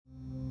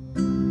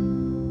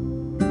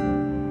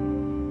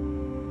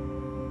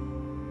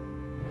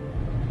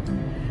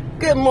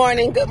Good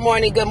morning, good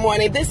morning, good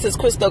morning. This is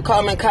Crystal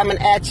Coleman coming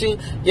at you,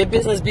 your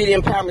business beauty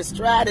empowerment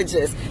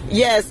strategist.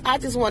 Yes, I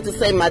just want to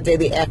say my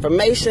daily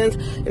affirmations.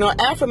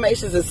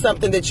 Affirmations is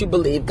something that you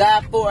believe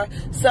God for,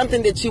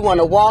 something that you want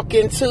to walk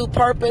into,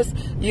 purpose,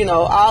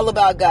 all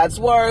about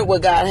God's word,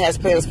 what God has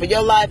plans for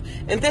your life.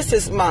 And this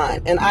is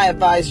mine, and I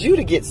advise you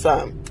to get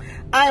some.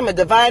 I am a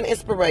divine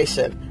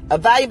inspiration, a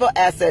valuable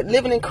asset,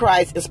 living in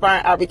Christ,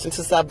 inspiring outreach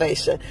into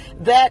salvation.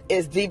 That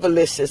is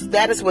Divalicious.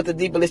 That is what the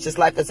Divalicious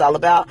life is all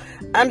about,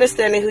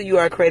 understanding who you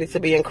are created to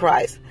be in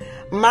Christ.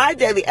 My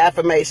daily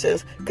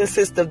affirmations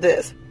consist of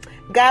this.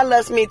 God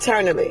loves me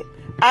eternally.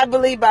 I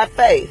believe by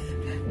faith.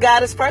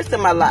 God is first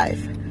in my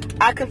life.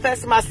 I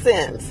confess my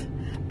sins.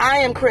 I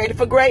am created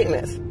for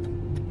greatness.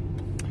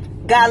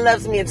 God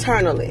loves me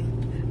eternally.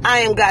 I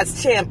am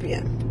God's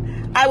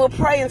champion. I will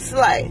pray and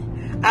slay.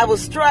 I will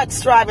strut,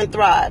 strive, and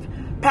thrive.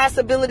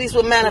 Possibilities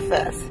will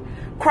manifest.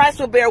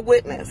 Christ will bear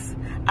witness.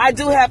 I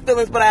do have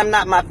feelings, but I am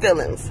not my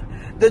feelings.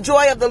 The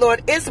joy of the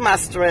Lord is my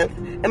strength,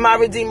 and my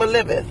Redeemer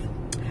liveth.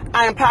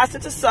 I am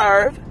postured to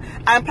serve.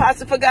 I am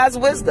postured for God's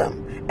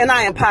wisdom, and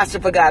I am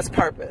postured for God's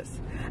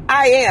purpose.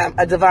 I am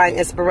a divine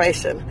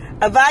inspiration,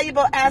 a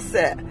valuable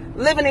asset,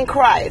 living in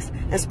Christ,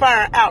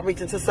 inspiring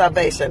outreach into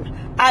salvation.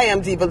 I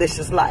am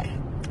Divalicious Life.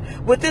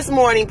 What this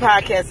morning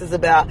podcast is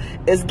about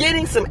is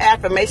getting some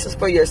affirmations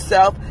for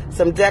yourself,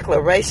 some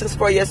declarations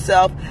for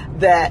yourself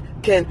that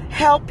can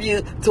help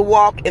you to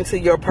walk into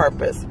your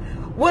purpose.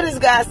 What is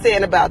God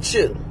saying about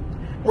you?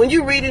 When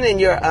you're reading in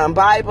your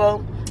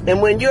Bible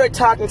and when you're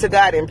talking to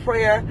God in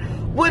prayer,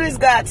 what is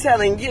God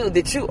telling you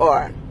that you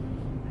are?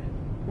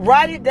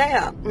 Write it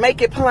down.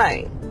 Make it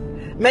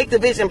plain. Make the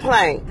vision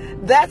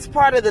plain. That's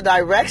part of the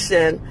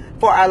direction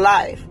for our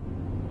life.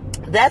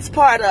 That's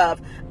part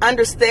of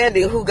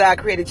understanding who God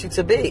created you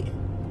to be.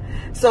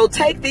 So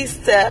take these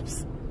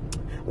steps.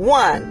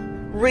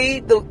 1,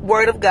 read the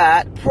Word of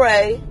God,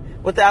 pray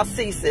without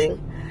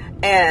ceasing,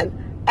 and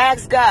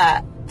ask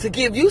God to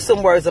give you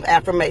some words of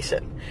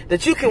affirmation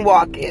that you can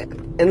walk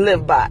in and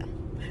live by,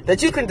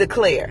 that you can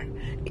declare,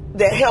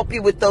 that help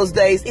you with those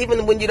days,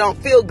 even when you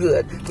don't feel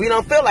good, when you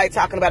don't feel like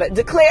talking about it.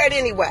 Declare it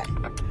anyway.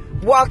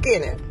 Walk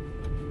in it.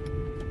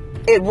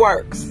 It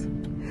works.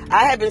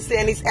 I have been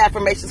saying these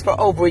affirmations for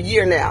over a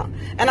year now.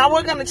 And I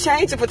was going to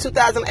change it for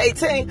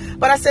 2018.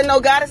 But I said, no,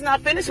 God is not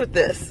finished with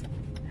this.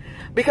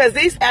 Because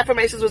these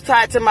affirmations was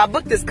tied to my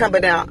book that's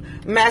coming out,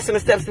 Mastering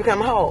the Steps to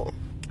Become Whole.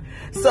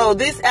 So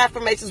these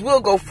affirmations will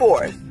go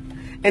forth.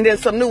 And then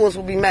some new ones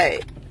will be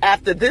made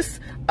after this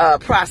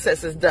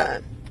process is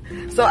done.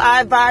 So I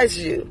advise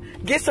you,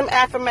 get some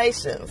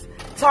affirmations.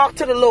 Talk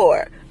to the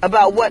Lord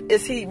about what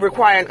is He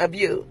requiring of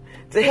you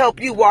to help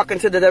you walk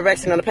into the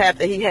direction and the path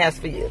that He has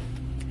for you.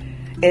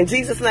 In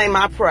Jesus' name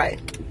I pray.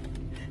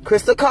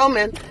 Crystal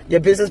Coleman, your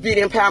business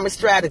beauty empowerment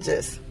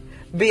strategist.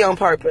 Be on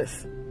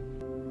purpose.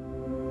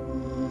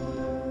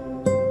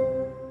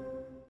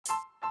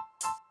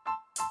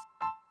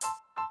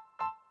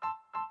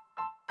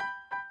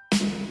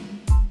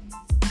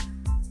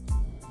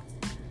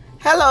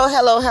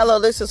 Hello.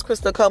 This is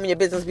Crystal Coleman, your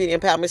business beauty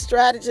empowerment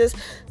strategist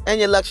and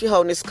your luxury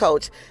wholeness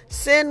coach.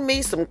 Send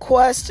me some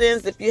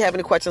questions if you have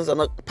any questions on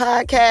the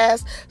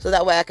podcast, so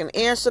that way I can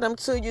answer them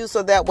to you,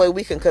 so that way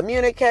we can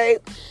communicate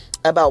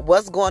about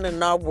what's going on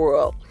in our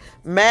world.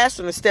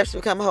 Mastering the Steps to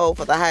Become Whole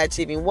for the High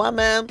Achieving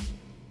Woman.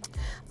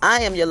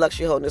 I am your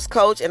luxury wholeness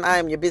coach, and I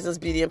am your business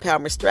beauty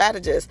empowerment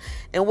strategist.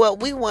 And what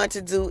we want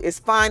to do is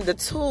find the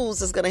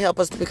tools that's going to help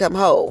us to become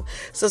whole.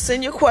 So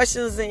send your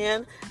questions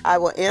in. I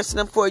will answer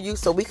them for you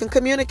so we can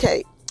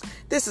communicate.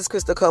 This is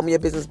Crystal Coleman, your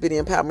business beauty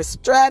empowerment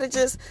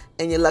strategist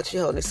and your luxury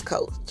wholeness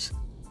coach.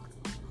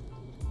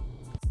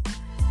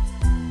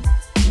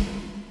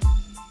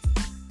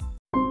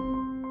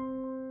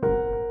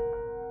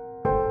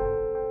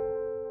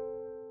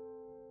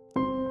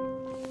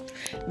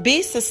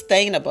 Be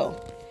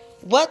sustainable.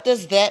 What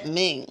does that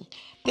mean?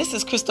 This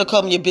is Crystal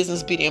Coleman, your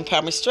business beauty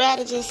empowerment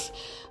strategist.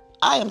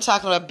 I am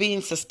talking about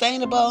being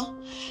sustainable.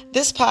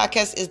 This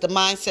podcast is the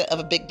mindset of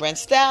a big brand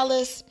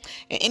stylist,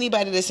 and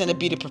anybody that's in the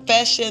beauty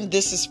profession,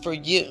 this is for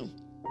you.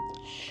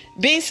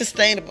 Being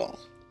sustainable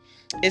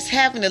is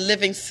having a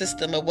living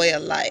system, a way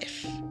of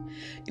life.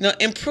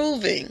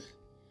 Improving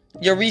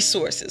your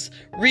resources,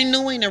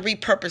 renewing and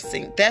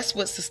repurposing. That's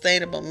what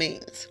sustainable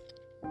means.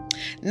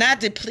 Not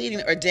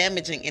depleting or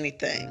damaging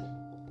anything.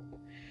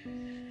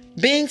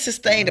 Being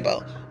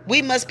sustainable.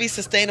 We must be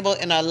sustainable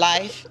in our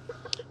life.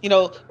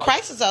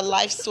 Christ is our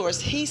life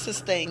source. He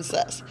sustains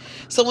us.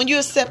 So when you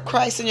accept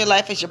Christ in your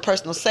life as your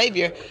personal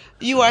Savior,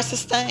 you are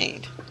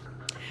sustained.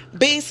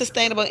 Being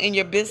sustainable in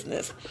your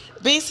business.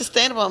 Being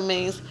sustainable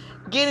means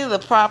getting the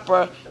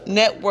proper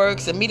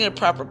networks and meeting the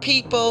proper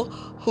people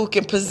who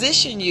can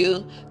position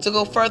you to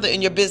go further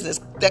in your business,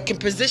 that can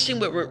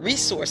position you with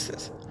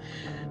resources,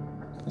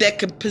 that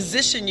can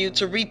position you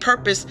to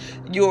repurpose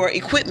your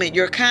equipment,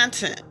 your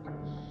content.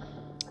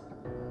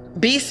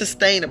 Be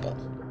sustainable.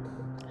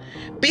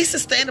 Be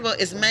sustainable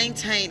is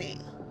maintaining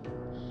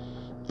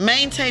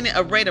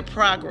a rate of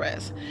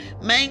progress,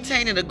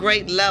 maintaining a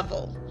great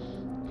level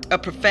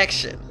of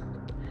perfection,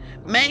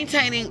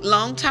 maintaining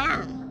long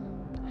term,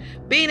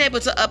 being able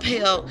to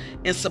uphold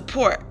and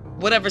support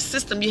whatever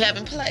system you have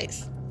in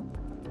place.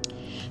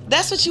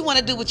 That's what you want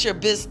to do with your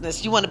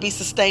business. You want to be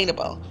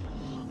sustainable.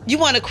 You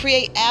want to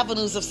create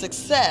avenues of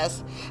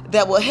success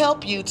that will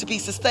help you to be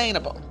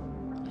sustainable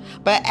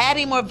by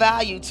adding more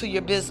value to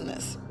your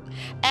business,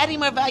 adding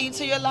more value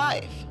to your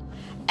life,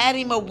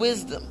 adding more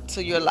wisdom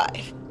to your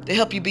life to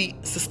help you be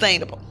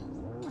sustainable.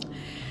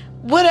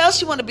 What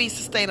else you want to be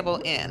sustainable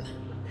in?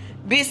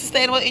 Being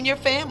sustainable in your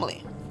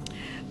family.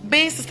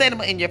 Being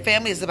sustainable in your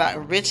family is about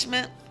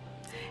enrichment.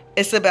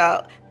 It's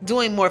about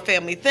doing more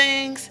family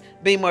things,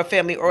 being more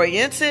family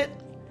oriented,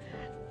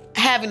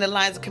 having the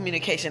lines of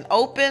communication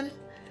open.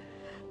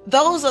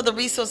 Those are the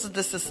resources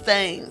that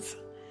sustains,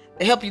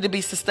 that help you to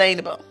be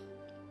sustainable.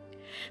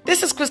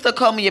 This is Crystal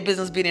Coleman, your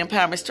business beauty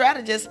empowerment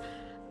strategist.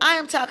 I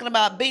am talking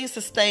about being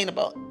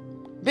sustainable.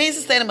 Being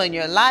sustainable in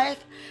your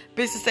life,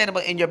 being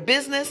sustainable in your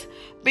business,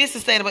 being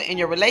sustainable in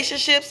your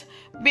relationships,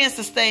 being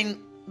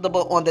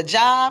sustainable on the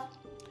job,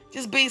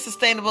 just being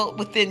sustainable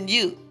within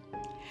you.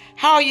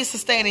 How are you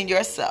sustaining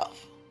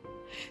yourself?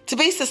 To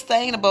be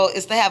sustainable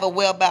is to have a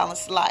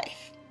well-balanced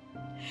life.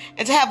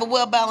 And to have a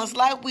well-balanced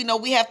life, we know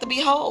we have to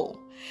be whole.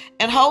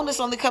 And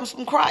wholeness only comes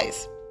from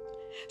Christ.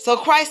 So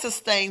Christ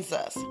sustains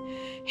us.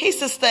 He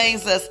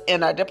sustains us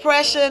in our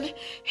depression.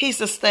 He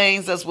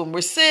sustains us when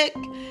we're sick.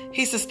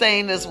 He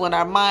sustains us when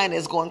our mind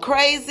is going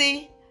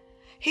crazy.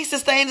 He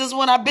sustains us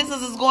when our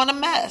business is going a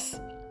mess.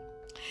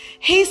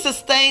 He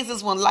sustains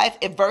us when life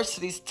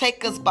adversities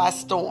take us by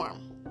storm.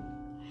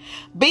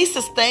 Be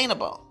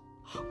sustainable.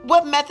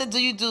 What method do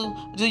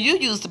you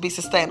use to be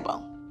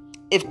sustainable?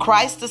 If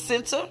Christ is the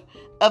center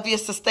of your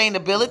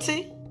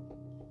sustainability,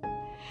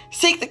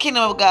 seek the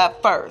kingdom of God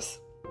first.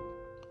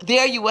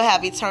 There you will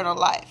have eternal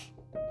life.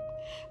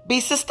 Be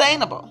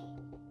sustainable.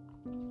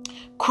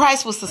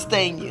 Christ will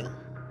sustain you.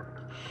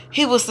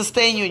 He will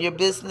sustain you in your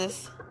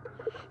business.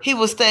 He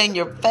will sustain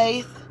your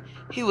faith.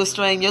 He will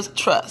sustain your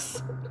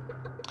trust.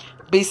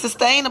 Be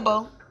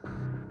sustainable.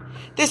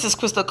 This is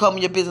Crystal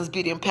Coleman, your business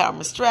beauty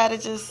empowerment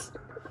strategist.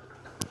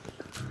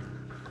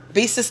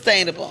 Be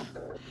sustainable.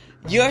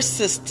 Your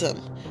system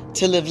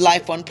to live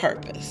life on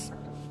purpose.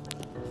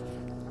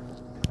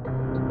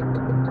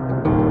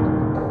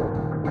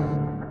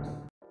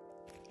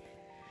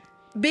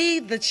 Be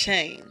the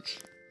change.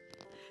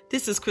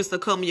 This is Crystal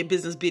Coleman, your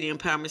business beauty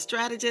empowerment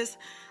strategist.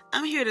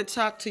 I'm here to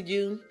talk to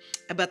you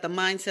about the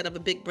mindset of a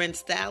big brand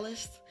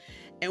stylist.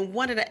 And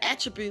one of the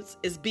attributes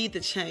is be the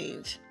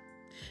change.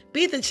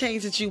 Be the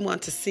change that you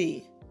want to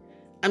see.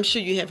 I'm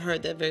sure you have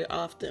heard that very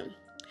often.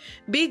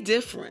 Be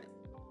different.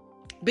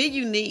 Be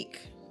unique.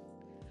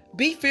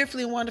 Be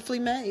fearfully and wonderfully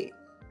made.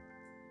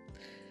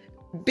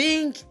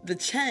 Being the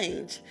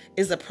change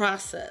is a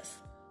process.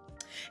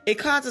 It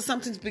causes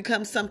something to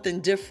become something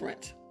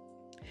different.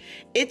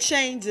 It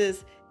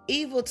changes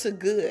evil to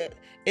good.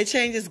 It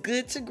changes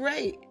good to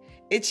great.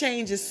 It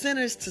changes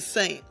sinners to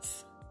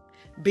saints.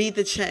 Be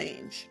the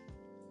change.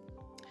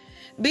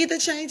 Be the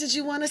change that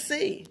you want to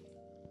see.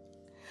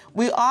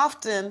 We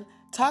often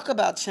talk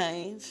about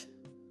change.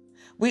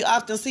 We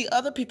often see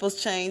other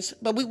people's change,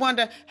 but we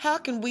wonder, how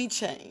can we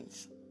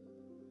change?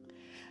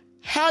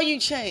 How you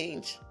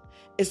change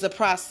is the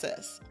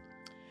process.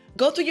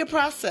 Go through your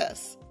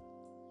process.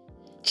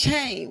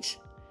 Change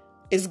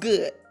is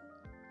good.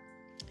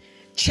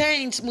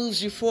 Change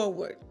moves you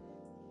forward.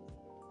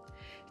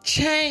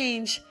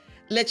 Change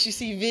lets you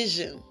see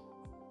vision.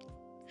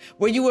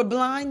 Where you were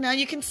blind, now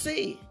you can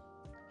see.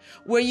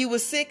 Where you were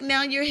sick,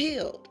 now you're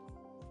healed.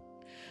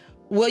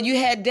 Where you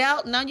had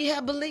doubt, now you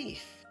have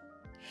belief.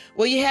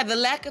 Where you had the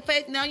lack of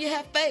faith, now you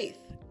have faith.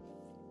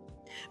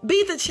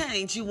 Be the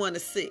change you want to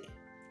see.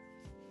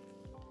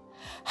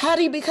 How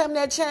do you become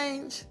that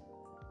change?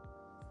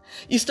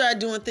 You start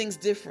doing things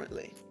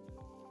differently.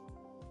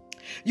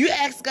 You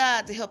ask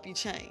God to help you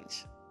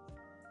change.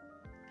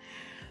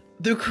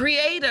 The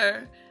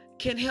Creator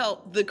can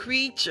help the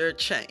creature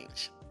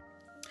change.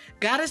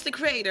 God is the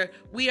creator.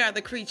 We are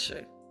the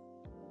creature.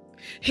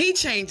 He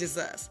changes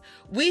us.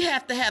 We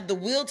have to have the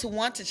will to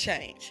want to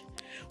change.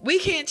 We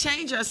can't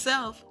change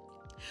ourselves.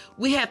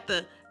 We have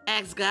to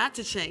ask God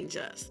to change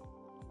us.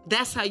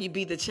 That's how you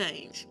be the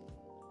change.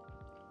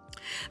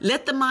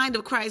 Let the mind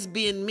of Christ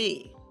be in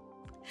me.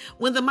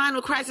 When the mind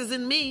of Christ is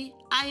in me,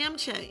 I am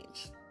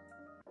changed.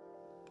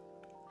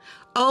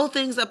 Old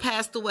things are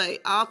passed away.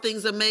 All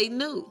things are made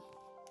new.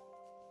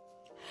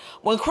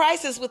 When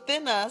Christ is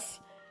within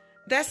us,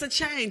 that's a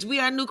change. We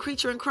are a new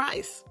creature in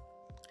Christ.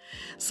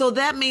 So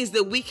that means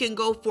that we can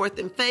go forth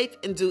in faith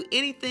and do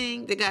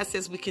anything that God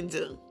says we can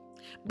do.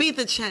 Be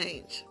the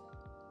change.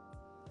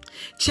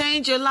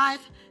 Change your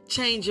life,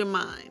 change your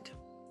mind.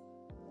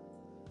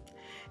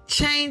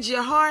 Change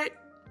your heart,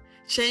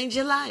 change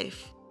your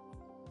life.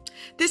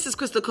 This is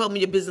Crystal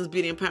Coleman, your business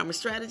beauty empowerment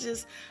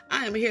strategist.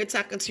 I am here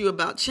talking to you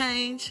about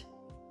change.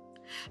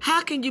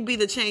 How can you be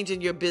the change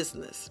in your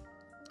business?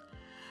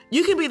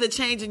 You can be the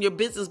change in your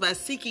business by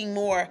seeking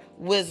more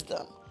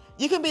wisdom.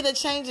 You can be the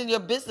change in your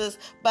business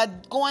by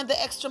going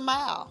the extra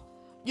mile.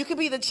 You can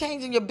be the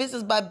change in your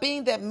business by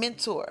being that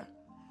mentor.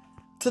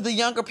 to the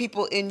younger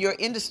people in your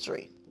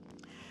industry.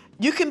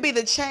 You can be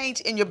the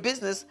change in your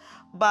business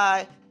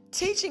by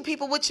teaching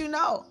people what you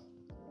know.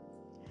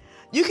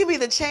 You can be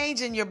the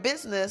change in your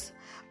business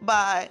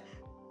by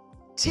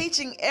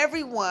teaching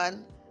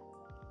everyone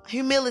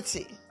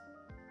humility.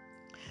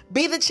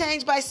 Be the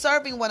change by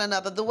serving one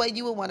another the way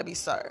you would want to be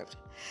served.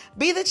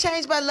 Be the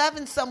change by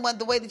loving someone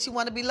the way that you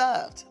want to be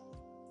loved.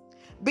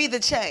 Be the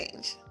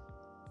change.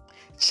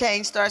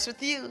 Change starts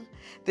with you.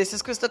 This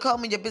is Crystal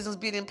Coleman, your business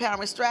beauty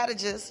empowerment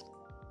strategist.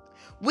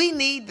 We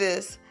need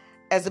this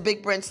as a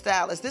big brand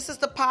stylist. This is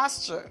the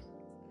posture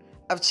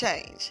of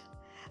change,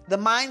 the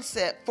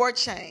mindset for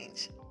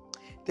change.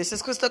 This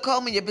is Crystal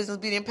Coleman, your business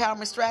beauty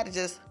empowerment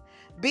strategist.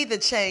 Be the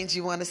change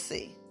you want to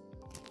see.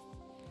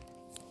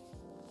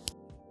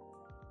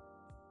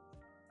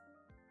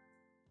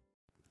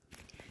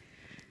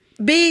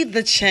 Be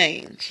the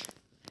change.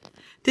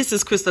 This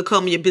is Crystal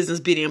Coleman, your business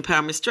beauty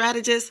empowerment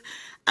strategist.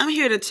 I'm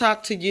here to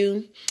talk to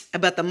you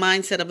about the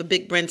mindset of a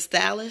big brand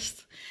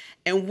stylist.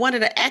 And one of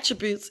the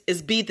attributes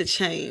is be the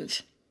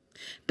change.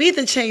 Be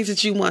the change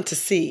that you want to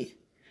see.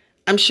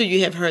 I'm sure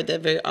you have heard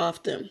that very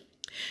often.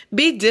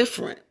 Be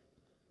different.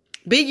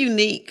 Be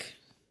unique.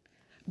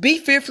 Be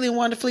fearfully and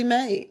wonderfully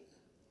made.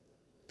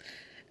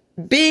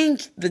 Being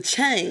the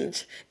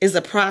change is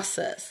a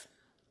process.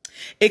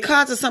 It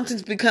causes something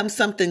to become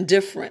something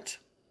different.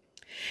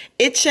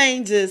 It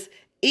changes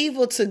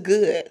evil to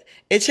good.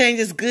 It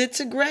changes good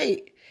to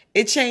great.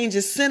 It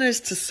changes sinners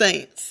to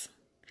saints.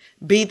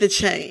 Be the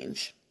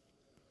change.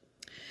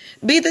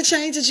 Be the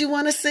change that you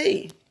want to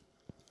see.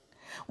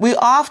 We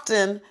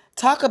often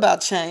talk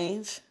about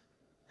change.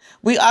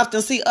 We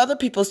often see other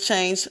people's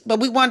change, but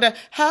we wonder,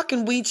 how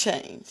can we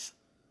change?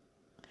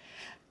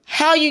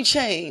 How you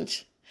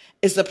change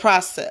is the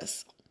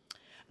process.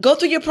 Go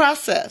through your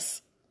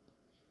process.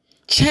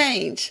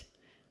 Change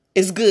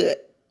is good.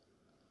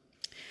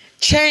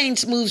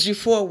 Change moves you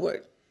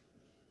forward.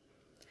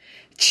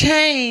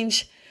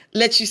 Change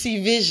lets you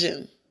see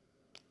vision.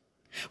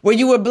 Where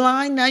you were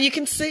blind, now you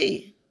can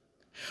see.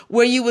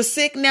 Where you were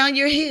sick, now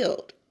you're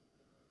healed.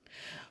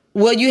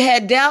 Where you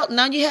had doubt,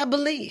 now you have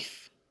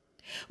belief.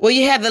 Where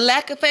you had the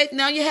lack of faith,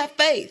 now you have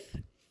faith.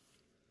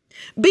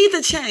 Be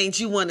the change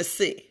you want to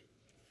see.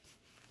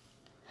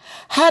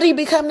 How do you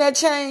become that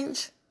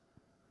change?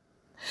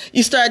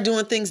 You start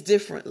doing things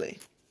differently.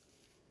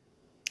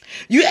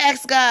 You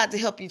ask God to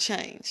help you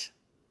change.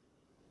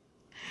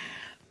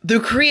 The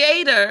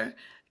Creator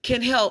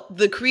can help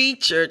the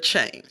creature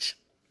change.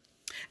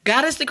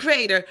 God is the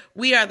creator.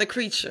 We are the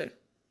creature.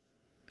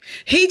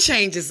 He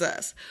changes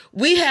us.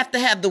 We have to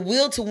have the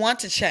will to want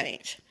to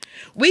change.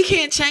 We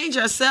can't change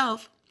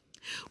ourselves.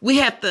 We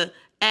have to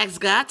ask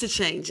God to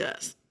change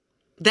us.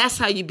 That's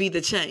how you be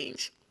the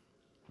change.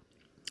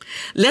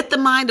 Let the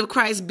mind of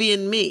Christ be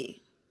in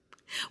me.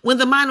 When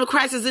the mind of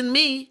Christ is in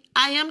me,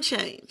 I am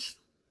changed.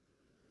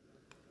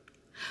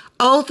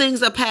 Old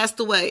things are passed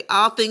away.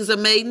 All things are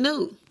made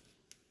new.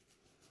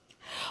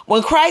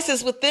 When Christ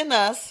is within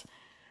us,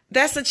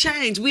 that's a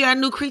change. We are a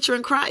new creature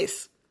in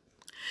Christ.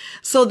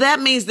 So that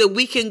means that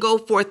we can go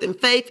forth in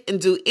faith and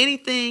do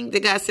anything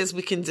that God says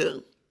we can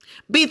do.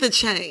 Be the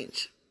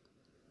change.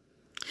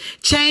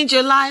 Change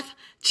your life.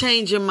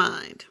 Change your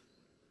mind.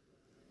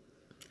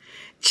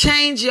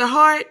 Change your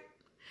heart.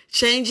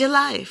 Change your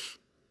life.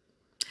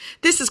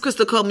 This is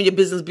Crystal Coleman, your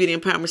business beauty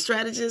empowerment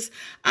strategist.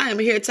 I am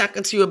here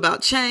talking to you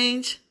about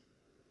change.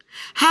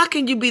 How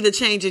can you be the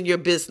change in your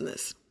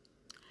business?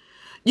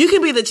 You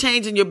can be the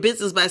change in your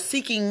business by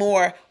seeking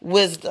more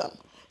wisdom.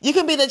 You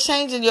can be the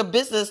change in your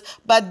business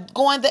by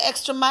going the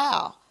extra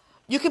mile.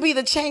 You can be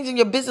the change in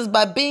your business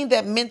by being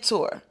that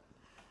mentor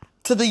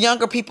to the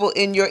younger people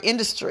in your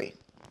industry.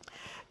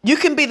 You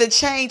can be the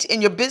change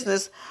in your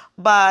business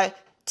by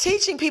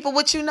teaching people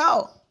what you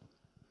know.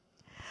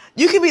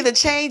 You can be the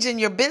change in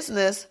your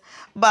business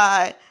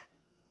by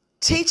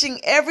teaching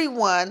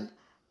everyone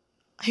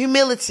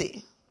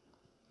humility.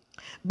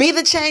 Be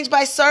the change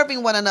by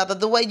serving one another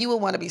the way you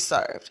would want to be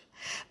served.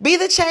 Be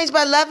the change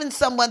by loving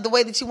someone the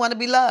way that you want to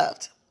be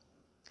loved.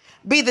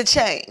 Be the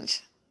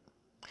change.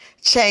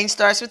 Change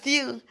starts with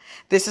you.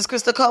 This is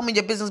Crystal Coleman,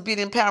 your business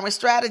beauty empowerment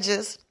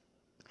strategist.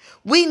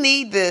 We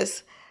need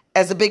this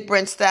as a big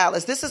brand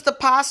stylist. This is the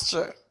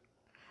posture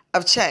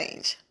of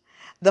change,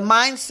 the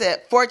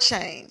mindset for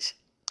change.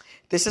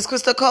 This is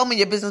Crystal Coleman,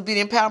 your business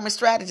beauty empowerment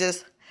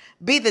strategist.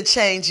 Be the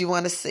change you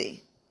want to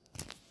see.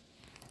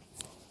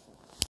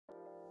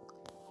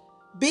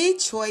 Be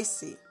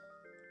choicey.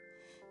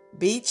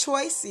 Be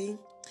choicey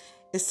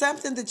is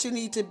something that you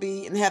need to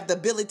be and have the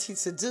ability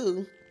to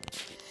do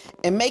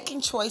in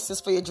making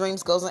choices for your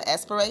dreams, goals, and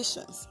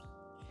aspirations.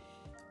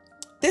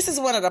 This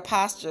is one of the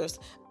postures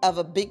of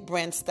a big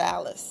brand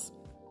stylist.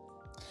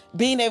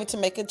 Being able to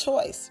make a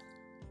choice.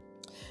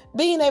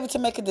 Being able to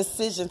make a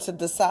decision to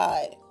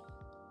decide.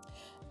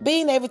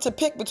 Being able to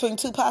pick between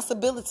two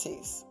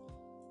possibilities.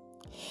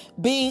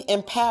 Being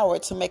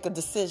empowered to make a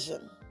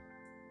decision.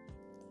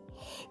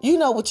 You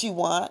know what you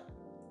want.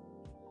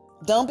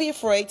 Don't be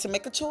afraid to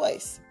make a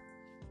choice.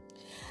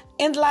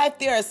 In life,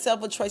 there are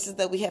several choices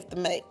that we have to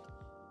make.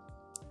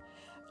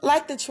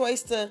 like the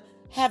choice to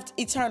have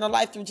eternal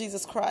life through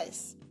Jesus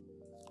Christ.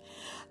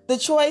 The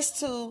choice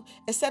to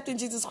accepting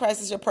Jesus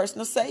Christ as your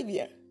personal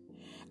Savior.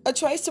 A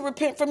choice to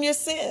repent from your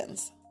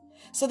sins,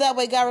 so that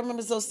way God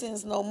remembers those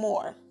sins no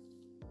more.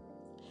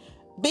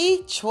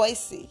 Be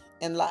choicey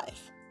in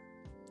life.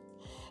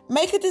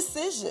 Make a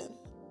decision.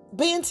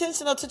 Be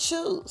intentional to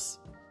choose.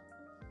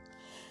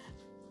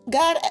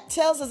 God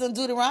tells us in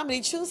Deuteronomy,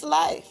 choose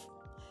life.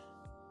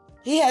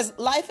 He has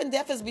life and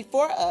death is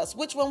before us.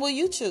 Which one will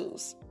you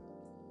choose?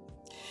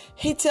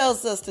 He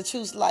tells us to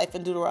choose life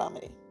in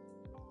Deuteronomy.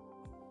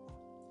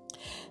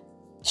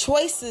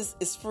 Choices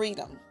is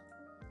freedom.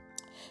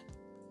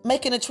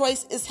 Making a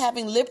choice is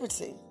having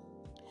liberty.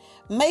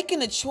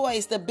 Making a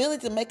choice, the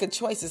ability to make a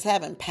choice is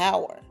having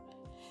power.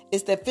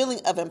 It's the feeling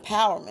of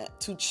empowerment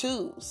to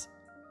choose.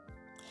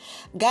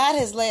 God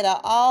has laid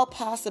out all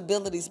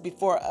possibilities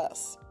before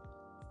us.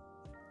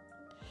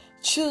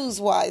 Choose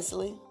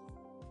wisely.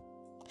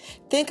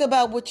 Think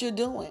about what you're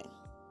doing.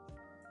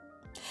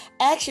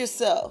 Ask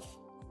yourself,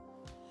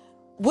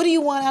 what do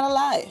you want out of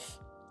life?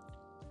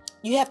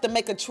 You have to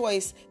make a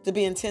choice to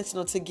be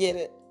intentional to get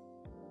it.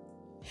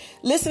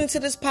 Listening to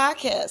this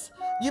podcast,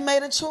 you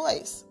made a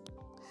choice.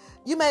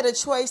 You made a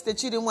choice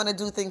that you didn't want to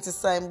do things the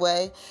same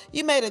way.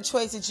 You made a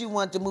choice that you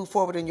wanted to move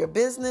forward in your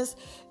business.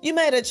 You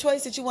made a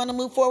choice that you want to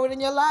move forward in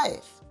your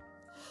life.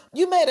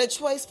 You made a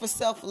choice for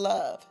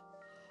self-love.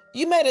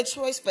 You made a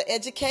choice for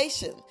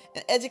education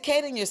and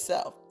educating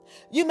yourself.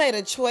 You made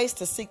a choice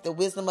to seek the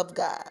wisdom of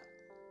God.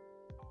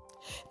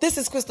 This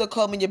is Crystal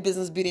Coleman, your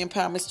business beauty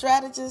empowerment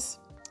strategist,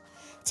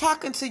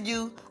 talking to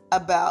you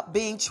about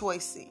being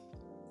choicey.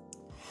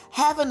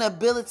 Having the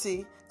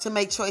ability to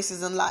make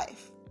choices in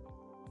life.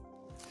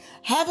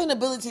 Having the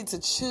ability to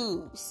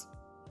choose.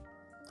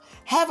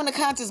 Having a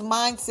conscious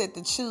mindset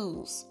to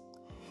choose.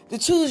 To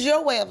choose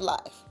your way of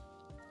life.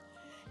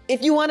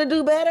 If you want to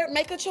do better,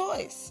 make a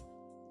choice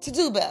to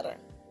do better.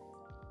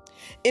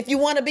 If you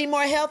want to be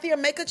more healthier,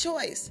 make a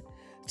choice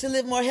to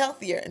live more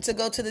healthier and to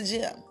go to the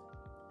gym.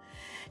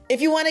 If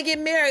you want to get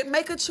married,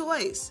 make a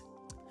choice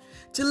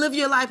to live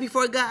your life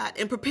before God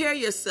and prepare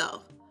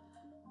yourself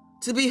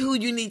to be who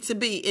you need to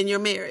be in your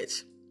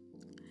marriage.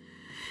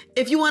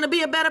 If you want to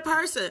be a better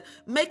person,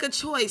 make a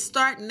choice.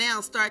 Start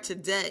now, start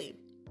today.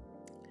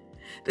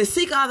 To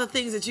seek all the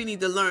things that you need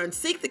to learn.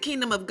 Seek the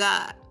kingdom of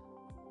God,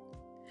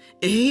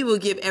 and He will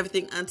give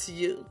everything unto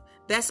you.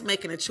 That's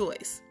making a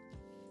choice.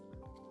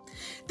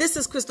 This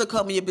is Crystal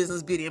Coleman, your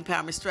business beauty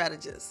empowerment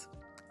strategist.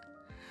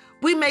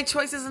 We make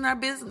choices in our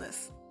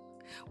business.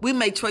 We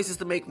make choices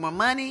to make more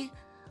money.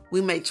 We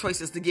make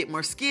choices to get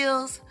more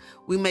skills.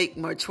 We make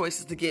more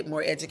choices to get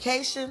more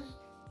education.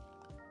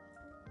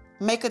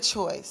 Make a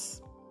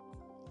choice.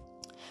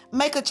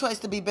 Make a choice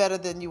to be better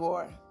than you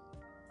are.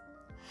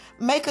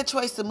 Make a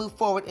choice to move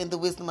forward in the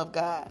wisdom of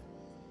God.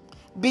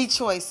 Be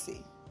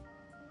choicey.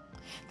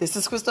 This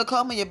is Crystal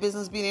Coleman, your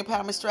business beauty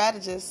empowerment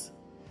strategist,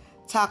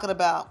 talking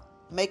about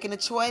making a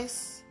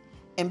choice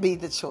and be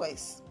the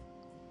choice.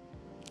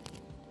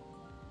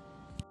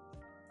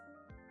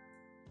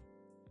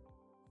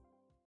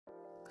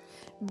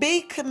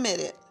 Be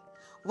committed.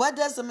 What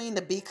does it mean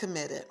to be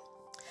committed?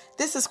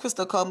 This is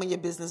Crystal Coleman, your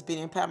business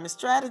beauty empowerment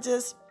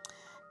strategist,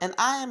 and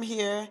I am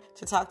here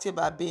to talk to you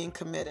about being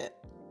committed.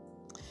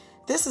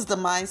 This is the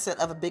mindset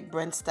of a big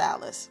brand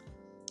stylist.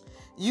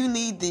 You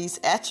need these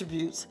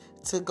attributes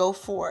to go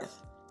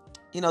forth.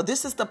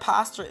 This is the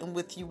posture in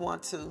which you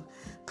want to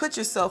put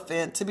yourself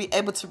in to be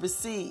able to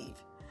receive.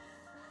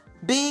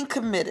 Being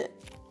committed.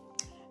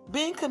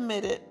 Being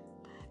committed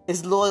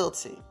is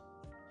loyalty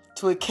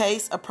to a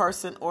case, a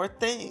person, or a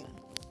thing.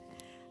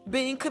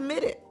 Being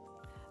committed.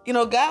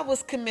 God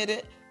was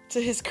committed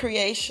to His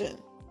creation.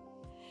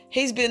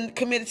 He's been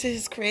committed to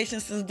His creation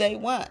since day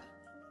one.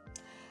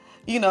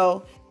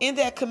 In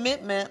that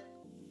commitment,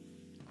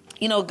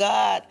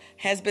 God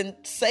has been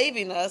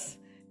saving us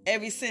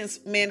ever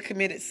since man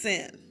committed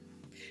sin.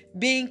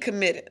 Being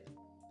committed.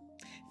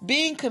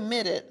 Being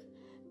committed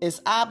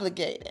is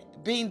obligated,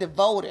 being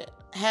devoted,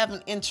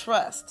 having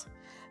entrust.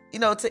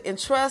 To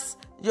entrust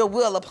your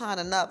will upon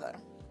another.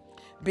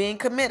 Being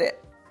committed.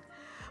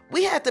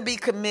 We have to be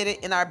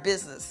committed in our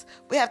business.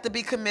 We have to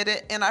be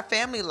committed in our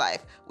family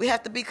life. We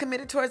have to be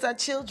committed towards our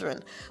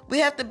children. We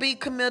have to be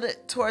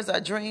committed towards our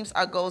dreams,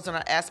 our goals, and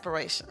our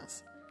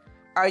aspirations.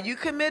 Are you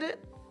committed?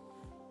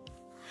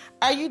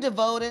 Are you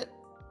devoted?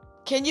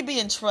 Can you be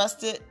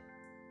entrusted?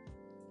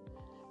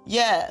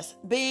 Yes,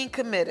 being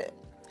committed.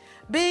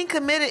 Being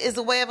committed is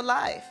a way of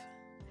life.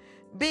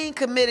 Being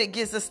committed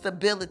gives us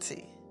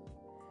stability.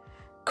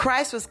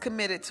 Christ was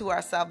committed to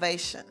our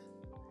salvation.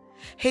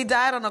 He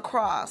died on the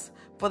cross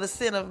for the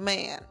sin of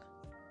man.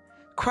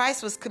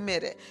 Christ was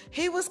committed.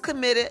 He was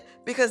committed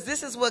because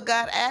this is what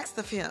God asked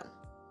of Him.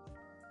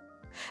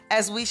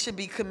 As we should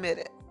be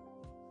committed.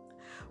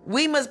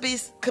 We must be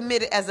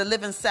committed as a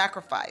living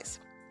sacrifice.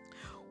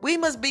 We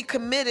must be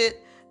committed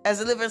as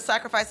a living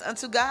sacrifice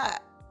unto God,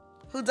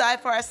 who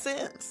died for our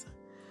sins.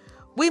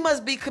 We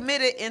must be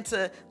committed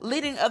into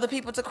leading other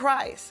people to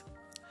Christ.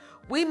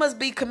 We must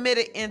be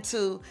committed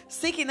into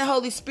seeking the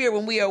Holy Spirit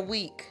when we are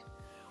weak.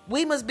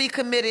 We must be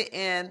committed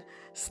in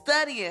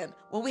studying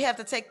when we have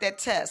to take that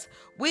test.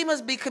 We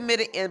must be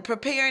committed in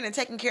preparing and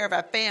taking care of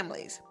our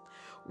families.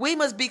 We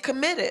must be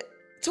committed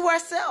to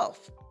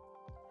ourselves.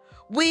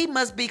 We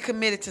must be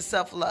committed to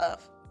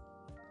self-love.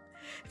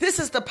 This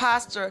is the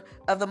posture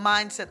of the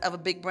mindset of a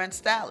big brand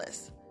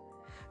stylist.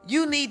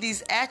 You need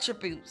these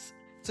attributes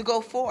to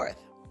go forth.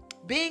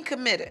 Being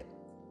committed.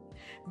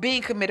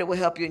 Being committed will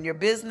help you in your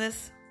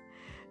business.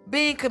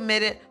 Being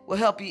committed will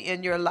help you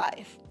in your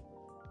life.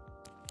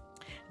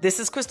 This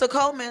is Crystal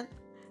Coleman,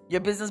 your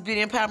business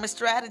beauty empowerment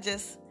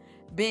strategist.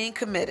 Being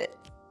committed.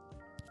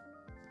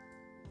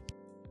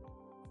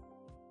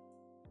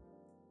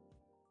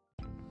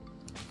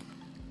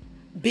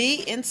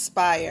 Be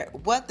inspired.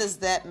 What does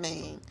that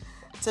mean?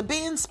 To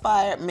be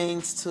inspired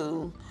means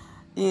to,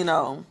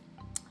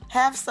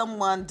 have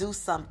someone do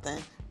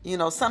something,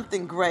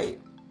 something great.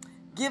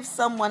 Give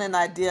someone an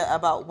idea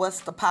about what's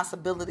the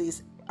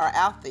possibilities are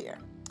out there.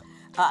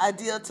 An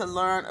idea to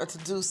learn or to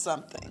do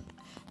something.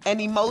 An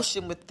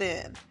emotion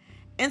within.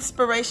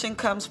 Inspiration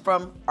comes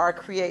from our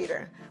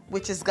Creator,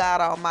 which is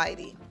God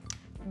Almighty.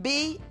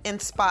 Be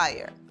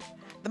inspired.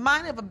 The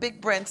mind of a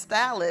big brand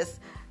stylist,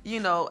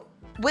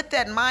 with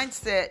that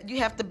mindset, you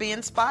have to be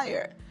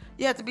inspired.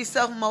 You have to be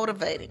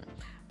self-motivating.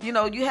 You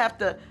have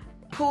to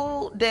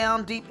pull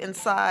down deep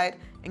inside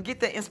and get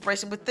that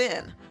inspiration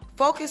within.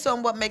 Focus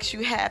on what makes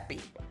you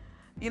happy.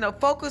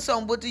 Focus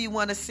on what do you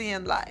want to see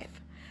in life.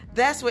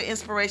 That's where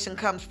inspiration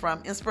comes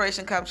from.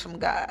 Inspiration comes from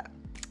God.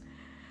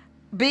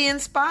 Be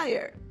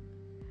inspired.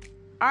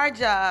 Our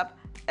job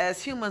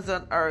as humans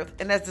on earth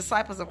and as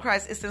disciples of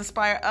Christ is to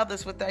inspire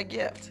others with their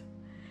gift.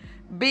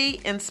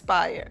 Be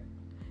inspired.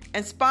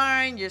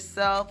 Inspiring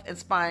yourself,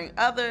 inspiring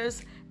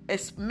others,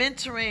 it's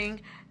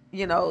mentoring,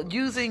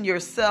 using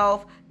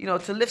yourself,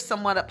 to lift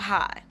someone up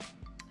high.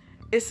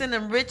 It's an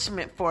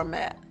enrichment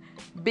format.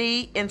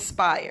 Be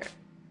inspired.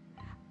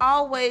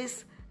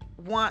 Always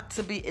want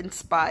to be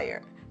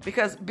inspired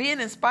because being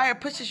inspired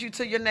pushes you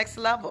to your next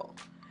level.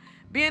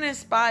 Being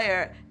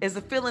inspired is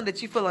a feeling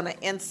that you feel on the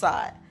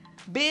inside.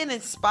 Being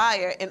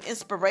inspired and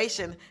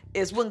inspiration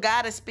is when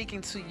God is speaking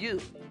to you.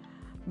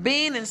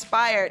 Being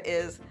inspired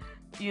is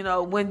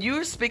when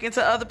you're speaking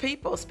to other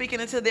people, speaking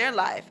into their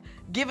life,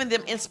 giving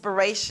them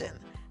inspiration,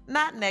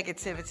 not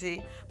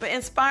negativity, but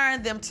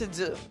inspiring them to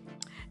do.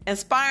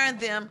 Inspiring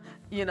them,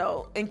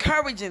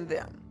 encouraging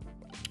them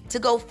to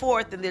go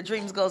forth in their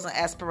dreams, goals, and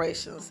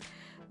aspirations.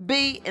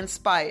 Be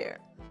inspired.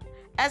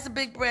 As a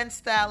big brand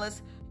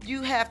stylist,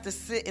 you have to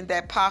sit in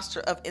that posture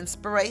of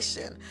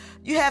inspiration.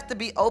 You have to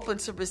be open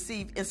to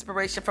receive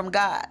inspiration from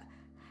God.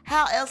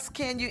 How else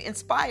can you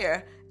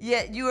inspire,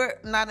 yet you're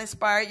not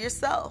inspired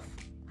yourself?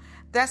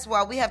 That's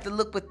why we have to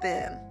look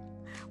within.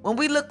 When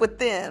we look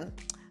within,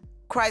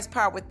 Christ's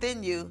power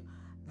within you,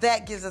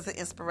 that gives us an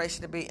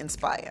inspiration to be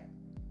inspired.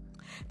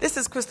 This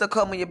is Crystal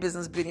Coleman, your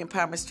business beauty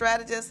empowerment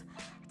strategist,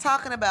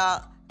 talking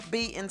about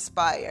be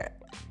inspired.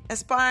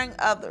 Inspiring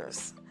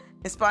others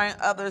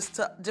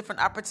to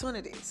different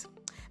opportunities.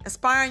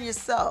 Inspiring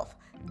yourself,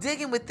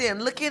 digging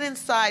within, looking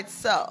inside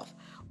self.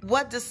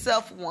 What does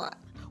self want?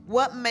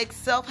 What makes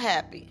self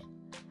happy?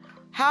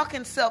 How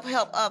can self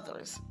help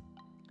others?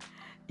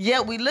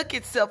 Yet we look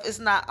at self, it's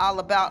not all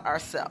about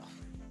ourselves.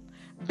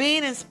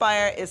 Being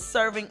inspired is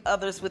serving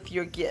others with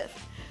your gift.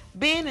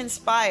 Being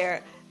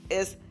inspired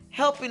is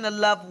helping a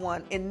loved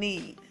one in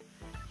need.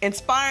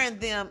 Inspiring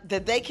them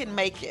that they can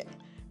make it.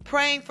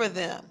 Praying for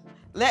them.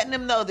 Letting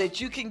them know that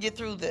you can get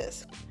through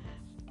this.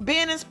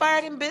 Being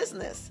inspired in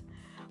business.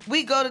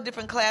 We go to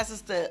different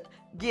classes to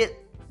get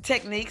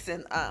techniques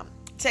and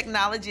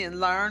technology and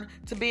learn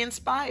to be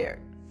inspired.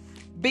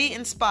 Be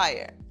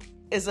inspired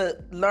is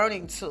a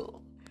learning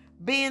tool.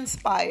 Be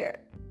inspired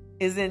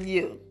is in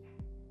you.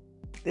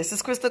 This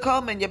is Crystal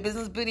Coleman, your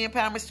business beauty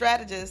empowerment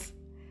strategist.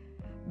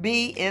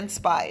 Be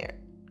inspired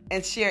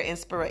and share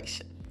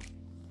inspiration.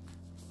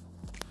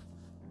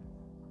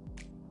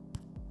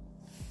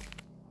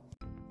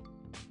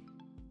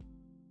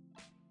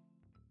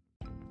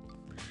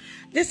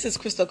 This is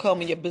Crystal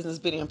Coleman, your business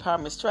beauty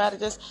empowerment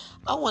strategist.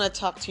 I want to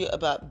talk to you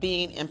about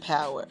being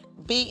empowered.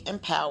 Be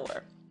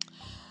empowered.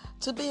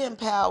 To be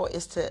empowered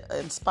is to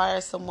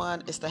inspire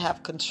someone, is to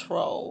have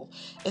control.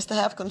 It's to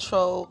have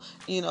control,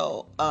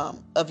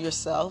 of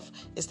yourself.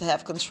 It's to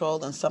have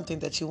control on something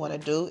that you want to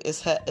do.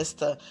 It's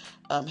to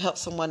help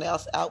someone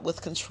else out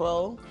with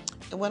control.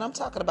 And when I'm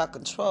talking about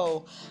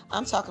control,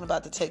 I'm talking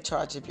about to take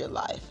charge of your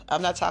life.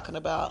 I'm not talking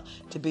about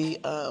to be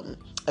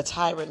a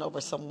tyrant over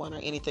someone or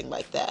anything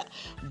like that.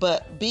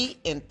 But be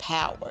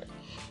empowered.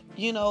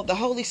 The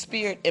Holy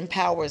Spirit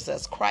empowers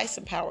us. Christ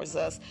empowers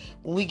us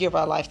when we give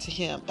our life to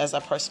Him as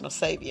our personal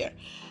Savior.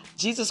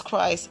 Jesus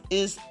Christ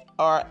is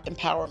our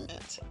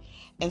empowerment.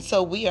 And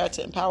so we are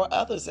to empower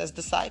others as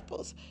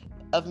disciples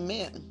of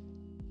men.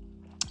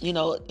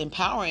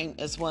 Empowering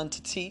is one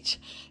to teach.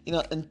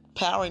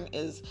 Empowering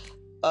is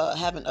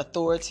having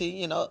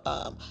authority.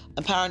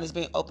 Empowering is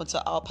being open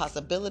to all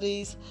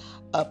possibilities.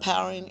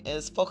 Empowering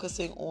is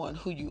focusing on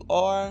who you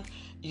are,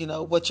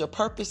 what your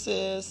purpose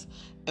is,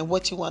 and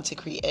what you want to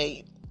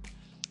create.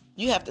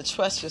 You have to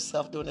trust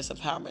yourself during this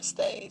empowerment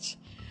stage.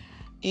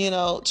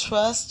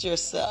 Trust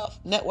yourself.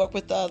 Network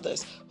with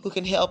others who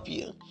can help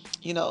you,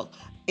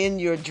 in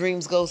your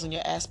dreams, goals, and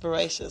your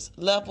aspirations.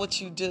 Love what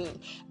you do.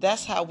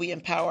 That's how we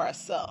empower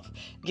ourselves.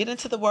 Get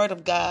into the Word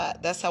of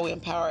God. That's how we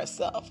empower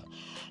ourselves.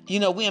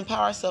 We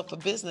empower ourselves for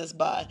business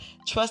by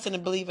trusting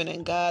and believing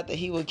in God that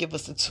He will give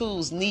us the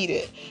tools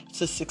needed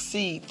to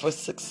succeed for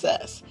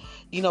success.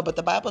 But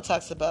the Bible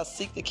talks about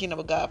seek the kingdom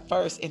of God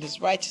first and His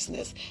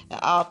righteousness, and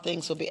all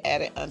things will be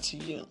added unto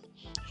you.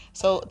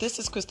 So this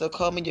is Crystal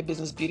Coleman, your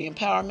business beauty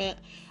empowerment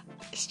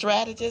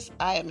strategist.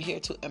 I am here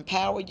to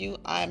empower you.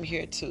 I am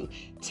here to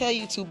tell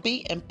you to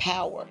be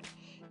empowered.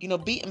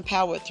 Be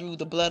empowered through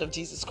the blood of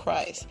Jesus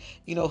Christ,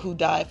 who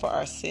died for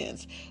our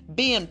sins.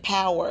 Be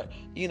empowered,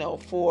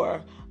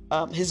 for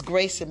His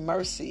grace and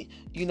mercy,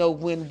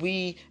 when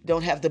we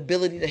don't have the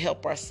ability to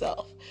help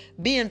ourselves.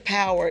 Be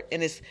empowered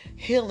in His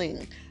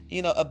healing,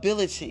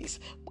 abilities.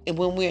 And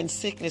when we're in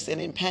sickness and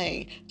in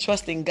pain,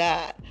 trusting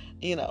God,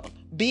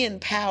 be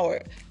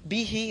empowered,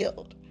 be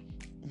healed.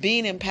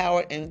 Being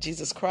empowered in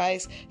Jesus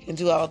Christ can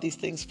do all these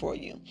things for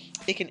you.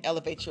 It can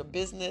elevate your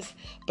business,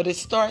 but it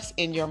starts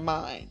in your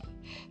mind.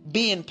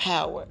 Be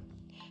empowered.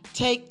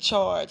 Take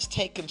charge,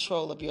 take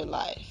control of your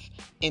life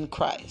in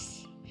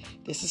Christ.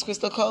 This is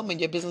Crystal Coleman,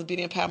 your business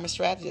beauty empowerment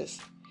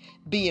strategist.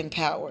 Be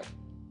empowered.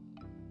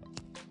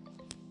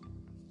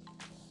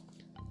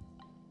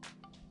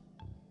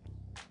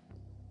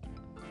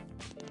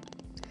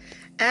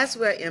 As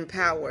we're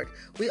empowered,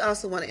 we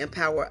also want to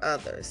empower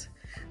others.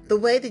 The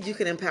way that you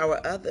can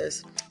empower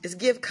others is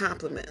give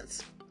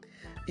compliments.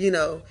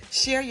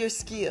 Share your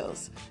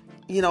skills.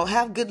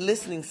 Have good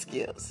listening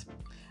skills.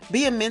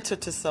 Be a mentor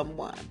to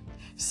someone.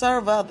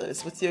 Serve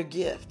others with your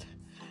gift.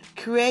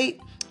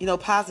 Create,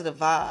 positive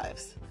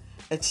vibes.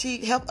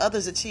 Help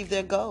others achieve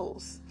their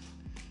goals.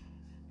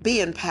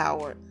 Be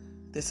empowered.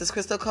 This is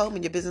Crystal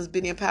Coleman, your business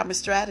beauty empowerment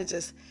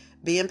strategist.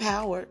 Be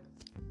empowered.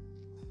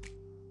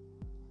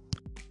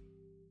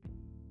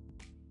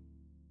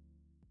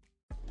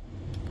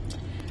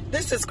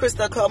 This is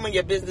Crystal Coleman,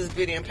 your business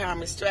beauty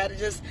empowerment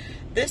strategist.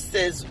 This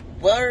is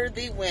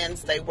Worthy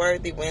Wednesday.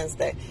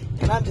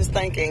 And I'm just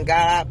thanking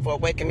God for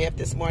waking me up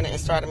this morning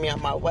and starting me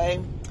on my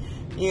way.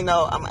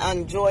 I'm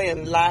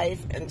enjoying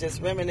life and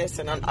just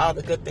reminiscing on all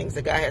the good things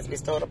that God has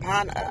bestowed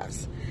upon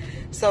us.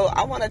 So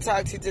I want to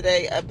talk to you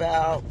today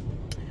about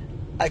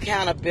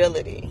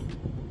accountability.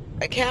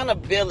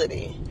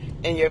 Accountability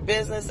in your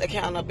business,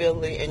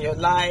 accountability in your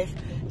life.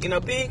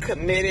 Being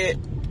committed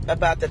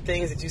about the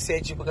things that you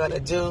said you were going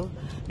to do.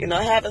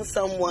 Having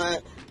someone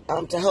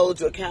to hold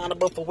you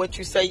accountable for what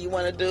you say you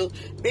want to do.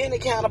 Being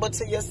accountable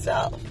to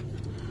yourself.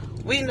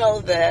 We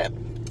know that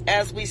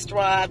as we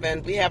strive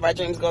and we have our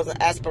dreams, goals, and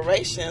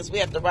aspirations, we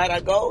have to write our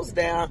goals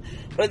down,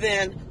 but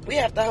then we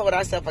have to hold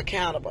ourselves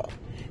accountable.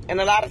 And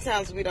a lot of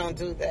times we don't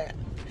do that.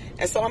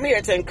 And so I'm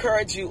here to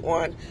encourage you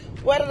on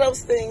what are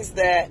those things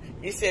that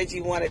you said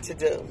you wanted to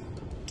do?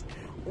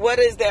 What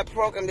is that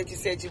program that you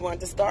said you wanted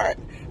to start?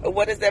 Or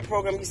what is that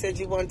program you said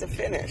you wanted to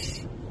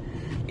finish?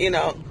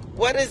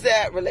 What is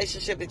that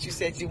relationship that you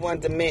said you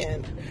wanted to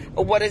mend?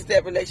 Or what is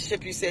that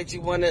relationship you said you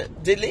want to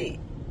delete?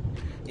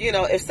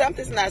 If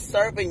something's not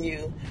serving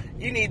you,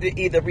 you need to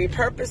either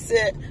repurpose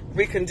it,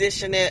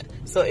 recondition it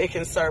so it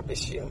can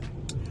service you.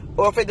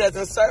 Or if it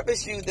doesn't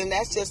service you, then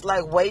that's just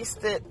like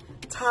wasted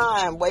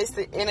time,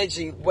 wasted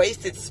energy,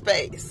 wasted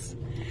space.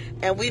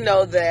 And we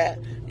know that,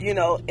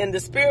 in the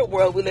spirit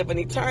world, we live in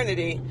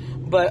eternity,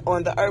 but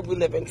on the earth, we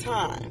live in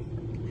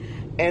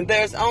time. And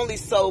there's only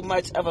so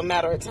much of a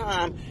matter of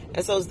time.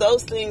 And so it's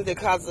those things that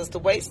cause us to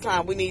waste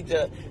time. We need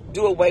to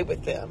do away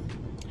with them.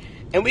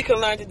 And we can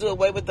learn to do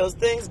away with those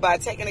things by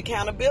taking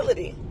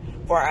accountability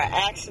for our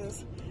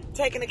actions,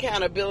 taking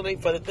accountability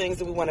for the things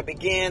that we want to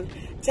begin,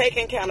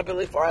 taking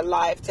accountability for our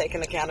life,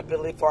 taking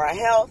accountability for our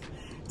health,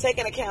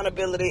 taking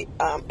accountability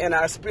in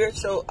our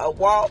spiritual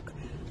walk,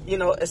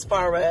 as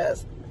far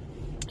as,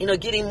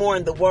 getting more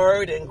in the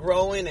Word and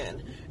growing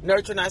and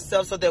nurturing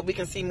ourselves so that we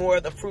can see more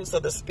of the fruits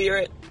of the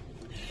Spirit.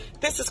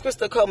 This is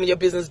Crystal Coleman, your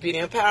business beauty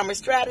empowerment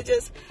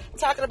strategist,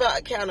 talking about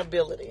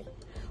accountability.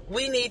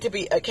 We need to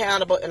be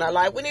accountable in our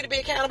life. We need to be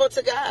accountable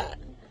to God.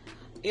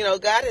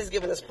 God has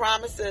given us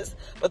promises,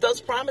 but those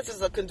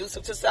promises are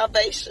conducive to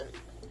salvation.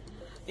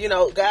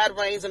 God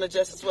reigns in the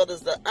just as well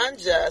as the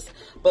unjust,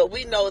 but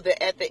we know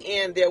that at the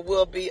end there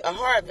will be a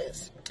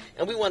harvest,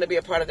 and we want to be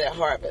a part of that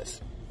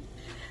harvest.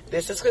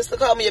 This is Crystal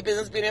Coleman, your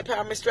business beauty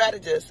empowerment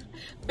strategist.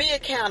 Be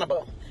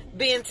accountable.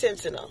 Be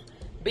intentional.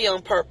 Be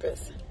on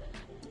purpose.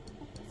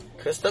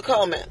 Crystal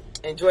Coleman.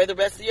 Enjoy the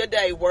rest of your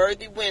day.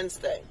 Worthy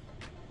Wednesday.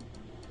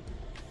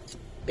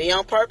 Be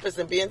on purpose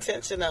and be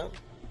intentional.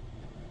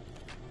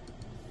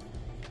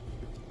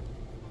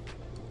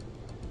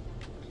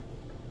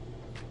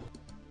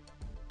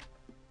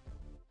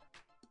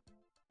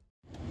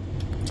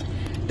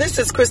 This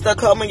is Crystal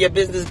Coleman, your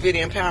business beauty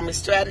empowerment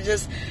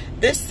strategist.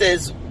 This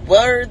is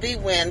Worthy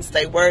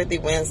Wednesday.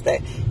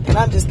 And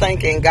I'm just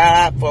thanking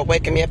God for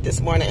waking me up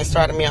this morning and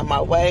starting me on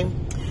my way.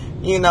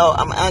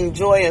 I'm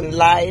enjoying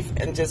life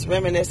and just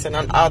reminiscing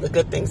on all the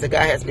good things that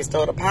God has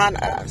bestowed upon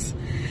us.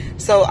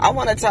 So I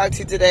want to talk to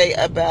you today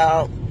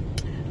about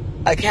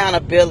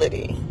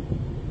accountability.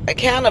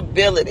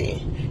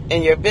 Accountability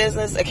in your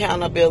business,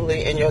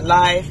 accountability in your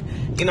life,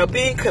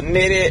 being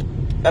committed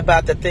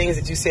about the things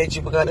that you said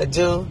you were going to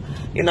do,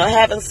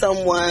 having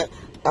someone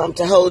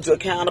to hold you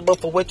accountable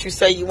for what you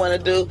say you want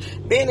to do,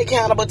 being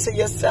accountable to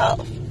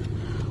yourself.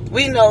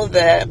 We know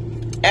that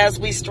as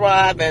we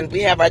strive and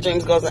we have our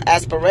dreams, goals, and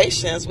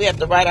aspirations, we have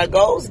to write our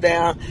goals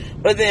down,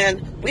 but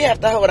then we have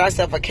to hold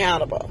ourselves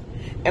accountable.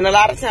 And a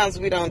lot of times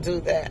we don't do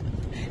that.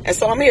 And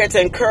so I'm here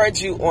to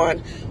encourage you on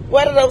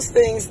what are those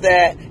things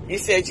that you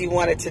said you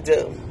wanted to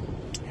do?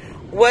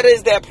 What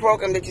is that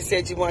program that you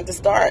said you wanted to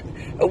start?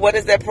 Or what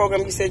is that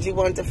program you said you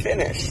wanted to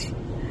finish?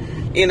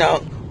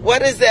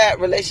 What is that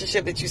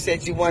relationship that you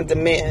said you wanted to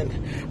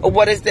mend? Or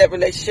what is that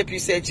relationship you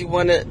said you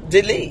want to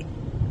delete?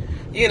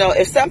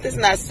 If something's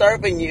not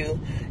serving you,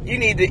 you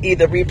need to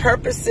either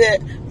repurpose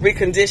it,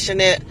 recondition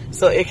it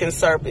so it can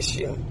service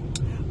you.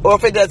 Or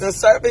if it doesn't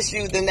service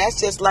you, then that's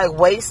just like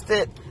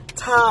wasted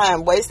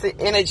time, wasted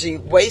energy,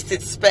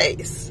 wasted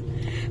space.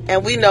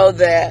 And we know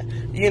that,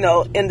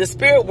 in the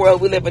spirit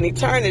world, we live in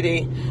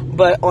eternity,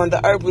 but on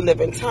the earth, we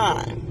live in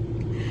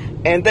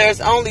time. And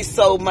there's only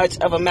so much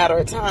of a matter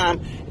of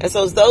time. And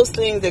so it's those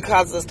things that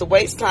cause us to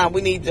waste time.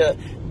 We need to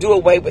do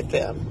away with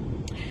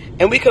them.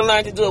 And we can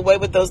learn to do away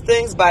with those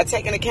things by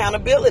taking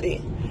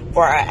accountability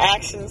for our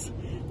actions,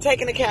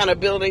 taking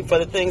accountability for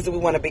the things that we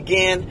want to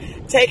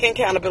begin, taking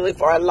accountability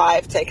for our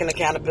life, taking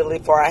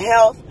accountability for our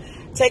health,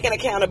 taking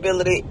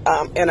accountability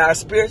in our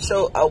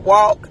spiritual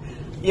walk,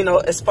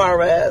 as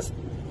far as,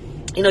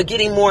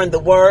 getting more in the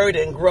Word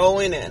and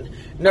growing and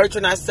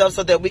nurturing ourselves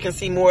so that we can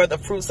see more of the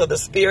fruits of the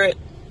Spirit.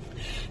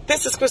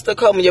 This is Crystal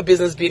Coleman, your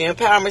business beauty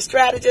empowerment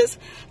strategist,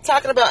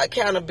 talking about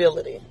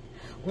accountability.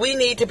 We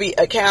need to be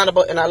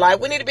accountable in our life.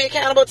 We need to be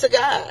accountable to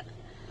God.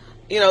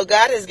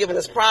 God has given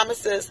us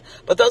promises,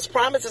 but those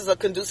promises are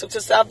conducive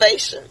to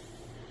salvation.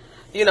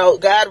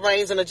 God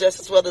reigns in the just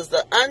as well as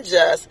the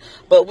unjust,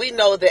 but we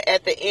know that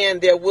at the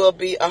end there will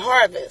be a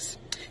harvest,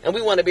 and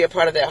we want to be a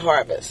part of that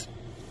harvest.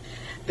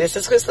 This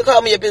is Crystal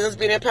Coleman, your business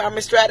beauty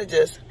empowerment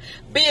strategist.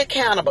 Be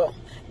accountable.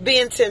 Be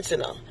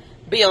intentional.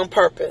 Be on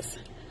purpose.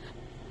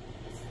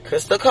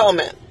 Crystal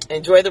Coleman.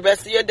 Enjoy the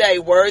rest of your day.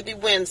 Worthy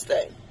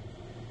Wednesday.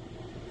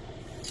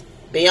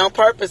 Be on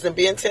purpose and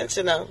be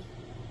intentional.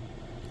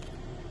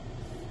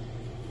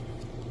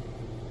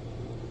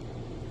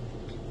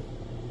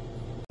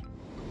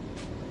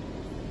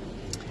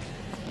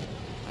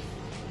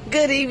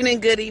 Good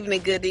evening, good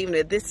evening, good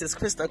evening. This is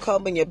Crystal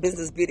Coleman, your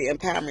business beauty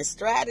empowerment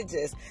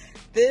strategist.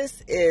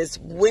 This is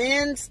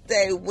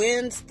Wednesday,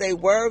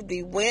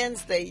 Worthy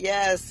Wednesday.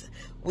 Yes,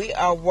 we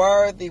are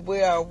worthy,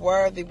 we are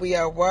worthy, we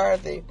are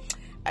worthy.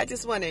 I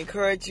just want to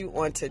encourage you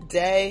on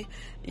today,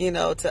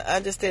 to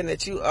understand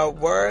that you are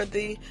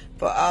worthy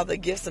for all the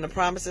gifts and the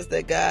promises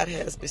that God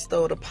has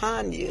bestowed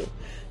upon you.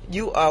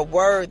 You are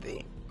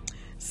worthy.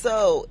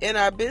 So in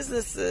our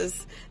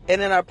businesses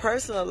and in our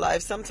personal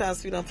life,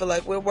 sometimes we don't feel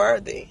like we're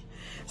worthy.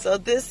 So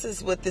this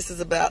is what this is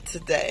about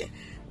today.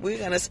 We're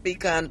going to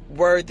speak on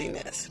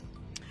worthiness.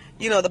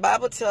 The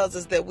Bible tells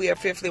us that we are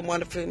fearfully and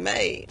wonderfully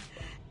made.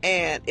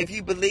 And if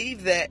you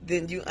believe that,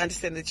 then you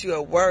understand that you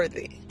are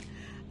worthy.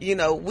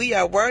 We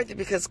are worthy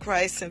because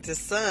Christ sent his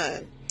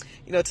son,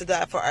 to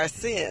die for our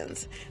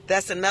sins.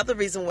 That's another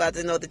reason why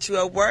to know that you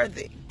are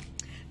worthy.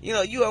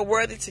 You are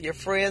worthy to your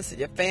friends, to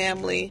your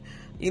family.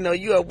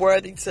 You are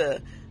worthy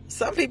to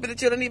some people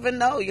that you don't even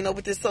know,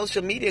 with this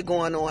social media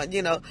going on.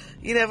 You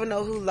never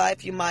know who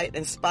life you might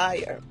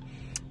inspire.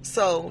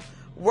 So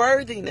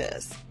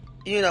worthiness,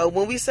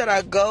 when we set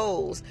our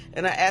goals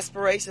and our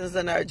aspirations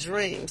and our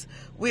dreams,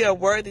 we are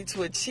worthy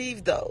to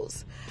achieve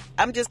those.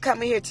 I'm just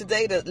coming here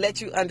today to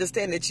let you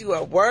understand that you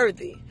are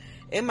worthy.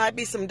 It might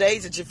be some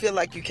days that you feel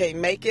like you can't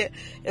make it.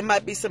 It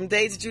might be some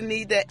days that you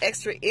need that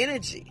extra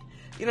energy.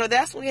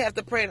 That's when we have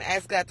to pray and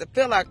ask God to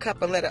fill our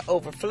cup and let it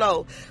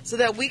overflow so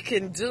that we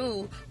can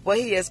do what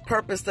he has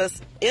purposed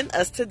in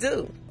us to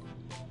do.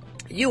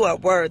 You are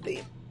worthy.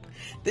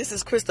 This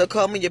is Crystal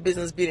Coleman, your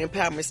business beauty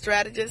empowerment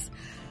strategist,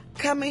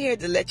 coming here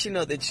to let you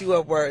know that you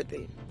are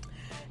worthy.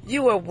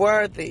 You are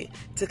worthy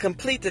to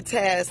complete the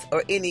task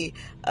or any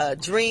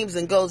dreams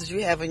and goals that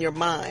you have in your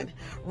mind.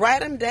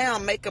 Write them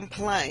down, make them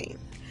plain.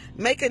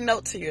 Make a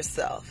note to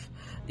yourself.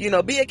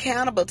 Be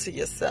accountable to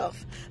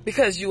yourself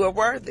because you are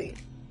worthy.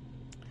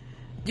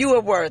 You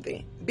are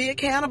worthy. Be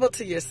accountable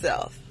to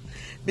yourself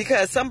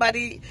because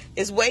somebody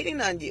is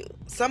waiting on you.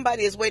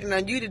 Somebody is waiting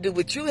on you to do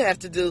what you have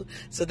to do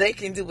so they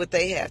can do what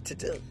they have to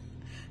do.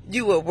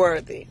 You are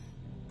worthy.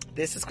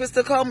 This is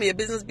Crystal Coleman, your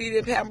business beauty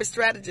empowerment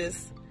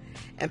strategist,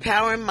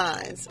 empowering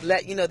minds.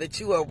 Let you know that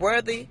you are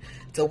worthy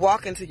to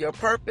walk into your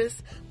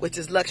purpose, which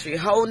is luxury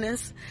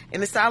wholeness.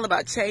 And it's all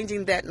about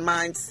changing that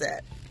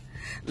mindset.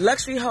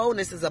 Luxury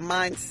wholeness is a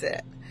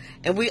mindset.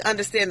 And we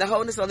understand the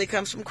wholeness only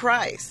comes from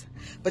Christ.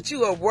 But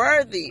you are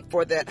worthy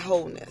for that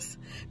wholeness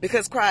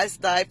because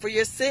Christ died for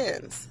your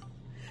sins.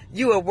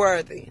 You are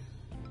worthy.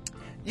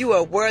 You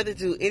are worthy to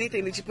do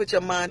anything that you put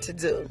your mind to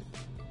do.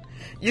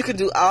 You can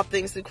do all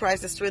things through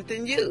Christ that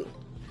strengthen you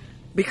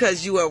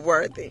because you are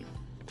worthy.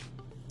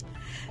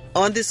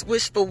 On this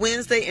Wishful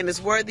Wednesday and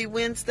this Worthy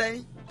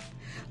Wednesday,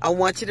 I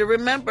want you to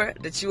remember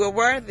that you are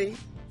worthy.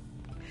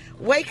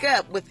 Wake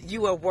up with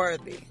you are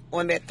worthy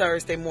on that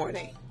Thursday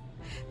morning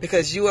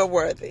because you are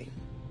worthy.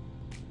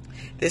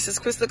 This is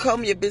Crystal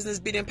Coleman, your business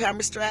beauty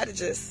empowerment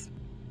strategist.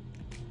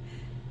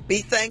 Be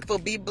thankful,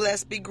 be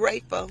blessed, be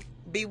grateful,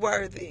 be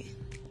worthy.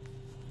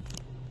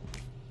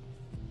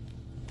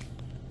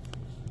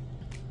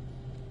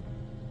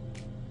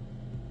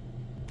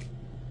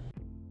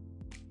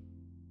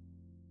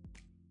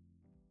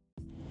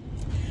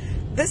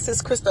 This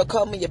is Crystal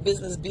Coleman, your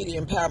business beauty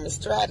empowerment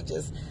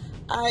strategist.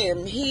 I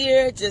am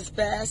here just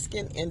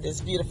basking in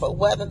this beautiful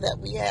weather that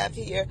we have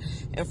here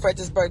in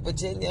Fredericksburg,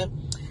 Virginia,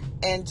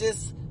 and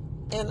just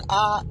in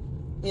awe,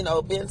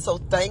 being so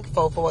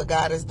thankful for what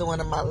God is doing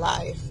in my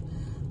life.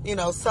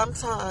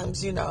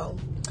 Sometimes,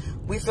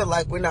 we feel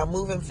like we're not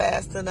moving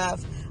fast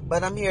enough,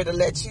 but I'm here to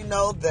let you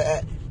know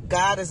that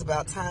God is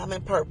about time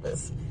and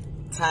purpose,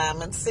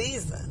 time and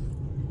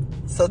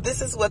season. So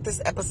this is what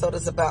this episode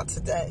is about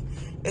today.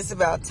 It's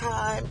about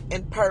time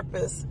and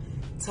purpose,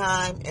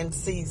 time and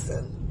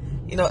season.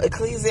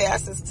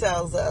 Ecclesiastes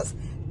tells us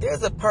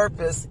there's a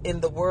purpose in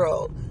the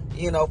world,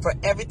 for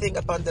everything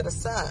up under the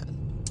sun.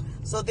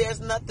 So there's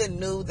nothing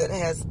new that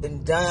has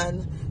been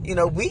done.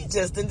 We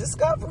just didn't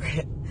discover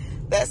it.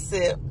 That's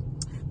it.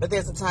 But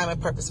there's a time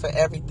and purpose for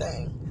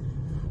everything.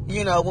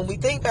 When we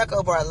think back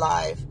over our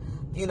life,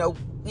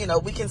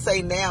 we can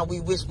say now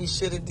we wish we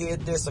should have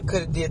did this or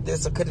could have did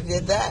this or could have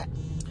did that.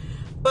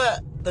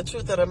 But the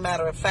truth of the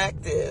matter of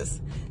fact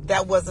is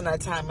that wasn't our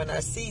time and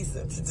our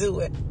season to do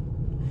it.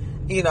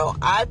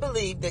 I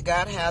believe that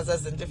God has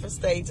us in different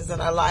stages in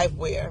our life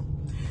where,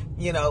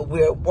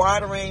 we're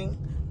watering,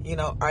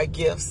 our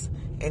gifts,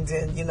 and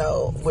then,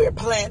 we're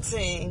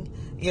planting,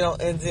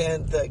 and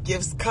then the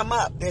gifts come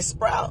up, they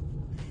sprout.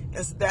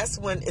 And that's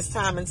when it's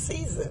time and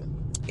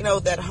season,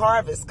 that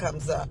harvest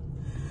comes up.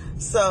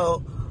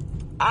 So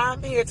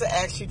I'm here to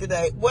ask you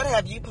today, what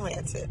have you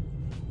planted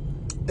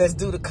that's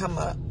due to come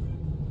up,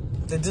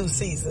 the due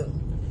season?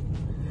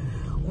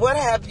 What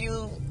have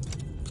you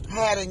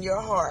had in your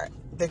heart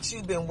that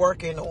you've been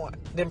working on,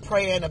 been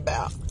praying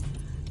about,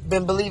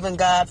 been believing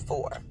God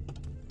for,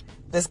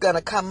 that's going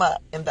to come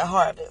up in the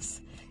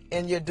harvest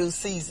in your due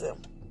season?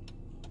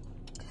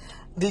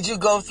 Did you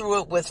go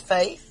through it with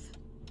faith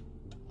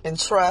and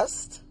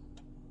trust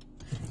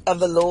of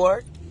the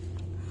Lord?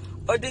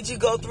 Or did you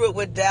go through it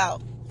with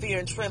doubt, fear,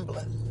 and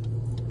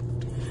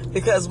trembling?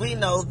 Because we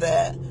know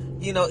that,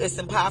 it's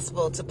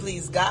impossible to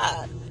please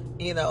God,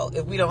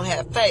 if we don't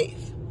have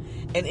faith.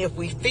 And if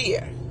we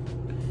fear,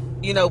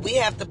 we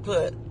have to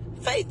put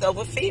faith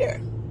over fear.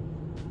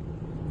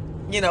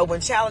 When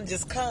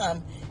challenges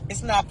come,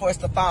 it's not for us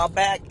to fall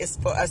back. It's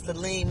for us to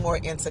lean more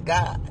into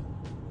God.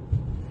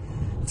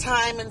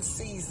 Time and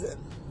season.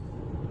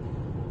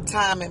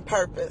 Time and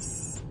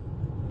purpose.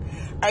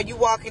 Are you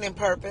walking in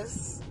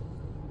purpose?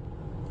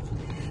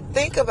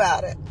 Think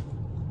about it.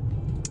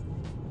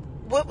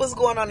 What was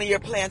going on in your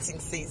planting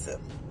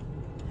season?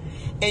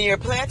 In your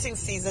planting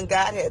season,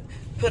 God had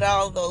put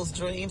all those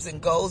dreams and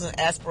goals and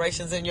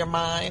aspirations in your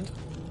mind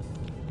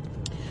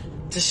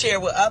to share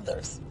with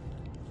others.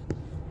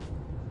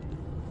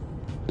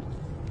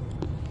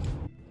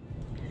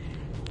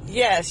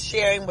 Yes,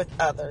 sharing with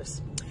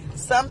others.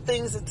 Some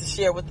things are to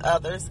share with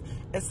others,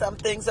 and some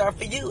things are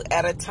for you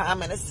at a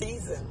time and a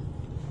season.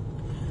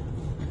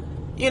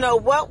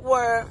 What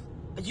were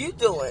you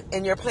doing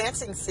in your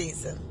planting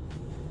season?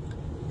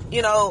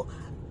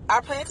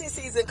 Our planting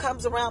season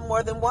comes around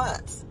more than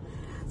once.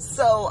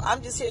 So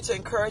I'm just here to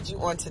encourage you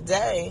on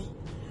today.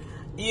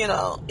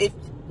 If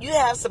you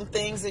have some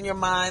things in your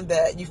mind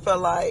that you feel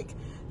like,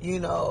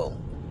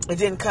 it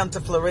didn't come to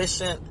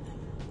fruition,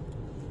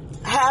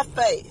 have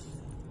faith.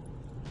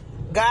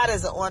 God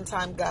is an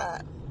on-time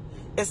God.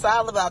 It's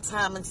all about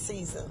time and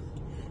season.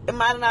 It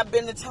might have not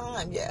been the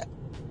time yet,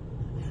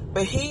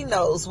 but He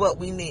knows what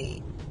we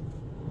need.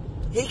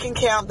 He can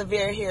count the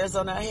very hairs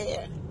on our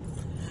head.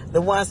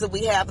 The ones that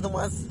we have, the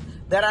ones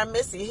that are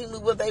missing, He knew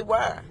what they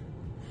were.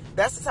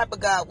 That's the type of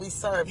God we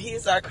serve. He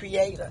is our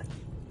creator.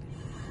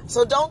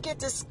 So don't get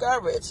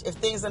discouraged if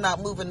things are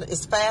not moving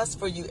as fast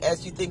for you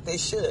as you think they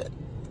should.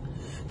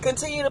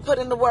 Continue to put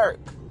in the work.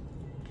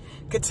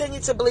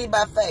 Continue to believe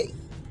by faith.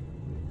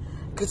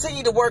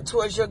 Continue to work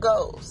towards your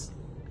goals.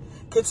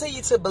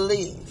 Continue to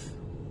believe.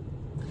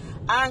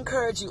 I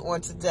encourage you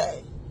on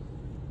today.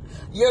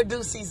 Your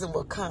due season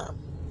will come.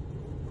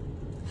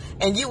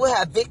 And you will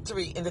have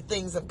victory in the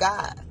things of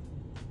God.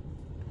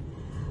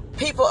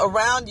 People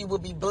around you will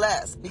be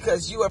blessed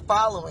because you are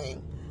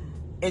following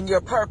in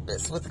your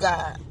purpose with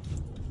God.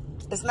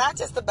 It's not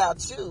just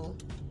about you.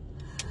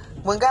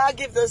 When God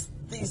gives us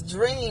these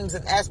dreams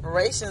and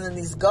aspirations and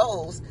these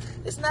goals,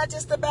 it's not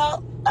just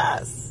about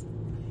us.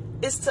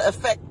 It's to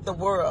affect the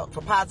world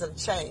for positive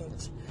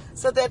change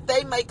so that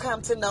they may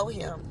come to know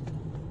Him.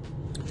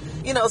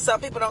 Some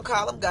people don't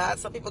call Him God.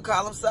 Some people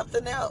call Him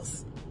something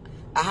else.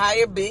 a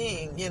higher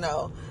being,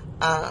 the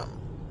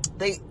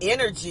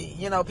energy,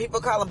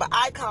 people call him, but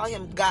I call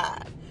him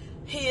God.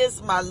 He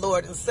is my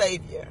Lord and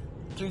Savior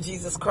through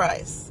Jesus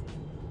Christ.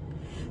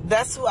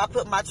 That's who I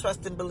put my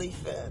trust and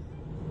belief in.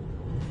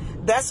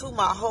 That's who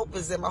my hope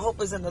is in. My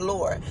hope is in the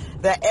Lord.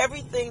 That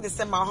everything that's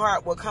in my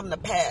heart will come to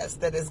pass,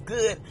 that is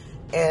good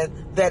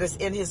and that is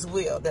in his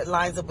will, that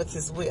lines up with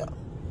his will.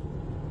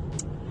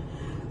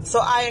 So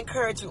I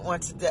encourage you on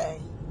today.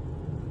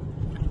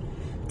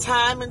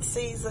 Time and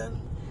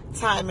season,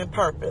 time and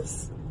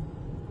purpose.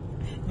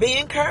 Be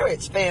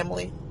encouraged,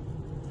 family.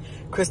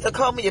 Crystal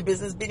Coleman, your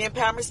business beauty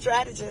empowerment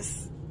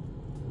strategist.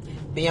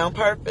 Be on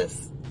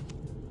purpose.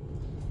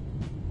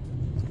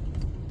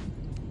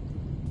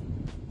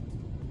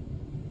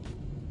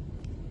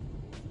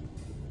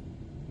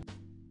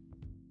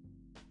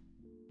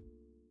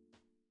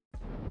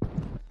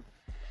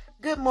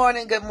 Good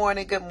morning, good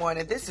morning, good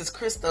morning. This is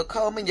Crystal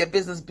Coleman, your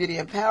business beauty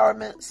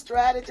empowerment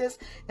strategist,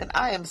 and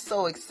I am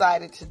so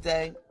excited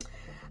today.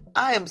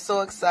 My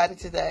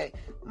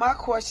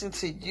question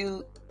to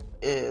you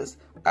is,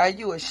 are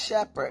you a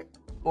shepherd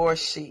or a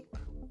sheep?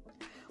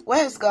 What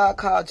has God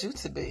called you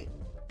to be?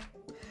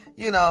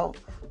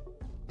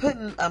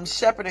 Putting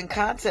shepherd in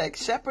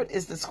context, shepherd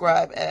is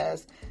described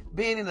as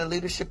being in a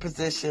leadership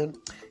position,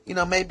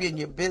 maybe in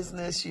your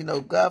business,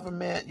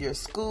 government, your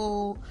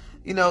school,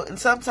 in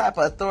some type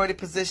of authority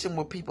position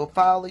where people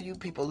follow you,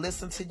 people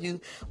listen to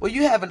you, where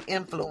you have an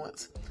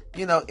influence,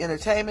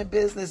 entertainment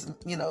business,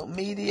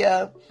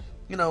 media,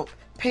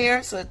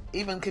 parents or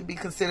even could be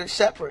considered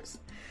shepherds,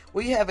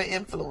 where you have an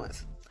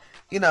influence,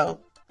 and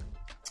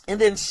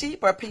then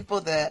sheep are people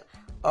that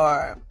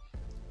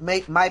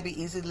might be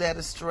easily led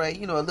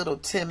astray, a little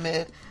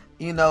timid,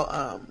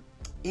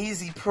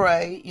 easy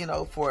prey,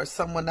 for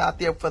someone out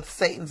there for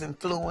Satan's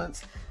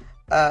influence.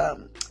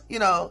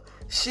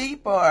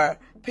 Sheep are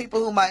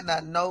people who might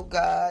not know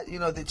God,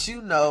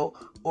 that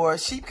or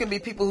sheep can be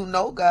people who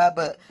know God,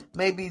 but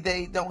maybe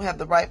they don't have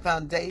the right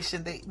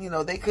foundation.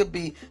 They could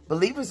be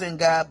believers in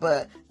God,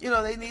 but,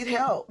 they need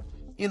help,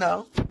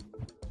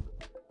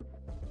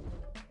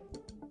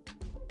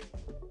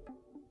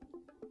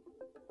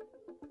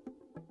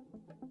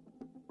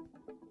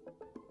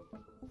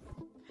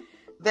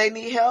 They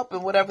need help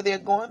in whatever they're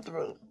going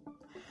through.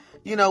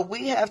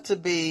 We have to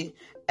be,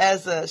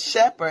 as a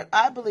shepherd,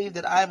 I believe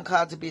that I am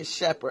called to be a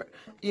shepherd.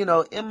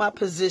 In my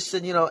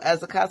position,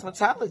 as a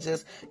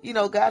cosmetologist,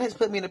 God has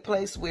put me in a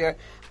place where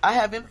I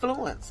have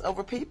influence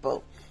over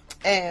people.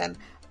 And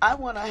I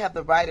want to have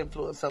the right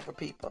influence over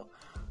people.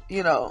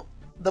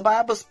 The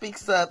Bible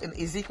speaks of in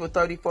Ezekiel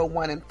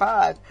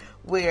 34:1-5,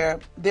 where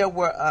there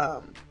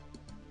were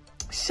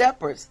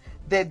shepherds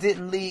that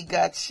didn't lead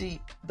God's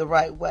sheep the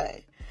right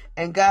way.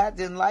 And God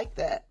didn't like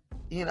that.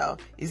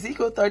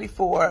 Ezekiel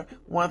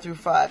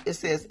 34:1-5, it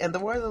says, "And the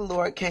word of the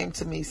Lord came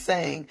to me,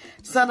 saying,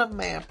 Son of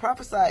man,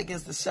 prophesy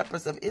against the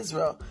shepherds of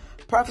Israel.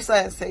 Prophesy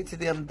and say to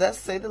them, Thus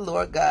say the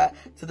Lord God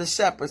to the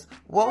shepherds,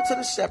 Woe to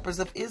the shepherds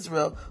of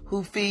Israel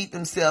who feed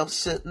themselves,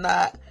 should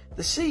not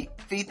the sheep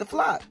feed the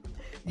flock?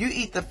 You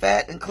eat the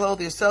fat and clothe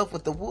yourself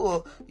with the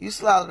wool. You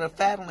slaughter the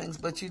fatlings,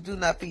 but you do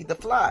not feed the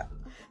flock.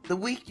 The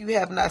weak you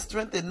have not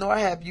strengthened, nor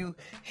have you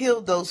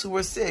healed those who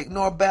were sick,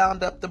 nor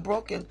bound up the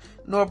broken,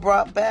 nor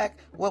brought back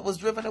what was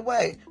driven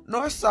away,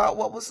 nor sought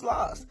what was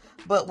lost.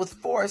 But with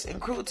force and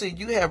cruelty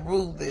you have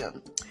ruled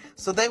them.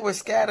 So they were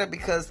scattered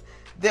because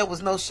there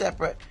was no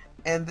shepherd,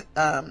 and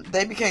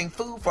they became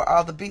food for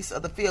all the beasts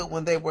of the field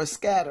when they were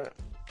scattered."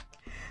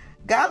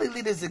 Godly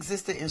leaders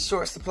existed in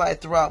short supply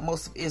throughout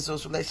most of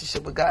Israel's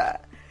relationship with God.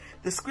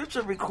 The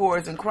scripture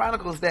records and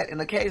chronicles that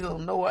an occasional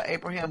Noah,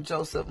 Abraham,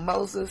 Joseph,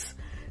 Moses,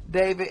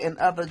 David, and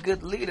other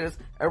good leaders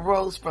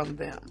arose from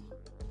them.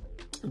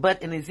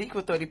 But in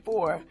Ezekiel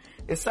 34,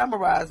 it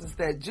summarizes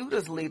that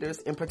Judah's leaders,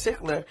 in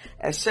particular,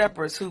 as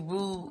shepherds who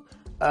ruled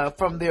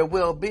from their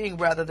well-being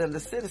rather than the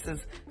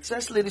citizens,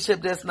 such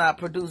leadership does not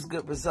produce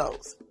good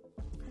results.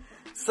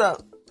 So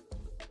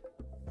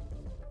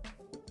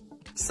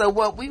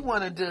what we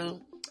want to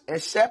do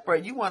as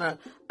shepherd, you want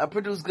to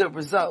produce good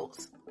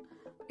results.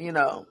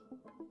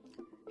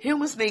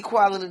 Humans need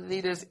quality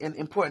leaders in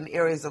important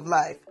areas of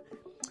life.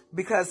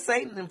 Because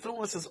Satan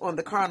influences on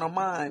the carnal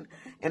mind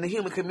and the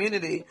human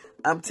community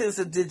tends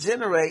to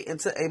degenerate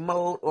into a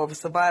mode of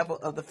survival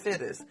of the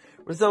fittest,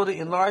 resulting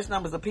in large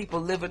numbers of people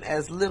living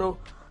as little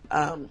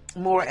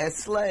more as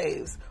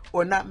slaves,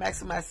 or not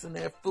maximizing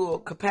their full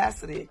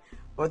capacity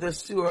or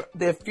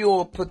their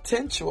full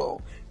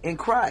potential in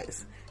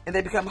Christ. And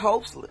they become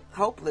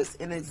hopeless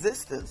in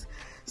existence.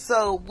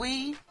 So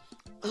we,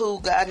 who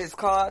God has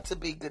called to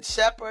be good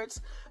shepherds,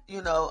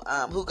 who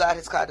God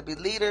has called to be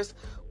leaders,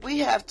 we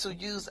have to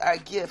use our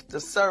gift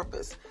of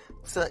service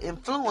to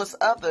influence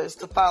others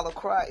to follow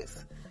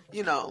Christ.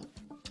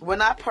 We're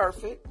not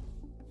perfect.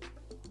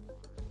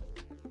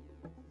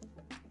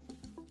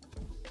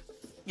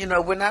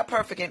 We're not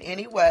perfect in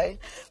any way,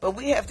 but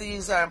we have to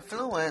use our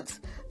influence,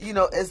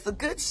 as the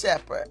good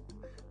shepherd,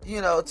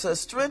 to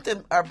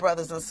strengthen our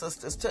brothers and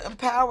sisters, to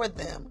empower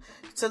them,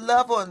 to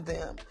love on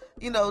them,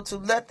 to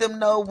let them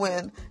know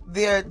when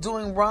they're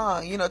doing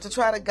wrong, to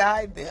try to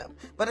guide them.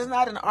 But it's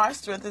not in our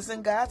strength, it's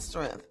in God's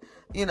strength.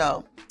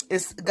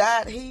 It's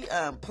God, He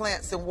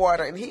plants and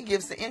water, and He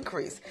gives the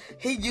increase.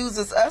 He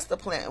uses us to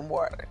plant and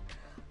water.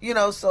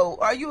 So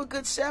are you a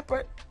good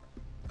shepherd,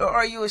 or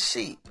are you a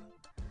sheep?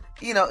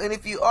 And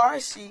if you are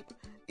a sheep,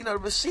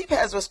 the sheep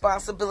has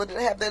responsibility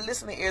to have their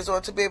listening ears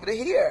on to be able to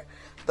hear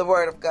the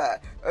word of God,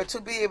 or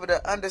to be able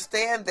to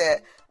understand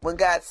that when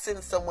God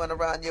sends someone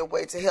around your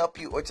way to help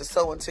you or to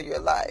sow into your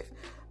life.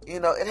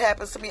 It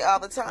happens to me all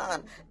the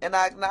time, and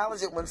I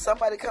acknowledge it when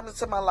somebody comes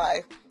into my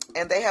life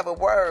and they have a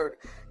word.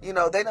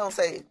 They don't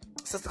say,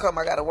 Sister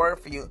Coleman, I got a word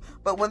for you.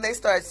 But when they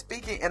start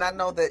speaking, and I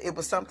know that it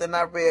was something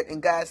I read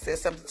and God said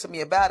something to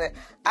me about it,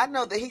 I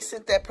know that He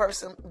sent that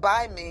person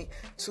by me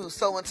to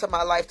sow into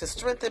my life, to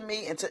strengthen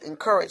me and to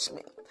encourage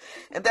me.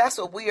 And that's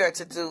what we are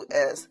to do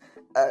as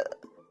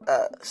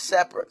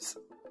shepherds.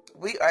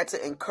 We are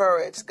to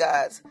encourage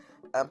God's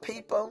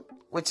people,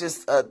 which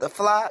is the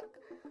flock.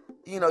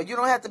 You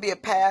don't have to be a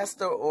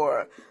pastor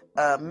or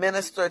a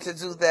minister to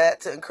do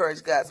that, to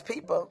encourage God's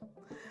people.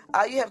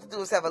 All you have to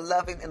do is have a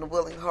loving and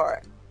willing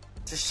heart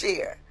to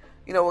share,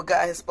 what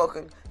God has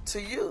spoken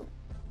to you.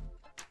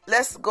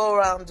 Let's go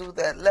around and do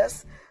that.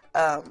 Let's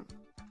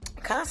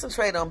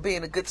concentrate on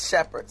being a good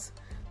shepherds,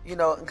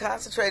 and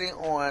concentrating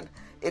on,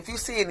 if you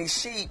see any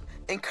sheep,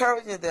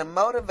 encouraging them,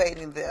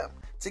 motivating them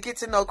to get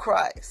to know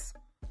Christ.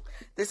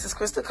 This is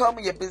Crystal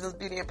Coleman, your business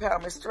beauty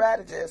empowerment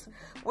strategist.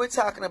 We're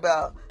talking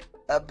about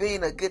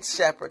being a good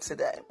shepherd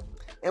today.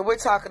 And we're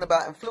talking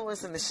about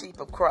influencing the sheep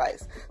of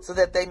Christ so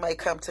that they may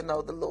come to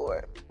know the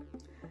Lord.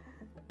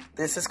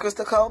 This is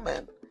Crystal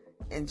Coleman.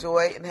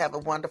 Enjoy and have a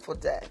wonderful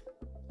day.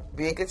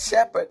 Be a good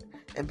shepherd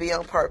and be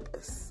on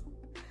purpose.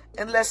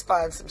 And let's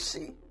find some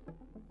sheep.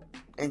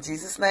 In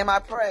Jesus' name I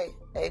pray.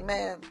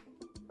 Amen.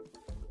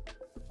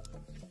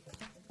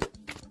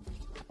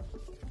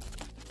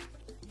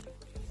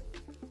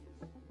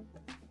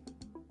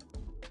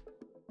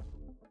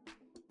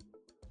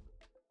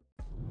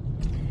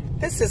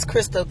 This is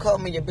Crystal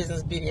Coleman, your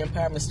business beauty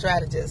empowerment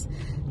strategist.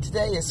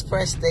 Today is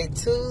Fresh Day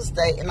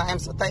Tuesday, and I am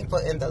so thankful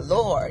in the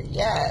Lord.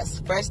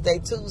 Yes, Fresh Day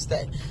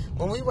Tuesday.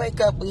 When we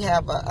wake up, we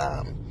have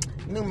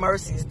new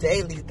mercies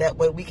daily. That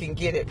way we can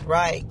get it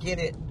right.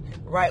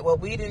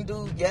 What we didn't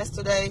do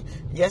yesterday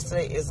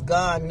is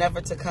gone,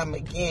 never to come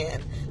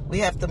again. We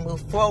have to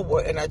move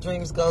forward in our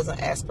dreams, goals, and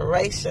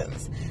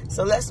aspirations.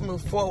 So let's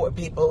move forward,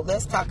 people.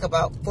 Let's talk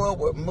about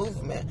forward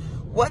movement.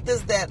 What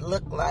does that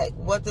look like?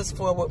 What does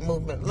forward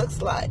movement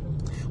looks like?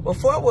 Well,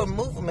 forward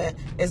movement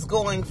is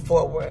going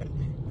forward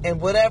in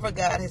whatever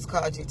God has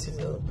called you to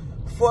do.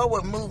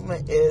 Forward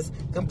movement is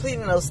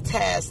completing those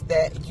tasks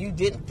that you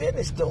didn't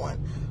finish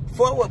doing.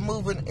 Forward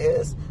movement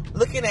is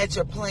looking at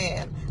your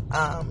plan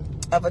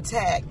of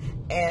attack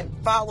and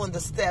following the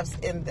steps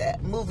in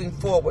that, moving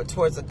forward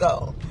towards a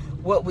goal.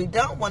 What we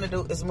don't want to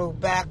do is move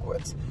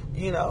backwards.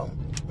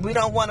 We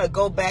don't want to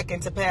go back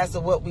into past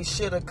of what we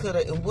should have, could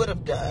have, and would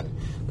have done.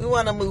 We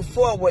want to move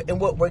forward in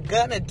what we're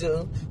going to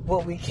do,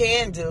 what we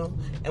can do,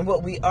 and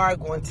what we are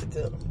going to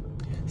do.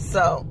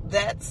 So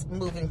that's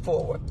moving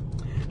forward.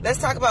 Let's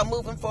talk about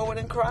moving forward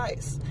in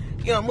Christ.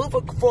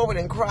 Moving forward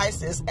in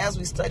Christ is, as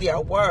we study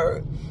our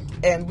word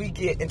and we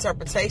get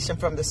interpretation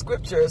from the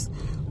scriptures,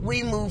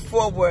 we move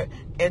forward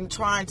in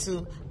trying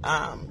to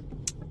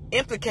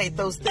implicate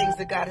those things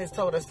that God has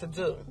told us to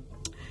do.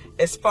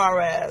 As far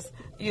as,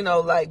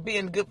 like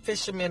being good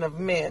fishermen of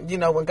men.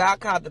 When God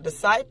called the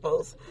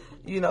disciples,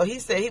 He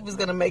said He was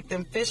going to make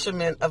them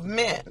fishermen of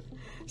men.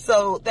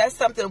 So that's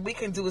something we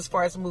can do as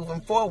far as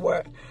moving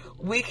forward.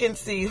 We can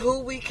see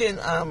who we can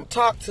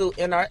talk to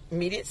in our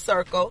immediate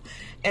circle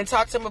and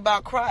talk to them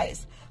about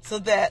Christ so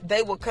that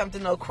they will come to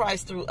know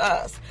Christ through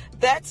us.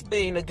 That's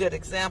being a good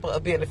example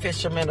of being a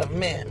fisherman of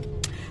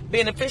men.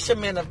 Being a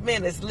fisherman of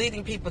men is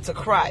leading people to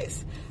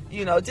Christ.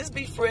 Just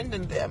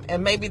befriending them,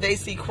 and maybe they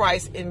see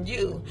Christ in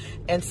you,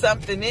 and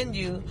something in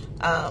you,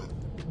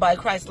 by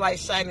Christ's light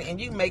shining in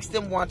you, makes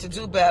them want to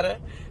do better,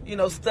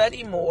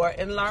 study more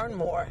and learn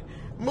more.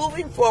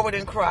 Moving forward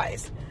in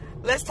Christ.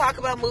 Let's talk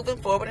about moving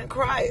forward in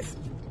Christ.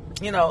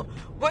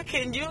 What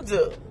can you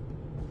do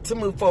to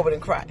move forward in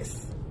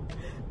Christ?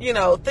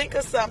 Think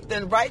of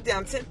something, write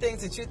down 10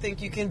 things that you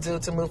think you can do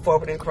to move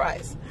forward in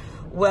Christ.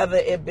 Whether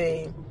it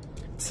be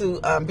to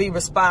be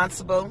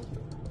responsible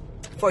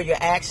for your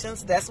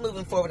actions, that's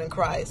moving forward in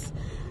Christ.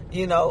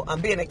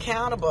 Being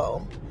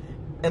accountable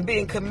and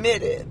being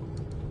committed,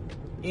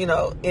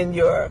 in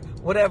your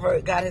whatever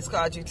God has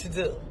called you to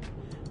do.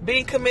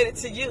 Being committed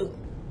to you,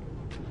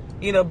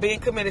 being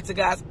committed to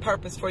God's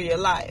purpose for your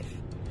life.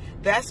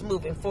 That's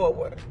moving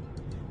forward.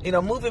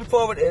 Moving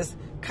forward is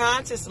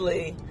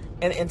consciously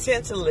and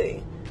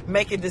intentionally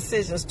making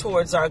decisions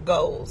towards our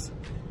goals.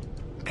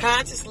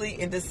 Consciously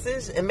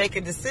and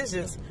making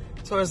decisions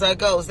towards our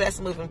goals.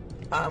 That's moving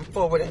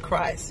forward in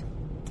Christ.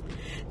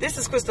 This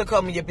is Crystal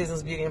Coleman, your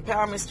business beauty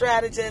empowerment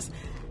strategist.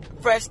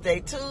 Fresh Day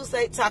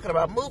Tuesday, talking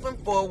about moving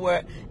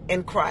forward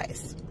in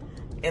Christ.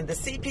 And the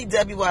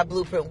CPWI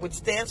blueprint, which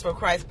stands for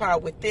Christ's power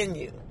within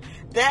you.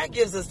 That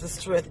gives us the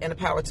strength and the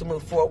power to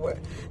move forward.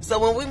 So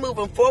when we're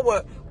moving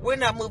forward, we're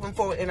not moving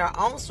forward in our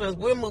own strength.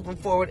 We're moving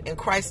forward in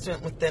Christ's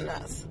strength within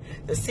us.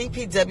 The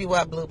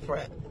CPWI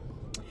Blueprint.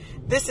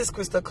 This is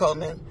Crystal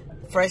Coleman,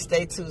 Fresh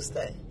Day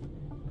Tuesday.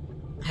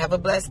 Have a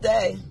blessed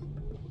day.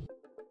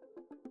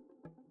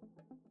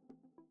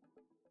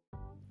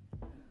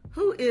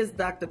 Who is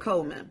Dr.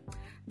 Coleman?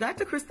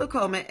 Dr. Crystal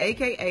Coleman,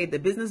 aka the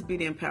Business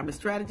Beauty Empowerment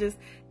Strategist,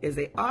 is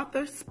an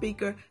author,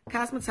 speaker,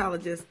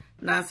 cosmetologist,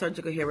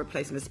 non-surgical hair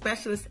replacement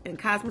specialist, and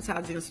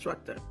cosmetology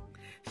instructor.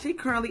 She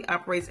currently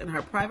operates in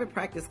her private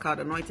practice called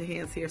Anointed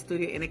Hands Hair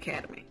Studio and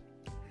Academy.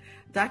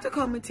 Dr.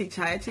 Coleman teaches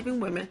high-achieving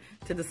women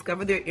to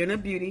discover their inner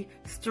beauty,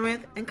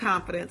 strength, and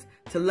confidence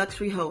to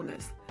luxury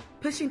wholeness,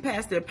 pushing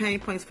past their pain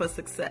points for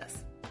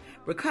success,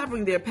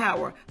 recovering their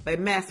power by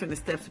mastering the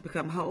steps to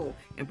become whole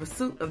in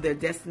pursuit of their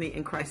destiny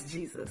in Christ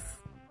Jesus.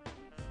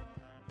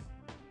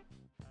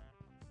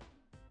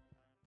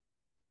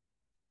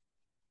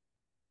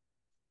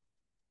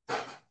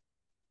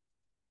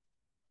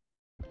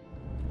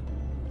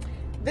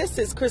 This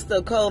is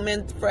Crystal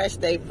Coleman, Fresh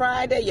Day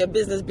Friday, your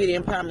business beauty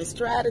empowerment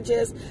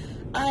strategist.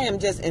 I am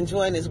just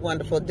enjoying this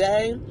wonderful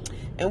day,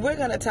 and we're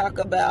going to talk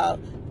about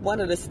one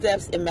of the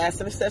steps in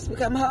mastering the steps to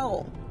become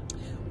whole.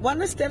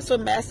 One of the steps for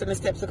mastering the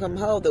steps to become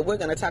whole that we're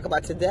going to talk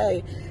about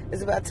today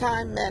is about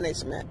time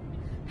management.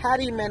 How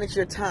do you manage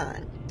your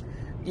time?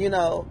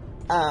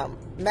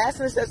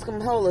 Mastering the steps to become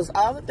whole is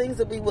all the things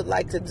that we would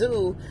like to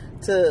do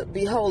to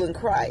be whole in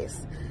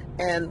Christ.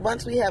 And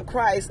once we have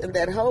Christ and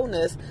that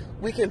wholeness,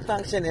 we can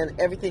function in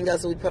everything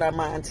else that we put our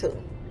mind to.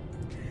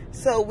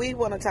 So we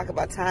want to talk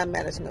about time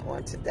management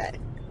on today.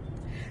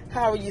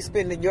 How are you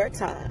spending your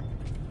time?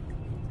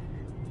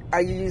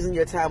 Are you using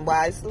your time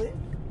wisely?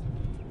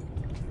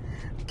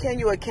 Can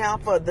you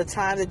account for the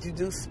time that you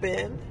do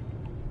spend?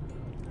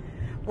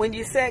 When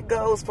you set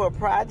goals for a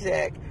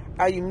project,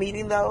 are you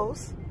meeting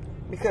those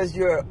because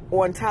you're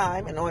on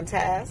time and on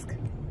task?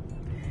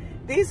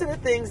 These are the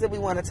things that we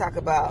want to talk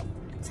about.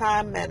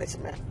 Time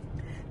management.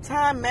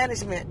 Time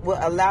management will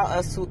allow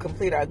us to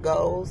complete our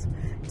goals.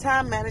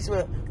 Time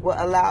management will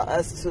allow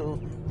us to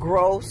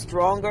grow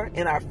stronger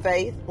in our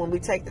faith when we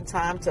take the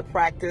time to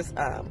practice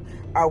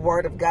our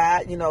Word of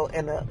God, in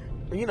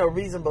a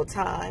reasonable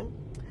time.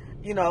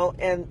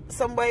 And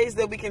some ways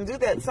that we can do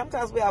that.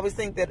 Sometimes we always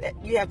think that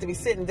you have to be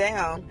sitting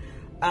down,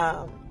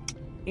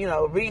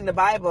 reading the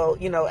Bible,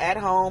 at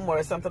home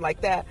or something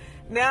like that.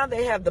 Now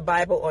they have the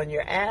Bible on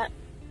your app.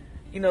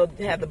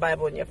 They have the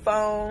Bible on your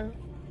phone.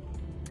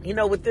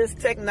 With this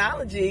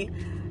technology,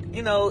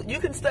 you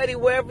can study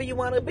wherever you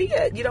want to be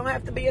at. You don't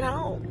have to be at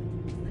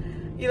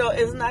home.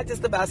 It's not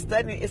just about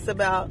studying. It's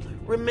about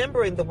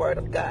remembering the Word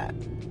of God.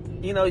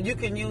 You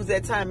can use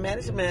that time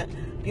management,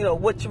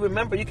 what you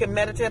remember. You can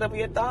meditate over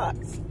your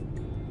thoughts.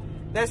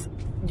 That's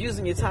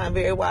using your time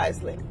very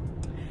wisely.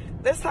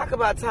 Let's talk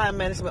about time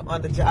management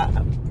on the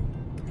job.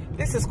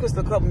 This is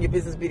Crystal Coleman, your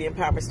business beauty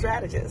empowerment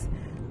strategist.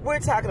 We're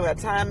talking about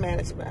time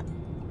management.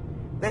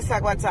 Let's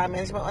talk about time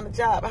management on the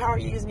job. How are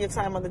you using your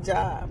time on the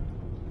job?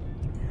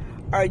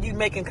 Are you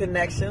making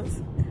connections?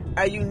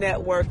 Are you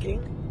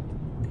networking?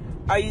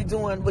 Are you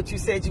doing what you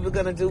said you were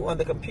going to do on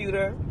the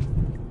computer?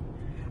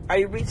 Are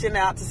you reaching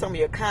out to some of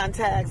your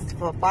contacts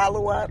for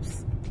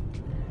follow-ups?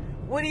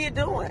 What are you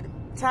doing?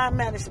 Time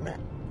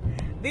management.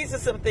 These are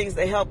some things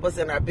that help us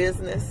in our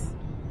business.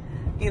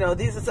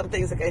 These are some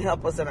things that can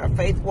help us in our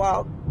faith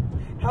walk,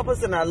 help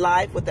us in our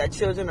life with our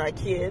children, our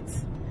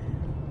kids.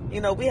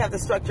 We have to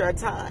structure our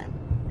time.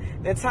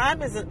 Now,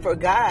 time isn't for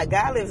God.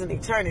 God lives in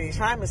eternity.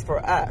 Time is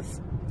for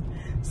us.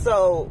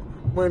 So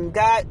when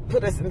God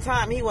put us in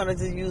time, He wanted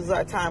to use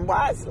our time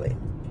wisely.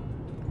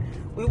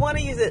 We want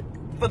to use it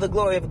for the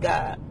glory of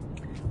God.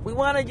 We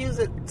want to use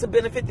it to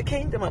benefit the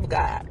kingdom of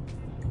God.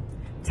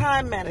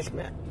 Time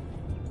management.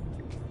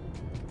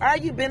 Are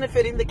you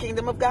benefiting the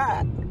kingdom of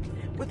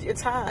God with your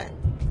time?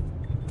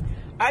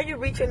 Are you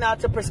reaching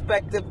out to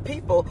prospective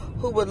people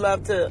who would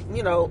love to,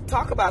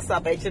 talk about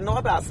salvation, know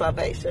about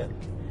salvation?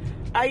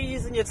 Are you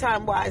using your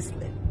time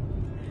wisely?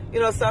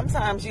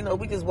 Sometimes,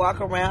 we just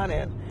walk around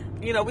and,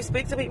 we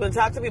speak to people and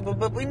talk to people,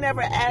 but we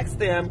never ask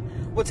them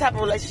what type of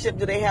relationship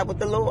do they have with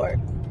the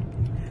Lord.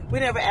 We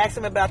never ask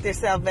them about their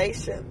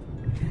salvation.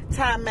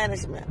 Time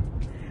management.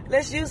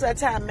 Let's use our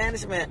time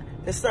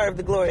management to serve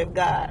the glory of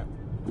God.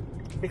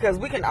 Because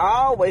we can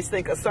always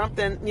think of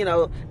something,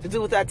 to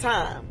do with our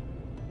time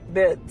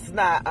that's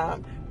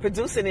not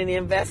producing any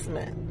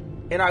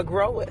investment in our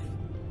growth.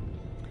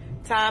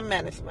 Time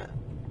management.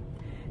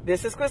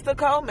 This is Crystal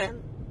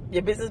Coleman,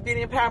 your business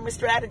beauty empowerment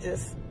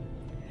strategist.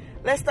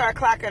 Let's start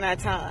clocking our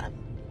time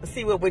and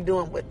see what we're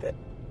doing with it.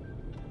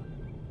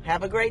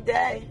 Have a great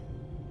day.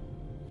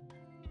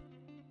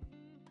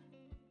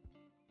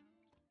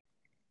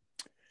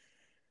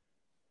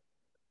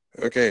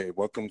 Okay,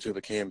 welcome to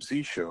the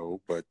KMC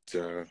show, but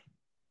I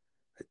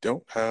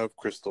don't have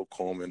Crystal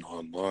Coleman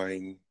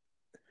online.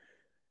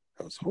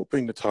 I was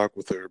hoping to talk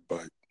with her,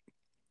 but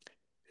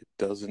it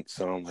doesn't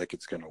sound like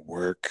it's going to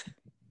work.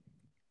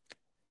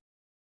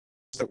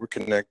 That we're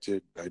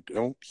connected. I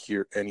don't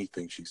hear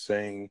anything she's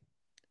saying.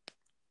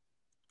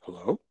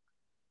 Hello?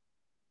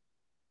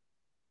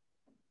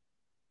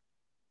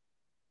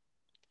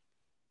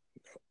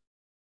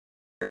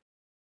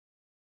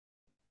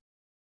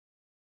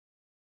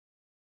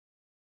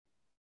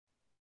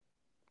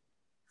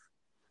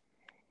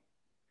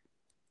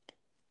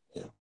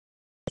 Yeah.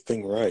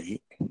 Everything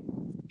right.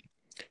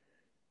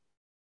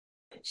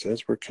 It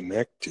says we're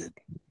connected,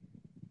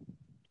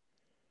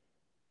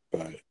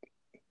 but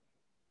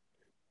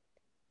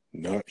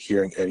not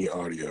hearing any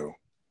audio.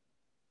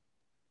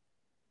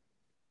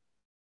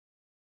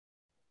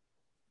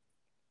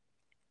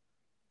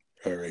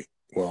 All right.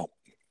 Well,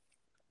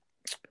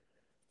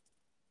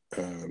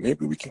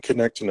 maybe we can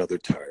connect another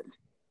time.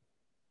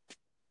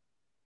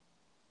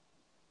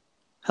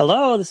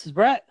 Hello, this is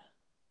Brett.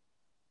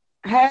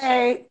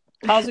 Hey,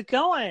 How's it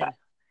going?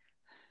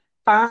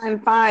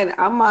 fine.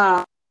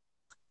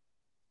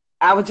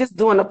 I was just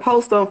doing a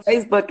post on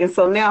Facebook, and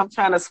so now I'm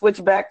trying to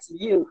switch back to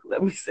you.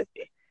 Let me see.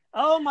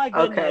 Oh my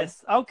Okay.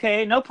 goodness.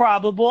 Okay, no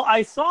problem. Well,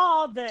 I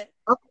saw that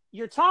Okay.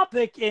 your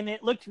topic and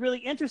it looked really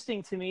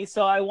interesting to me.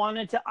 So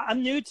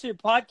I'm new to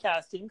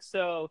podcasting.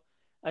 So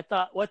I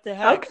thought, what the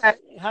heck? Okay.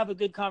 Have a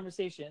good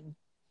conversation.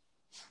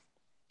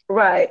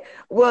 Right.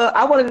 Well,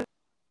 I wanted to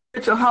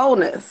get your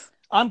wholeness.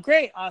 I'm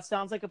great.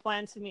 Sounds like a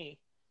plan to me.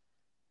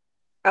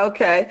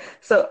 Okay.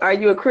 So, are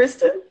you a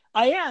Christian?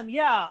 I am.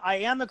 Yeah, I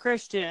am a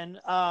Christian.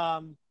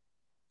 I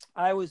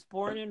was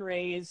born and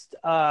raised,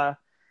 I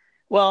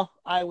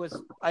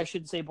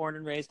should say born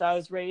and raised. I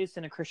was raised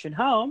in a Christian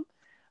home.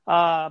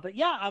 But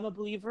yeah, I'm a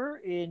believer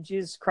in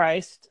Jesus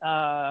Christ.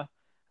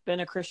 Been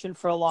a Christian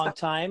for a long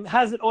time.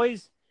 Hasn't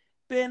always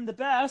been the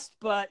best,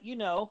 but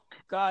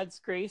God's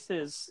grace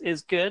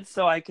is good,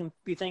 so I can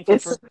be thankful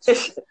It's for.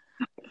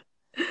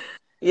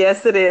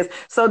 Yes, it is.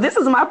 So this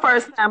is my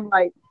first time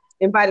like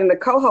inviting the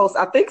co-host.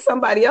 I think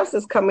somebody else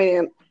is coming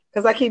in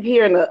because I keep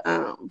hearing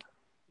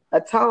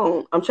a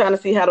tone. I'm trying to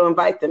see how to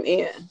invite them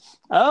in.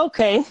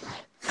 Okay.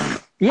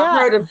 Yeah.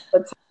 I heard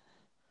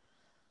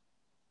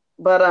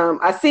but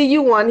I see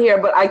you on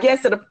here, but I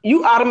guess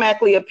you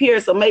automatically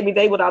appear, so maybe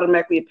they would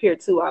automatically appear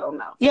too. I don't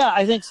know. Yeah,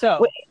 I think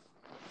so.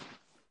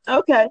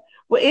 Okay.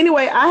 Well,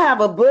 anyway, I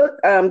have a book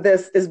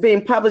that is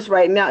being published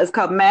right now. It's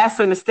called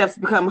Mastering the Steps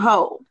to Become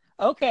Whole.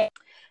 Okay.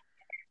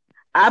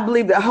 I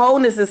believe that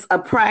wholeness is a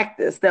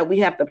practice that we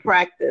have to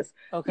practice.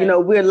 Okay.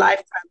 We're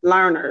lifetime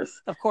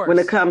learners, of course, when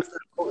it comes to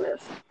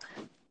wholeness.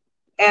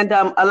 And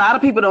a lot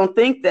of people don't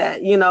think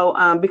that,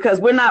 because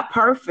we're not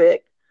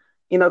perfect.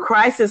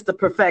 Christ is the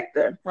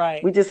perfecter.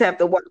 Right. We just have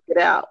to work it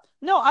out.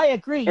 No, I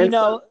agree.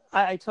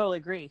 I totally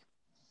agree.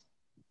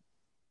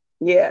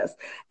 Yes.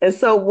 And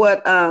so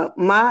what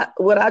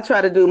I try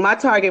to do, my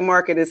target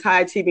market is high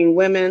achieving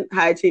women,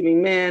 high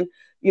achieving men.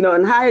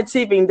 And high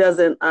achieving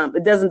doesn't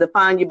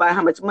define you by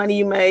how much money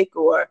you make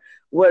or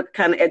what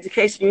kind of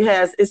education you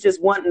have. It's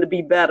just wanting to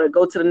be better,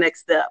 go to the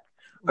next step,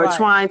 or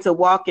trying to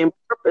walk in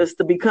purpose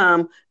to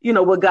become,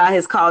 what God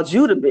has called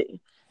you to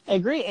be. I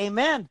agree.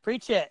 Amen.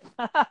 Preach it.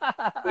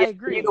 I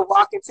agree. You to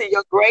walk into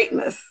your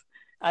greatness.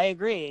 I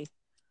agree.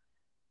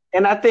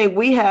 And I think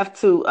we have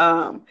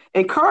to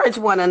encourage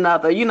one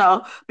another,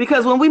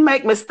 because when we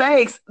make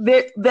mistakes,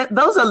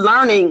 those are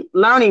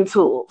learning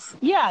tools.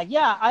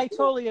 Yeah, I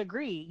totally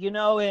agree.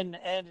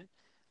 And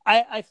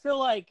I feel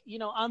like,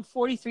 I'm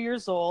 43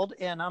 years old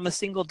and I'm a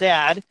single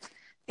dad.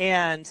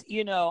 And,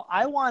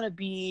 I want to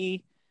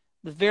be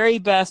the very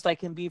best I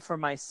can be for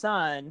my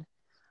son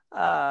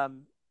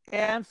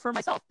and for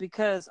myself,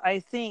 because I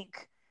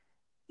think,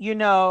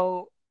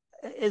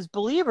 as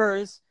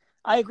believers,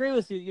 I agree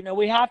with you.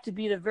 We have to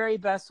be the very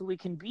best we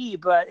can be.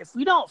 But if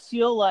we don't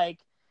feel like,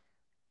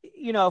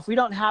 if we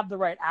don't have the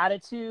right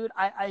attitude,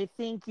 I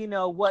think,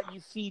 what you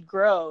feed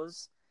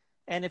grows.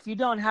 And if you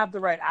don't have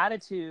the right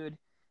attitude,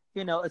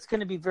 it's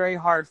going to be very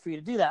hard for you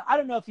to do that. I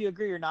don't know if you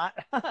agree or not,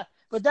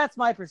 but that's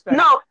my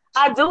perspective. No,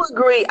 I do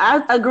agree.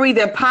 I agree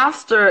that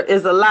posture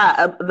is a lot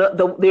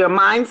of your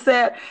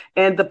mindset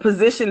and the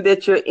position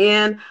that you're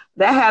in.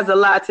 That has a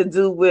lot to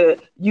do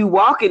with you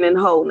walking in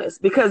wholeness.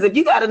 Because if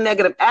you got a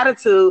negative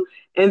attitude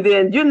and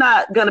then you're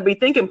not going to be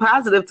thinking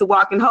positive to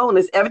walk in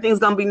wholeness, everything's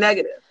going to be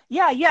negative.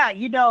 Yeah.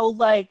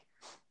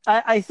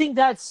 I think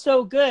that's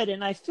so good.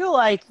 And I feel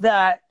like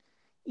that,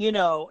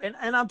 and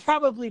I'm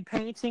probably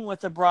painting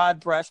with a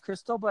broad brush,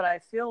 Crystal, but I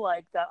feel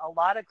like that a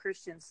lot of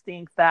Christians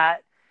think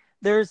that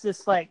there's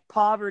this like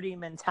poverty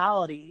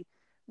mentality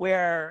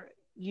where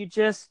you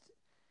just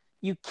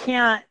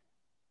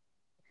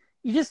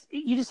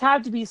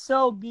have to be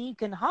so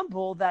meek and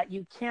humble that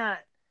you can't,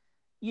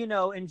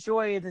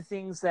 enjoy the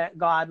things that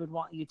God would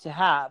want you to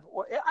have.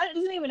 Or it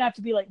doesn't even have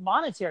to be like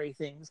monetary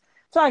things.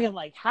 I'm talking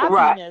like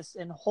happiness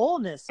and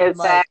wholeness.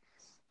 Exactly.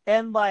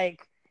 And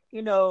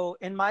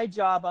in my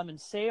job, I'm in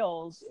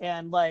sales,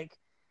 and like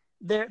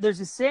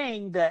there's a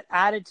saying that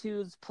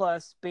attitudes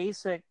plus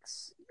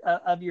basics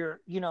of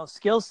your,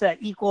 skill set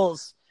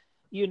equals,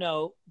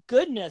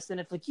 goodness. And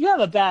if like you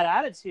have a bad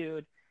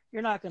attitude,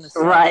 you're not going to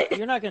sell,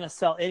 you're not going to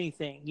sell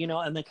anything,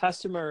 and the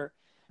customer.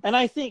 And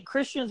I think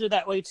Christians are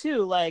that way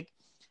too. Like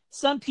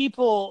some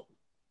people,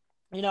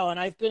 and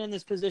I've been in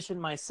this position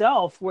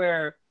myself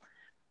where,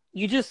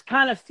 you just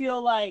kind of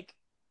feel like,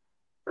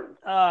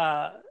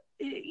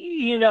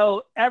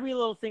 every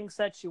little thing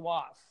sets you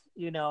off,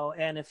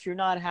 and if you're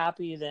not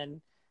happy,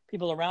 then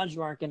people around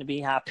you aren't going to be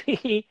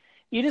happy.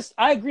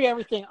 I agree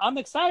everything. I'm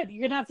excited.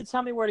 You're going to have to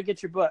tell me where to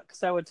get your book,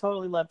 because I would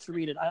totally love to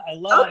read it. I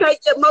love Okay,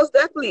 yeah, most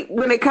definitely.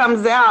 When it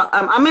comes out,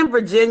 I'm in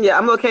Virginia.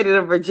 I'm located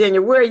in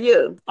Virginia. Where are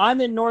you?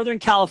 I'm in Northern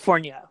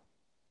California.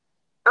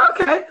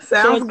 Okay,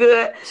 sounds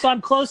good. So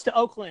I'm close to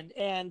Oakland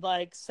and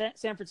like San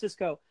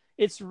Francisco.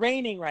 It's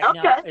raining right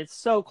now. It's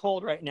so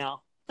cold right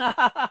now.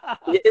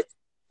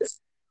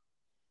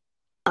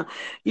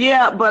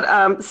 Yeah,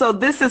 but so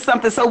this is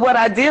something. So what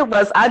I did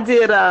was I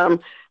did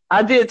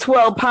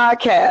 12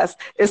 podcasts.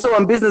 It's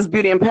on business,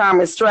 beauty,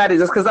 empowerment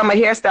strategies, because I'm a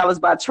hairstylist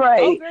by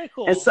trade. Oh, very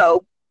cool. And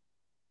so,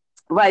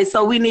 right,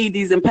 so we need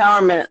these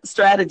empowerment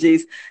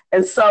strategies.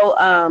 And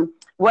so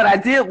what I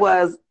did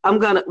was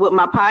with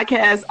my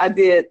podcast,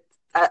 I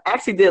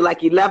actually did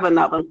like 11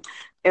 of them.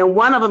 And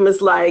one of them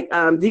is like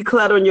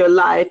decluttering your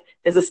life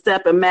is a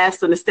step, and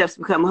mastering the steps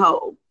to become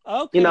whole.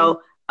 Okay.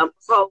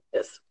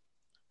 Focus.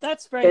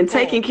 That's very cool.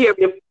 Taking care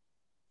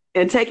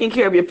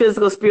of your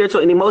physical, spiritual,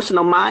 and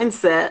emotional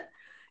mindset.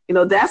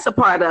 That's a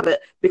part of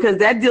it, because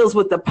that deals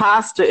with the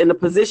posture and the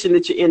position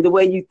that you're in, the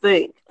way you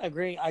think.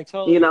 Agree. I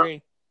totally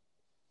agree.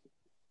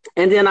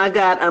 And then I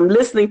got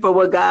listening for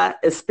what God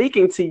is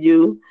speaking to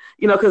you,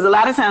 because a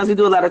lot of times we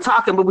do a lot of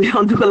talking, but we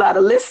don't do a lot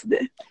of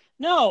listening.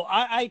 No,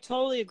 I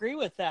totally agree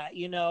with that.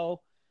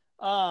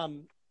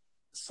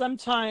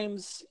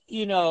 Sometimes,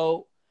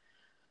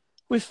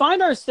 we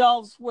find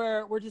ourselves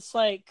where we're just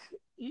like,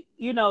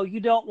 you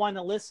don't want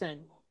to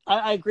listen.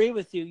 I agree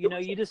with you.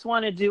 You just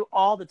want to do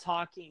all the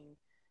talking,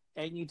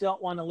 and you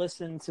don't want to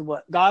listen to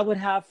what God would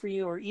have for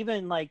you, or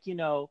even like,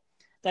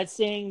 that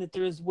saying that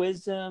there is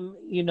wisdom,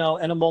 in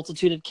a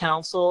multitude of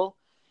counsel.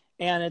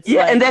 And it's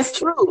and that's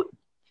true.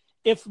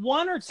 If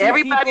one or two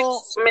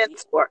Everybody's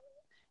mentor.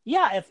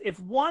 Yeah, if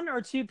one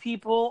or two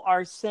people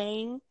are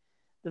saying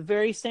the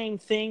very same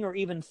thing, or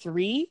even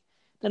three,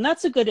 then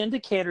that's a good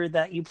indicator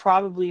that you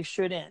probably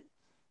shouldn't,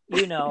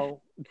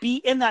 be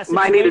in that situation.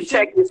 Might need to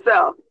check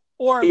yourself.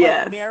 Or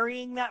like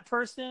marrying that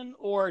person,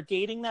 or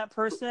dating that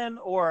person,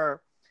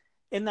 or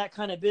in that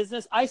kind of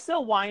business. I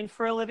sell wine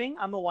for a living.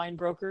 I'm a wine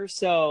broker.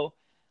 So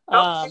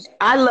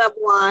I love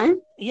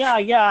wine.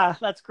 Yeah,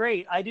 that's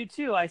great. I do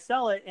too. I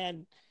sell it,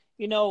 and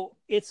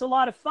it's a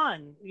lot of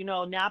fun.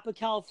 Napa,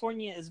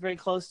 California is very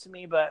close to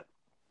me, but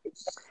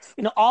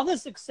all the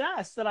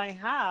success that I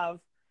have,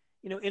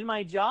 in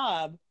my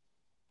job,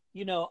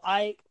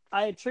 I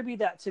attribute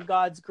that to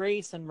God's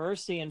grace and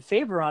mercy and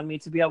favor on me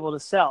to be able to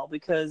sell,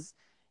 because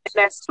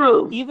that's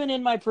true. Even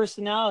in my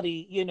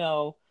personality,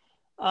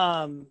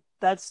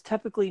 that's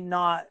typically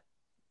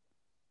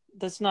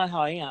that's not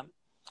how I am.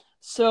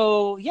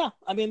 So yeah,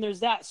 I mean,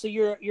 there's that. So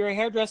you're a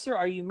hairdresser.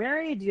 Are you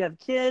married? Do you have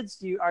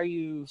kids? Are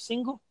you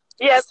single?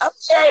 Yes, I'm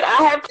married.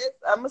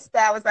 I'm a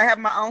stylist. I have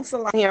my own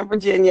salon here in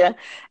Virginia.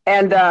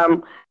 And,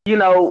 a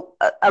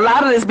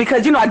lot of this,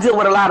 because, I deal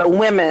with a lot of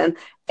women.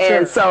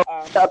 And so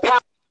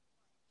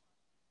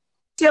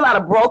see a lot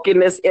of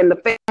brokenness in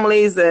the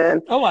families.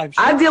 And I'm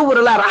sure. I deal with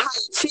a lot of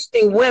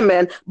high-achieving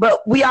women,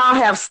 but we all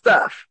have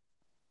stuff.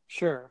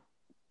 Sure.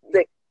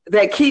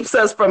 That keeps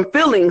us from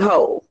feeling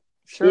whole,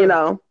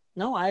 Sure.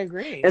 No, I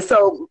agree. And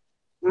so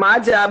my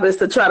job is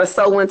to try to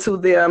sow into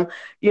them,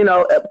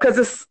 because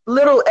it's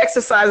little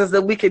exercises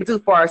that we can do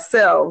for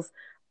ourselves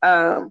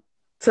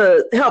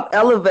to help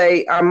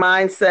elevate our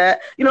mindset.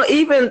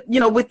 Even,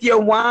 with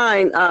your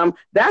wine,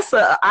 that's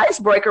an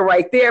icebreaker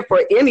right there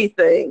for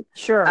anything.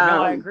 Sure,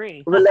 no, I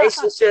agree.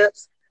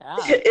 Relationships.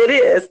 It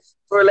is.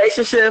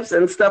 Relationships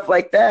and stuff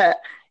like that.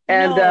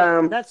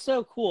 And that's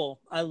so cool.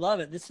 I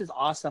love it. This is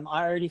awesome.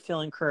 I already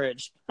feel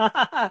encouraged.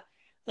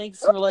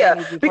 Thanks for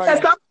letting me be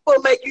because some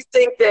people make you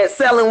think that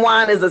selling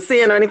wine is a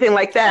sin or anything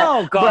like that.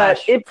 Oh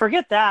gosh,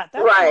 forget that.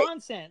 That's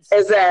nonsense.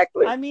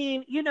 Exactly. I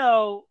mean,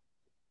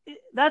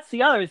 that's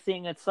the other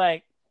thing. It's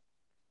like,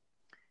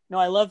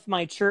 I love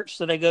my church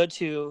that I go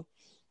to,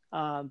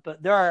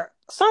 but there are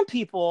some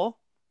people,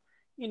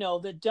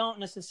 that don't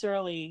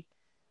necessarily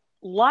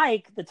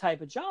like the type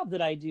of job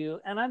that I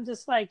do, and I'm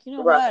just like,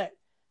 what?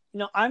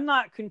 I'm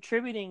not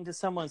contributing to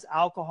someone's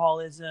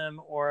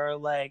alcoholism, or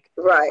like,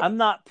 I'm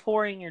not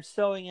pouring or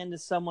sowing into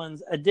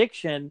someone's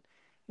addiction.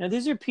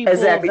 These are people.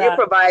 Exactly. You're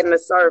providing a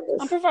service.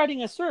 I'm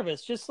providing a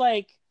service, just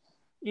like,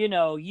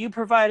 you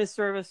provide a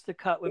service to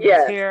cut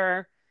women's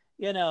hair.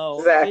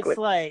 Exactly. It's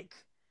like,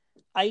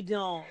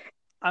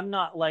 I'm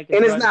not like,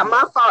 and it's not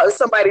my fault if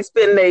somebody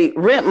spend their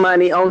rent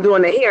money on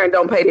doing their hair and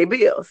don't pay their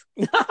bills.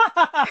 It's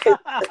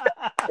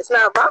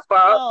not my fault.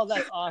 Oh,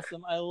 that's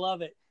awesome. I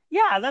love it.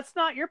 Yeah, that's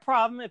not your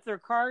problem. If their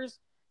cars,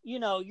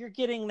 you're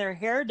getting their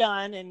hair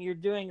done and you're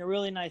doing a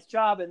really nice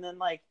job, and then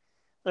like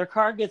their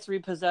car gets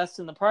repossessed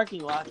in the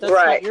parking lot. That's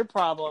not your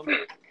problem.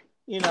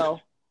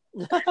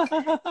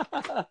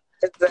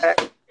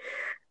 Exactly.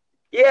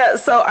 Yeah.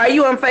 So are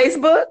you on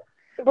Facebook,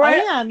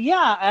 Brett? I am.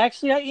 Yeah,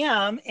 actually I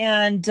am.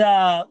 And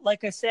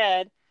like I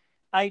said,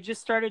 I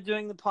just started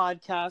doing the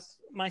podcast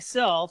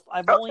myself.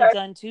 I've only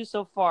done 2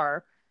 so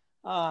far.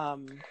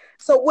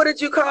 So what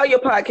did you call your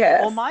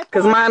podcast? Well, my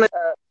Because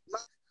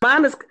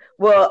mine is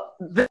well,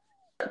 this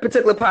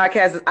particular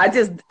podcast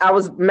I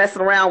was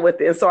messing around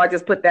with it, and so I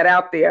just put that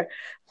out there.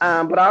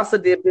 But I also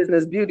did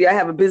business beauty. I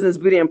have a business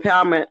beauty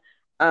empowerment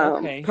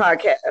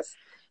podcast,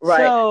 right?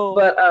 So,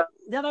 but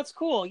yeah, that's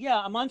cool. Yeah,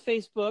 I'm on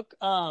Facebook.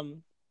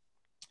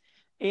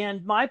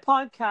 And my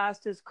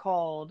podcast is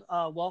called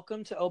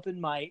Welcome to Open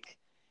Mic.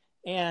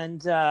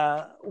 And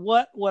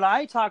what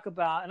I talk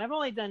about, and I've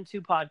only done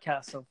 2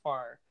 podcasts so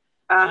far.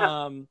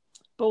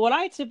 But what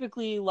I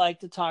typically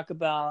like to talk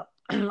about,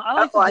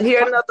 I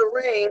hear another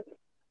ring.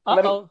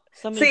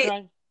 Somebody's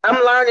trying.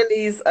 I'm learning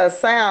these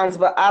sounds,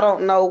 but I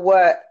don't know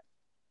what,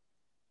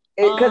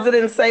 because it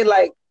didn't say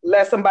like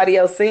let somebody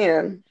else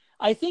in.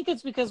 I think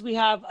it's because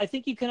I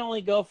think you can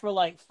only go for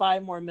like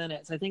 5 more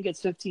minutes. I think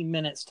it's 15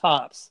 minutes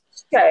tops.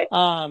 Okay.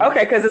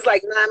 Okay, because it's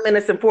like 9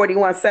 minutes and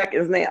 41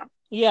 seconds now.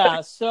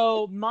 Yeah.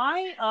 So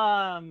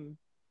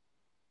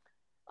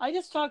I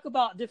just talk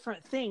about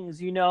different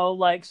things,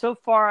 like so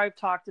far I've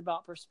talked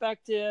about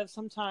perspective.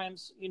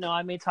 Sometimes,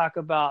 I may talk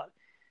about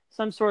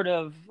some sort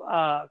of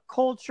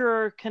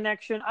culture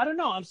connection. I don't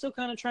know. I'm still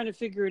kind of trying to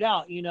figure it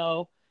out,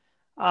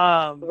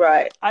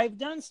 Right. I've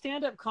done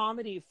stand-up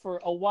comedy for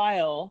a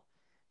while.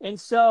 And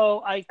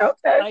so I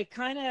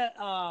kind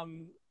of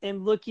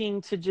am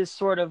looking to just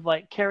sort of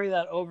like carry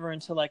that over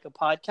into like a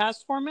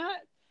podcast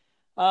format.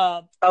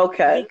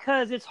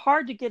 Because it's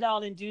hard to get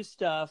out and do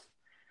stuff,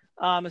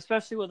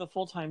 especially with a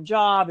full-time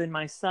job and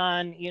my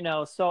son,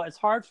 so it's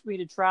hard for me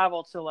to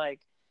travel to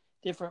like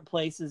different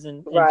places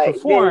and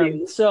perform.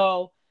 Venues.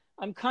 So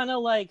I'm kind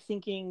of like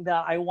thinking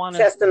that I want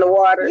to testing the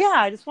waters. Yeah,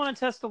 I just want to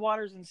test the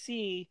waters and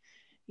see,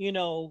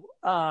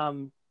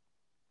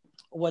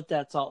 what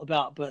that's all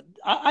about. But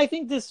I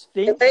think this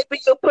thing, and maybe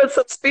you'll put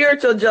some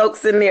spiritual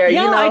jokes in there.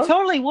 Yeah, I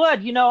totally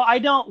would. I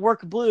don't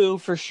work blue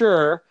for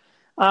sure.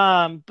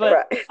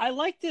 But I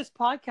like this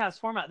podcast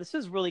format. This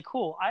is really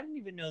cool. I didn't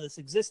even know this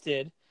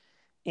existed.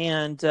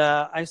 And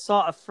I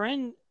saw a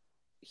friend,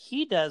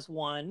 he does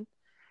one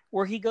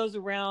where he goes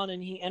around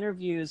and he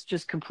interviews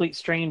just complete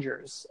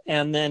strangers.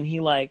 And then he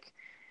and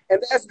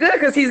that's good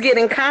because he's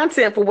getting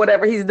content for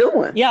whatever he's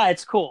doing. Yeah,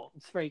 it's cool.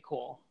 It's very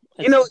cool.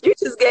 You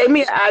just gave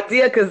me an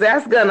idea because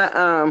that's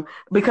gonna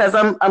because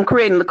I'm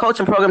creating the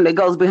coaching program that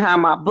goes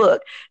behind my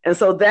book. And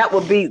so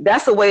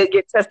that's a way to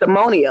get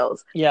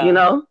testimonials. Yeah.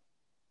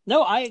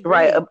 No, I agree.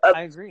 Right.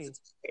 I agree.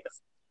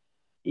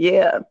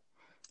 Yeah.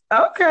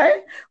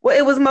 Okay. Well,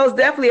 it was most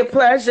definitely a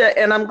pleasure,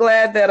 and I'm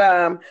glad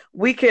that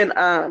we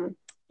can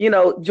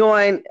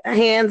join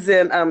hands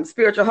in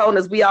spiritual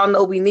wholeness. We all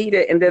know we need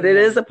it, and that it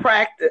is a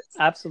practice.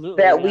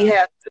 Absolutely. That we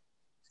have to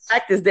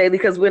practice daily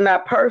because we're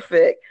not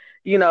perfect,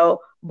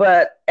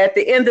 but at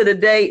the end of the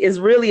day, it's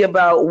really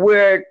about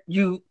where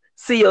you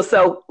see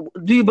yourself.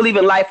 Do you believe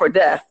in life or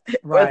death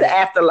or the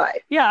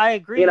afterlife? Yeah, I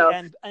agree.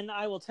 And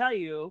I will tell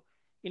you,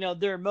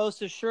 there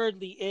most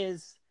assuredly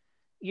is,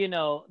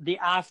 the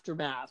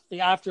aftermath,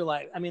 the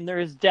afterlife. I mean, there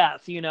is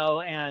death,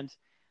 and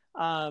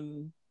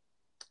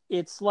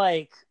it's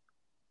like,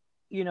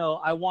 you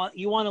want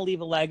to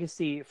leave a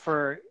legacy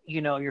for,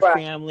 your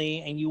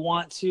family, and you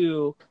want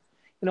to,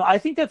 I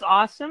think that's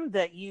awesome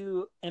that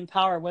you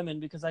empower women,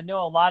 because I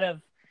know a lot of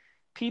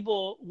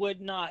people would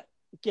not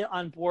get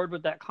on board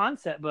with that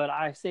concept, but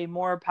I say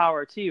more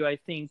power to you. I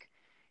think,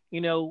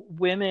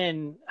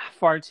 women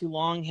far too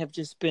long have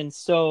just been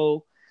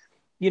so,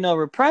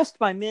 repressed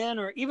by men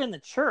or even the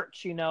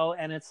church,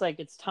 and it's like,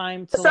 it's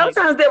time to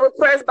sometimes they're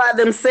repressed by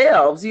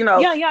themselves,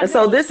 Yeah. And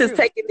so this is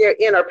taking their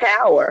inner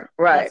power.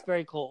 Right. That's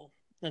very cool.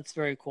 That's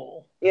very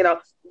cool.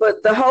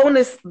 But the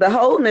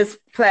wholeness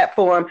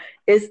platform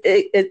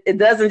it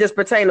doesn't just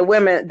pertain to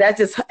women. That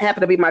just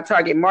happened to be my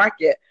target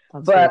market.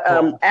 That's but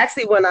cool.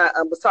 Actually, when I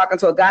was talking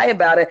to a guy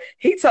about it,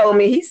 he told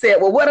me, he said,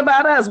 well, what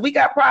about us? We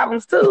got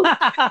problems too.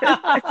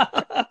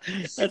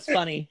 That's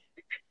funny.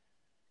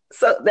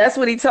 So that's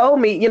what he told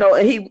me,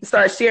 and he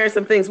started sharing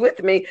some things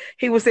with me.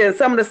 He was saying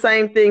some of the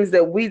same things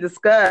that we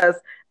discussed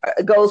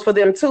goes for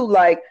them too.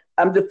 Like,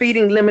 I'm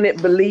defeating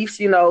limited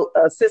beliefs,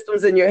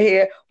 systems in your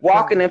head,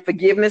 walking in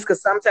forgiveness,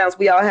 because sometimes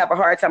we all have a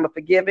hard time of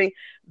forgiving.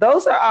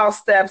 Those are all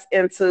steps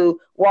into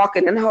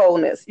walking in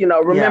wholeness,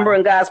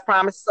 remembering God's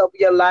promises over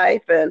your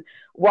life and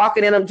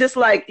walking in them. Just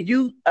like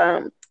you,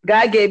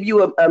 God gave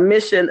you a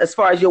mission as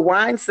far as your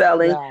wine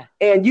selling,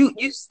 and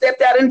you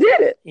stepped out and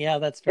did it. Yeah,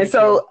 that's very and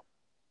so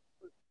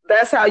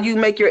that's how you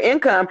make your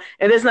income.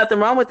 And there's nothing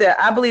wrong with that.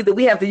 I believe that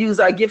we have to use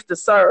our gift to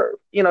serve,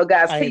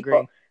 God's people.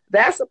 Agree.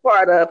 That's a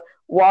part of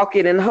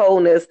walking in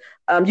wholeness,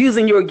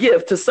 using your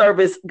gift to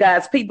service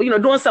God's people,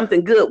 doing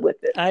something good with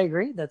it. I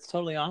agree. That's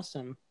totally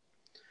awesome.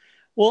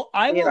 Well,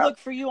 I will look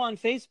for you on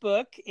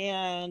Facebook,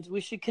 and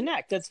we should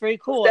connect. That's very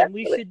cool.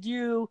 Definitely. And we should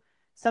do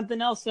something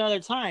else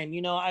another time.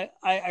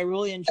 I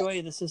really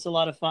enjoy this. This is a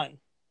lot of fun.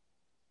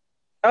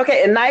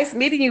 Okay, and nice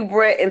meeting you,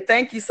 Brett, and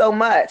thank you so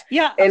much.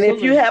 Yeah, and absolutely.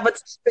 If you have a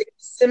topic,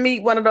 send me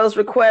one of those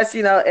requests,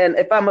 and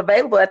if I'm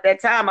available at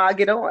that time, I'll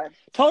get on.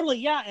 Totally,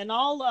 yeah, and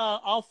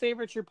I'll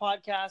favorite your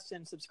podcast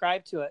and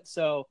subscribe to it.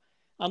 So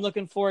I'm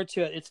looking forward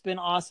to it. It's been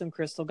awesome,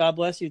 Crystal. God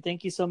bless you.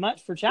 Thank you so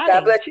much for chatting.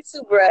 God bless you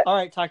too, Brett. All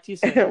right. Talk to you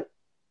soon.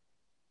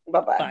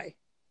 Bye-bye. Bye.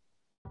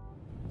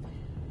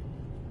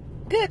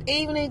 Good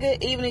evening,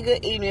 good evening,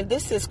 good evening.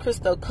 This is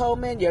Crystal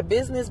Coleman, your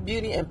business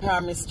beauty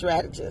empowerment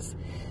strategist.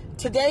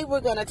 Today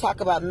we're going to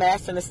talk about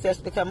mastering the steps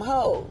to become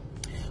whole.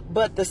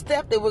 But the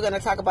step that we're going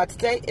to talk about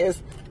today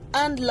is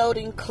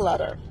unloading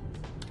clutter.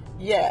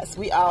 Yes,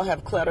 we all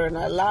have clutter in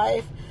our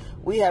life.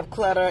 We have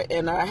clutter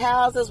in our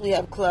houses. We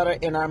have clutter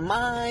in our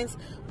minds.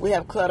 We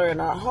have clutter in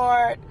our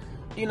heart.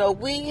 You know,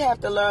 we have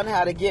to learn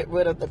how to get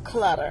rid of the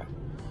clutter.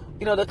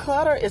 You know, the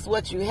clutter is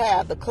what you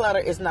have. The clutter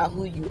is not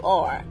who you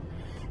are.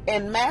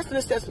 And mastering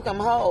the steps to become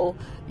whole,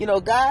 you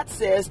know, God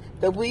says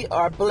that we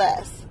are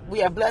blessed.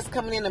 We are blessed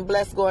coming in and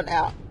blessed going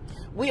out.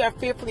 We are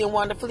fearfully and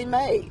wonderfully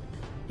made.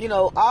 You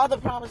know, all the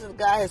promises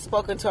God has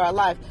spoken to our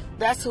life,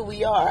 that's who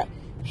we are.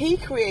 He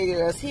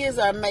created us. He is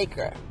our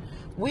maker.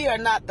 We are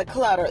not the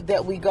clutter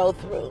that we go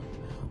through.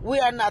 We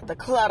are not the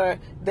clutter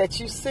that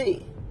you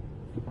see.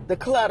 The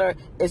clutter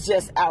is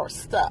just our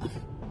stuff.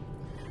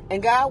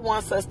 And God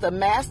wants us to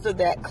master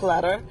that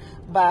clutter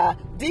by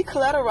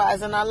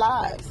declutterizing our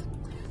lives.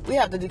 We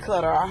have to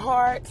declutter our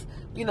hearts,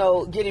 you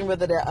know, getting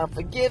rid of that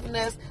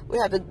unforgiveness. We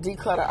have to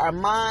declutter our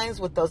minds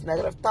with those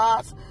negative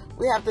thoughts.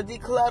 We have to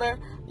declutter,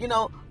 you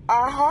know,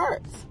 our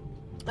hearts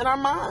and our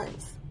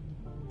minds.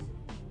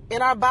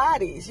 In our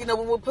bodies, you know,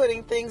 when we're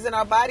putting things in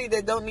our body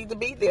that don't need to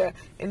be there.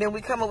 And then we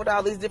come up with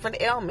all these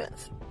different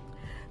ailments.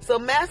 So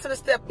master the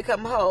step,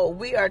 become whole.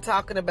 We are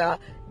talking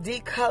about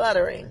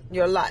decluttering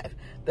your life.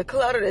 The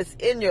clutter that's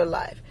in your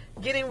life.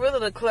 Getting rid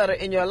of the clutter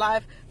in your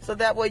life so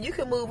that way you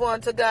can move on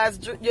to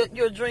God's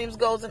your dreams,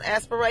 goals, and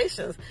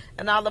aspirations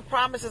and all the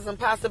promises and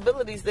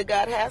possibilities that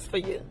God has for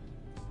you.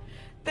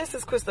 This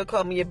is Crystal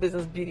Coleman, your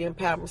business beauty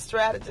empowerment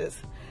strategist,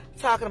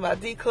 talking about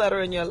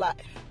decluttering your life.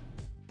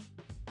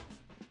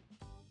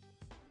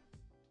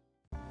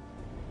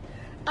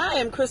 I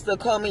am Crystal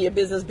Coleman, your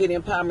business beauty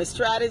empowerment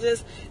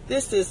strategist.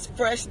 This is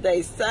Fresh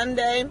Day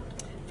Sunday.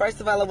 First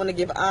of all, I want to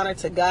give honor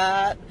to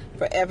God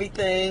for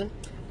everything.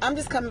 I'm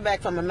just coming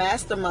back from a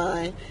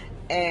mastermind,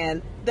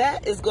 and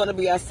that is going to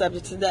be our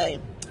subject today.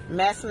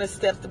 Mastering the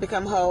steps to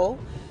become whole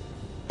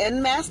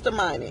and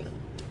masterminding.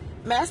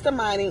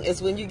 Masterminding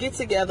is when you get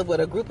together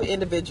with a group of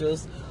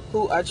individuals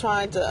who are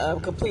trying to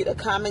complete a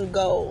common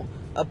goal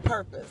of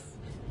purpose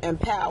and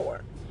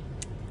power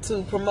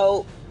to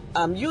promote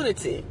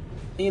unity,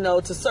 you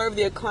know, to serve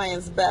their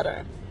clients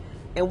better.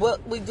 And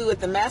what we do at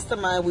the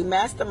mastermind, we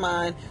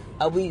mastermind,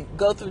 we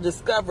go through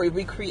discovery,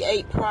 we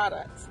create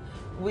products.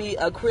 We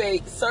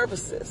create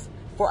services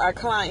for our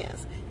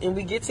clients, and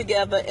we get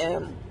together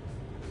and,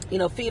 you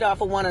know, feed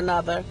off of one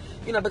another,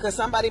 you know, because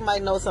somebody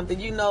might know something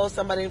you know,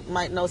 somebody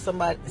might know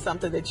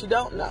something that you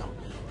don't know,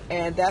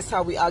 and that's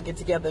how we all get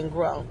together and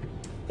grow.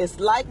 It's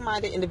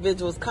like-minded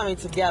individuals coming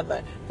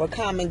together for a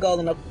common goal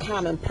and a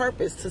common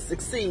purpose to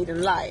succeed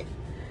in life.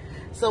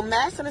 So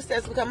mastering the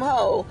steps to become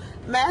whole,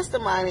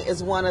 masterminding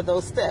is one of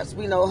those steps.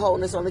 We know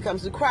wholeness only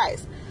comes through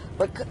Christ,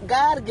 but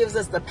God gives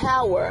us the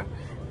power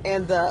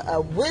and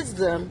the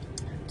wisdom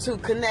to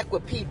connect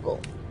with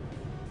people.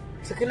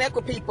 To connect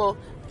with people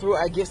through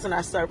our gifts and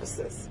our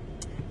services.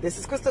 This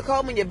is Crystal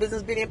Coleman, your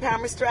business beauty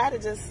empowerment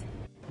strategist.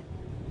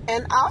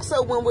 And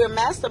also when we're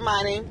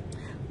masterminding,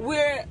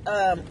 we're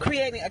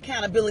creating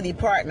accountability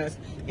partners.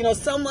 You know,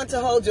 someone to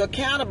hold you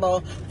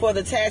accountable for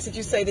the tasks that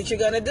you say that you're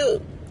going to do.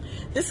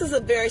 This is a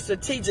very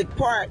strategic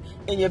part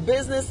in your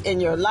business, in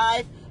your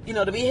life, you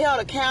know, to be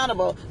held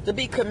accountable, to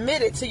be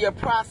committed to your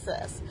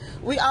process.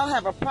 We all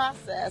have a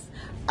process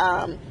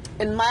in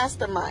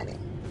masterminding.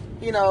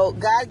 You know,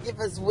 God gave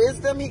us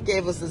wisdom. He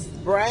gave us His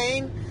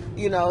brain.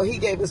 You know, He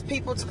gave us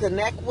people to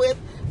connect with,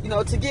 you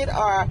know, to get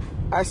our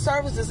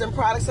services and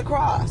products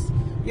across,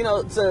 you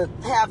know, to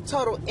have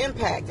total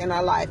impact in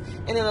our life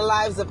and in the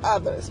lives of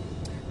others.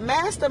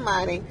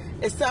 Masterminding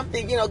is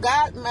something, you know,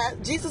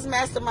 Jesus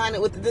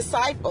masterminded with the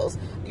disciples,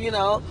 you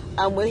know,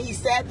 when He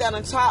sat down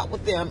and talked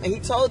with them, and He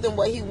told them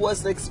what He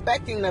was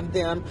expecting of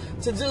them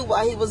to do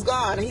while He was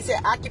gone. And He said,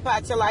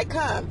 occupy till I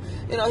come.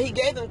 You know, He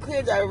gave them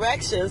clear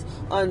directions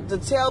to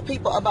tell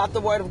people about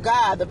the Word of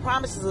God, the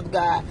promises of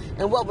God,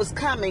 and what was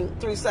coming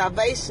through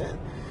salvation.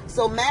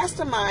 So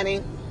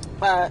masterminding,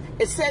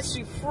 it sets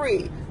you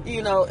free.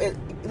 You know, it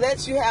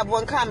lets you have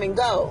one common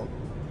goal,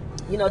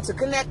 you know, to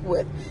connect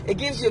with. It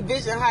gives you a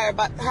vision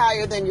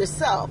higher than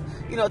yourself,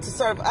 you know, to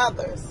serve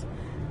others.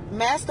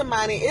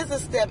 Masterminding is a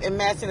step in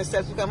mastering the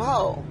steps to become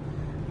whole.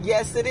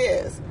 Yes, it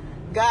is.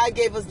 God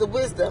gave us the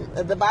wisdom.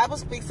 The Bible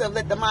speaks of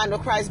let the mind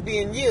of Christ be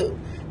in you.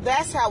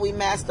 That's how we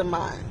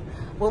mastermind.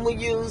 When we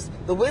use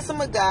the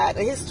wisdom of God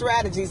and His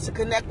strategies to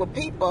connect with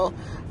people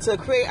to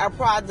create our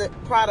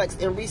products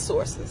and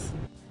resources.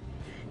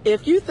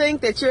 If you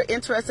think that you're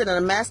interested in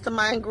a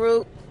mastermind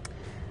group,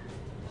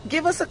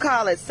 give us a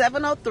call at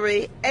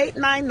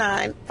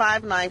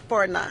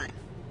 703-899-5949.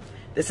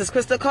 This is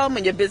Crystal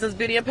Coleman, your business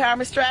beauty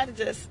empowerment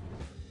strategist.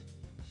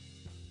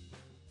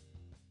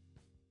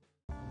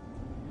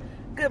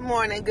 Good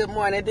morning. Good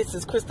morning. This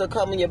is Crystal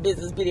Coleman, your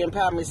business beauty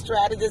empowerment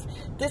strategist.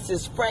 This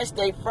is Fresh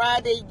Day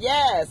Friday.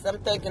 Yes, I'm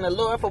thanking the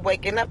Lord for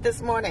waking up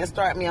this morning and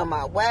starting me on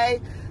my way.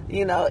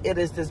 You know, it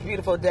is this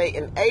beautiful day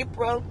in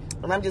April,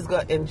 and I'm just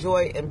going to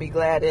enjoy and be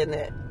glad in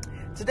it.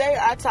 Today,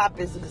 our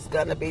topic is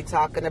going to be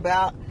talking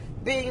about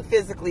being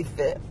physically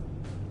fit.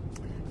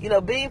 You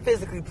know, being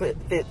physically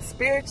fit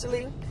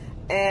spiritually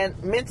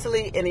and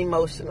mentally and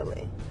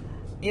emotionally.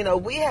 You know,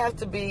 we have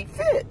to be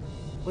fit.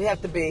 We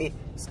have to be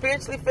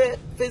spiritually fit,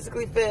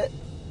 physically fit,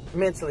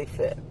 mentally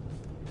fit.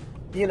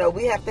 You know,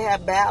 we have to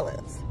have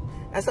balance.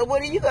 And so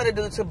what are you going to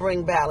do to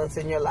bring balance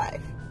in your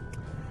life?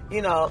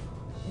 You know,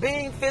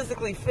 being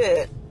physically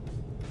fit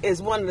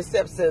is one of the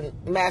steps in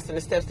mastering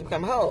the steps to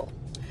become whole.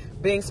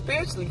 Being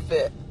spiritually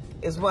fit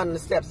is one of the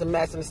steps in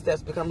mastering the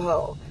steps to become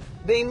whole.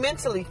 Being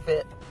mentally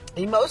fit,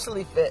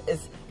 emotionally fit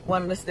is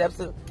one of the steps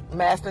in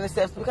mastering the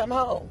steps to become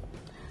whole.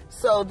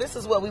 So this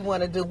is what we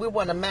want to do. We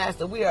want to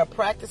master. We are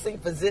practicing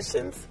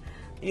physicians,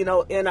 you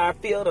know, in our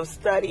field of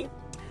study,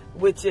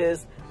 which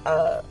is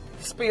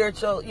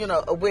spiritual, you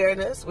know,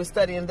 awareness. We're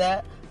studying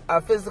that.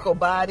 Our physical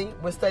body,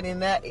 we're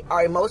studying that.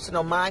 Our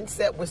emotional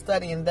mindset, we're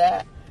studying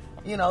that.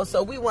 You know,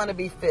 so we want to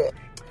be fit.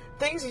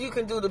 Things you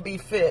can do to be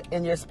fit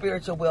in your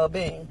spiritual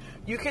well-being.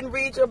 You can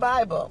read your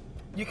Bible.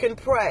 You can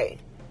pray.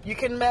 You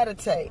can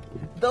meditate.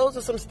 Those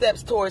are some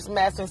steps towards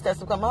mastering steps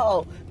to become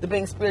whole, to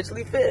being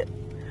spiritually fit.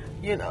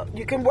 You know,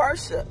 you can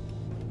worship.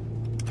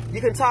 You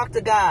can talk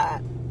to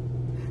God.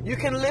 You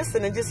can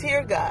listen and just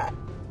hear God.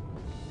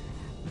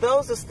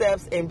 Those are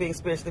steps in being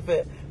spiritually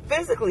fit.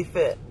 Physically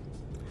fit.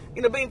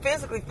 You know, being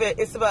physically fit,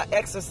 it's about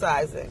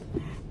exercising.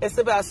 It's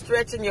about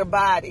stretching your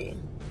body.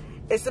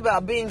 It's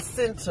about being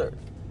centered.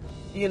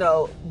 You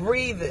know,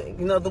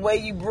 breathing. You know, the way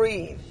you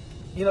breathe.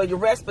 You know, your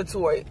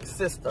respiratory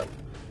system.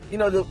 You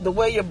know, the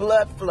way your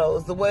blood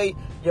flows. The way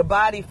your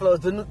body flows.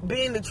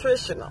 Being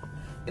nutritional.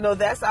 You know,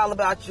 that's all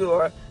about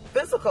your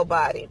physical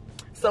body.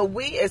 So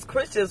we as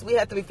Christians, we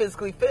have to be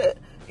physically fit.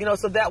 You know,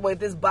 so that way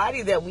this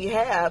body that we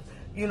have,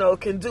 you know,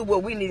 can do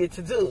what we need it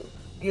to do.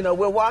 You know,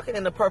 we're walking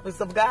in the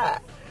purpose of God.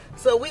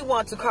 So we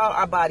want to call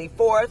our body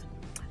forth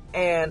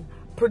and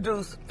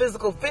produce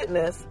physical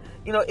fitness.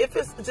 You know, if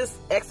it's just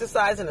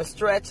exercising or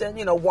stretching,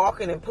 you know,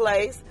 walking in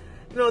place,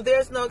 you know,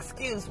 there's no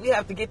excuse. We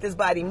have to get this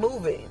body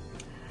moving.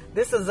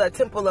 This is a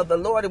temple of the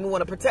Lord, and we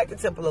want to protect the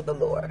temple of the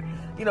Lord.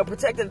 You know,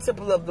 protecting the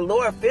temple of the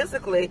Lord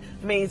physically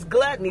means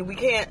gluttony. We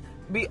can't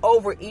be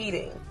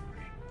overeating.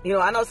 You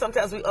know, I know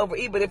sometimes we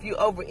overeat, but if you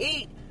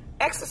overeat,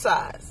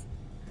 exercise.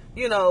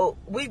 You know,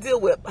 we deal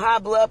with high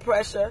blood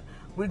pressure.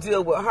 We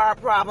deal with heart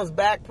problems,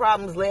 back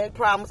problems, leg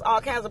problems, all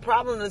kinds of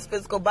problems in this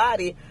physical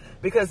body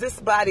because this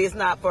body is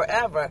not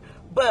forever,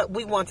 but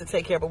we want to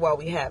take care of it while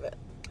we have it.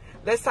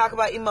 Let's talk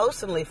about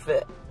emotionally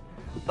fit.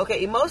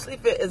 Okay, emotionally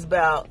fit is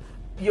about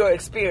your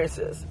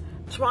experiences,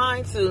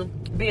 trying to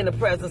be in the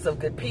presence of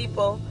good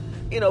people,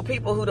 you know,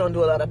 people who don't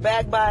do a lot of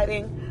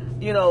backbiting,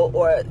 you know,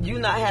 or you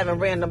not having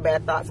random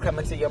bad thoughts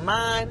coming to your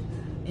mind,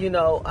 you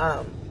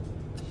know,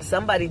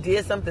 somebody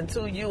did something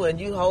to you and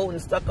you holding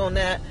stuck on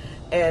that.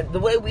 And the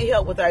way we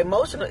help with our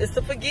emotional is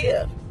to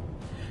forgive.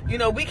 You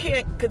know, we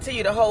can't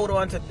continue to hold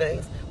on to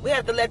things. We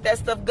have to let that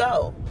stuff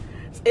go.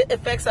 It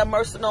affects our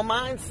emotional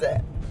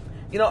mindset.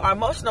 You know, our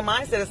emotional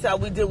mindset is how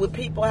we deal with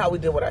people, how we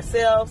deal with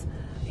ourselves,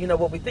 you know,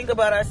 what we think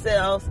about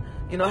ourselves,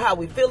 you know, how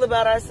we feel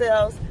about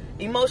ourselves,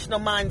 emotional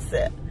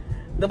mindset.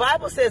 The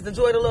Bible says the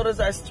joy of the Lord is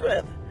our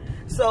strength.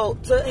 So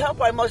to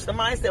help our emotional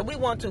mindset, we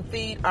want to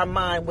feed our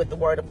mind with the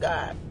Word of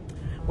God.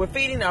 We're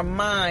feeding our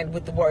mind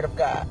with the Word of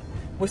God.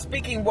 We're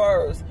speaking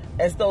words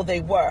as though they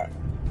were.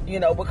 You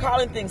know, we're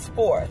calling things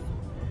forth.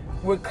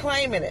 We're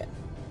claiming it,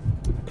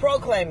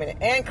 proclaiming it,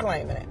 and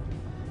claiming it.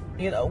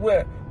 You know,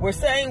 we're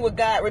saying what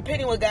God,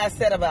 repeating what God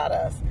said about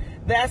us.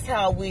 That's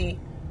how we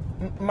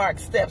mark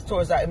steps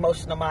towards our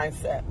emotional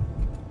mindset.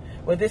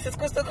 Well, this is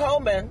Crystal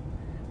Coleman.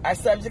 Our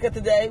subject of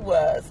today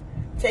was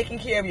taking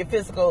care of your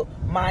physical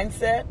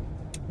mindset,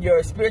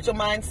 your spiritual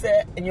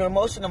mindset, and your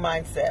emotional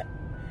mindset.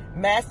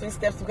 Mastering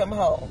steps to become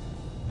whole.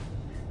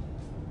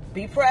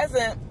 Be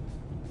present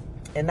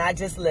and not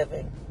just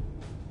living.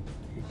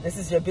 This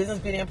is your business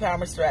beauty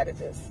empowerment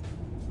strategist.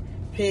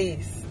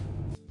 Peace.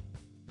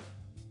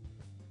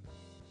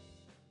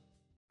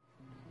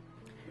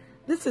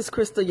 This is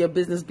Crystal, your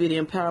business beauty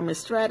empowerment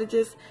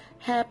strategist.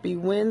 Happy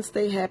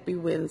Wednesday, happy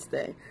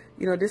Wednesday.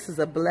 You know, this is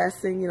a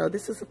blessing. You know,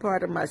 this is a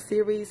part of my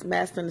series,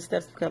 Mastering the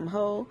Steps to Become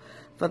Whole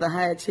for the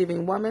High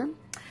Achieving Woman.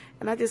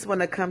 And I just want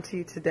to come to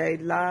you today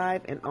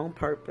live and on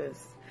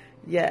purpose.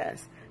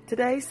 Yes,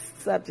 today's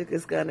subject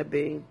is going to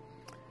be,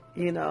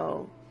 you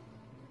know,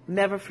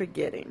 never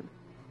forgetting.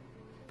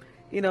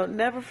 You know,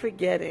 never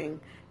forgetting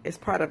is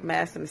part of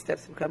mastering the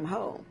steps to become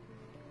whole.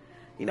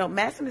 You know,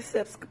 mastering the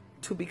steps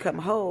to become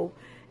whole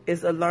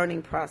is a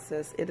learning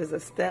process. It is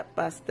a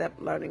step-by-step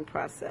learning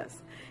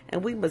process.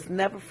 And we must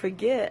never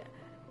forget,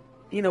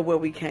 you know, where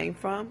we came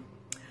from.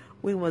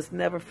 We must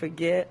never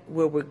forget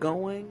where we're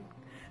going.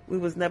 We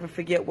must never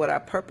forget what our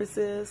purpose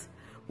is.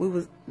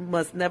 We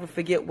must never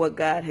forget what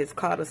God has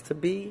called us to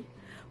be.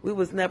 We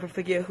must never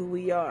forget who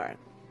we are.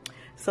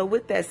 So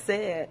with that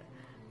said,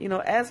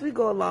 as we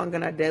go along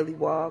in our daily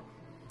walk,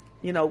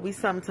 we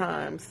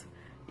sometimes,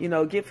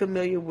 get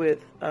familiar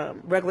with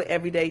regular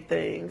everyday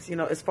things,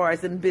 as far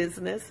as in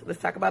business. Let's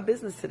talk about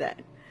business today.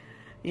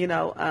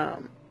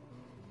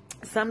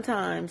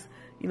 Sometimes,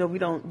 we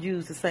don't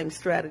use the same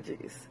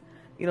strategies.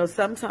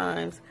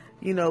 Sometimes,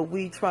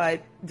 we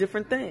try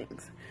different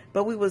things,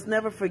 but we must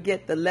never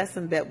forget the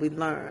lesson that we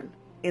learn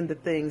in the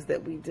things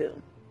that we do.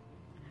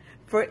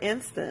 For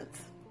instance,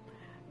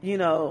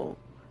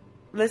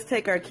 let's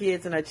take our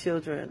kids and our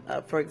children,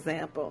 for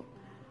example.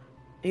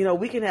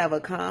 We can have a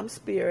calm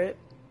spirit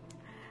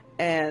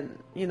and,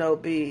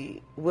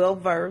 be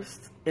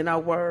well-versed in our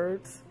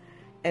words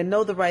and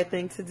know the right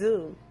thing to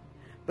do.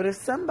 But if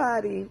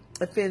somebody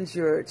offends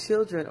your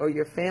children or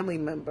your family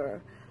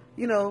member,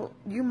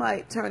 you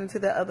might turn into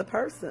the other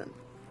person.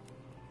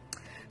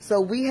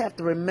 So we have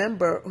to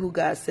remember who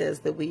God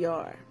says that we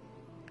are.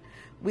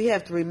 We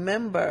have to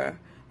remember,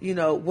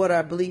 what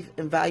our belief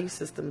and value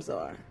systems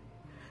are,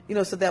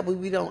 so that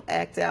we don't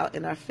act out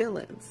in our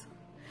feelings,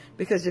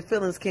 because your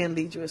feelings can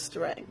lead you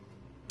astray.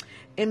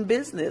 In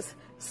business,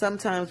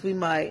 sometimes we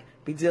might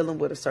be dealing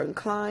with a certain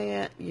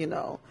client,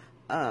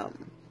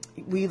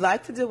 we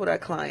like to deal with our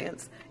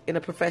clients in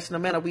a professional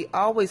manner. We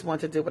always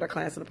want to deal with our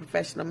clients in a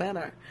professional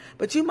manner.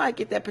 But you might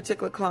get that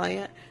particular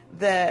client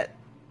that,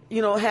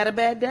 had a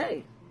bad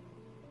day.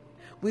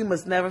 We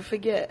must never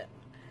forget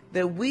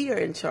that we are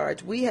in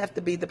charge. We have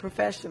to be the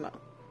professional.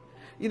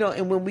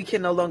 And when we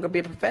can no longer be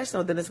a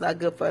professional, then it's not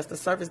good for us to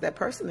service that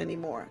person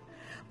anymore.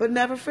 But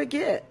never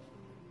forget.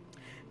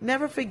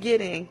 Never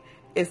forgetting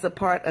is a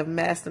part of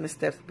mastering the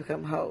steps to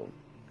become whole.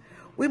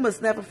 We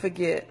must never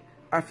forget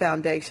our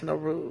foundational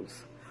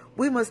rules.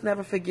 We must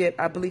never forget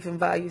our belief and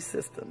value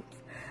systems.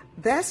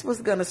 That's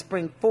what's going to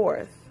spring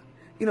forth.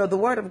 The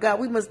Word of God,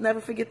 we must never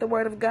forget the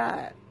Word of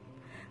God.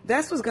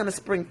 That's what's going to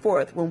spring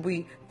forth when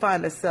we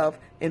find ourselves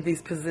in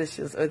these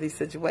positions or these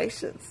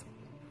situations.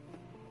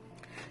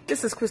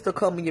 This is Crystal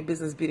Coleman, your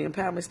business beauty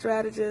empowerment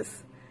strategist.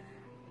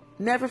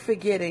 Never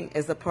forgetting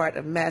is a part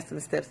of mastering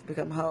the steps to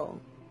become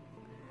whole.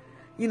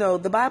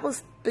 The Bible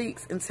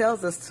speaks and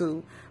tells us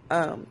to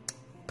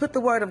put the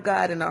Word of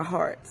God in our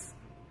hearts.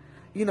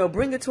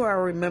 Bring it to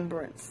our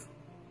remembrance.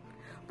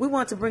 We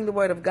want to bring the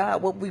Word of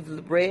God, what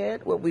we've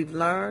read, what we've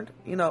learned,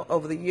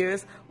 over the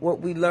years, what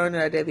we learn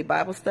in our daily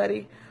Bible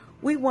study.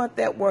 We want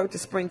that Word to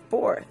spring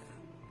forth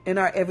in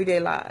our everyday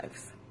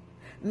lives.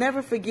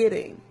 Never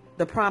forgetting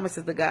the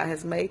promises that God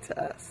has made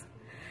to us.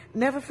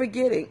 Never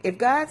forgetting, if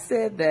God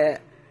said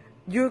that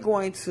you're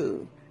going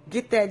to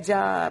get that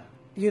job,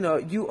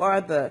 you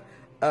are the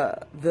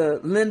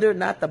lender,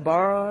 not the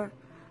borrower.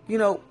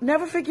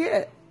 Never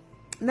forget.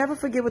 Never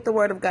forget what the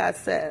Word of God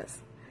says.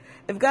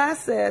 If God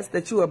says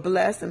that you are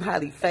blessed and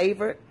highly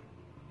favored,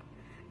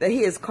 that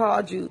He has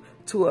called you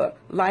to a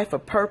life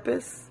of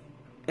purpose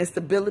and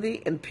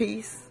stability and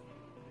peace,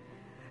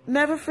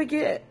 never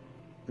forget.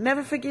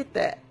 Never forget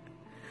that.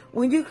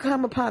 When you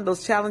come upon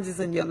those challenges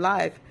in your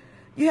life,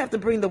 you have to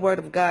bring the Word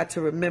of God to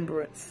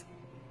remembrance.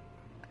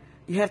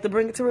 You have to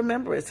bring it to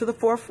remembrance, to the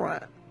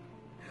forefront.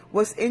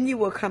 What's in you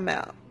will come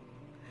out.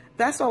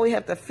 That's why we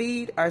have to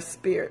feed our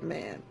spirit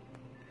man.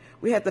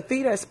 We have to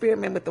feed our spirit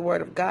man with the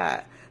Word of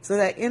God, so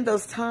that in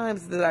those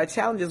times that our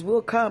challenges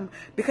will come,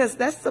 because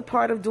that's the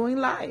part of doing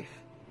life.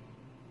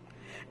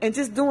 And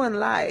just doing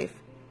life,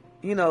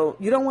 you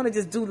don't want to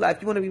just do life.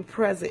 You want to be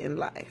present in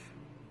life.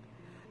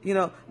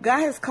 God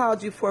has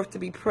called you forth to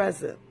be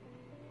present.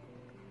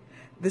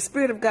 The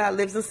Spirit of God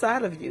lives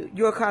inside of you.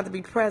 You are called to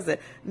be present,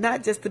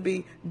 not just to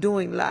be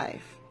doing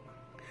life.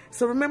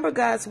 So remember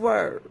God's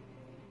Word.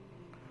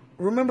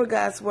 Remember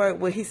God's Word,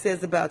 what He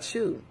says about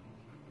you.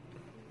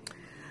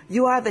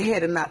 You are the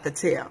head and not the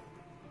tail.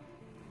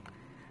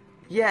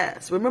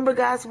 Yes, remember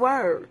God's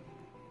Word.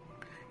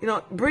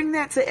 Bring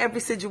that to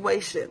every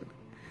situation.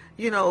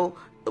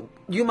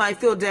 You might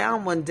feel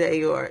down one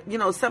day, or,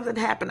 something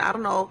happened. I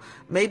don't know.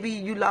 Maybe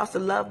you lost a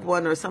loved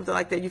one or something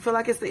like that. You feel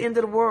like it's the end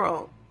of the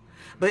world.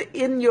 But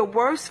in your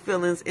worst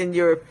feelings,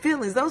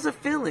 those are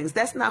feelings.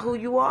 That's not who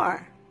you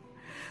are.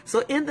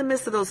 So in the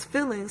midst of those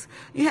feelings,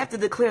 you have to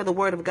declare the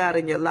Word of God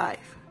in your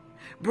life,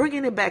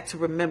 bringing it back to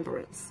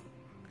remembrance.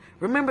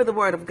 Remember the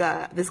Word of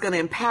God that's going to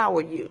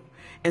empower you,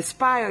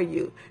 inspire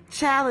you,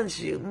 challenge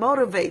you,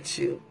 motivate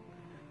you,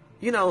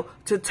 to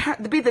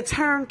be the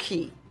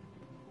turnkey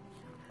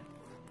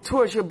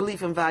towards your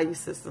belief and value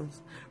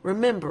systems.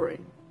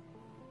 Remembering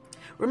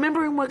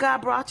where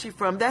God brought you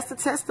from. That's the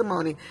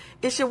testimony.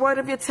 It's your word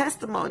of your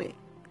testimony.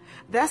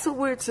 That's what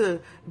we're to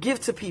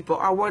give to people,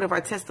 our word of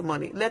our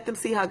testimony. Let them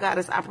see how God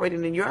is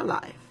operating in your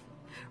life.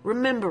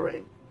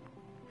 Remembering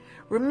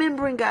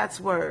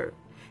God's Word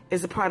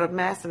is a part of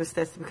mastering the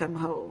steps to become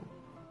whole.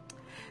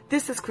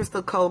 This is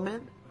Crystal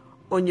Coleman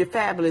on your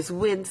fabulous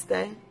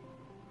Wednesday,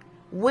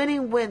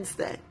 Winning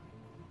Wednesday,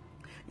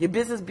 your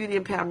business beauty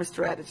empowerment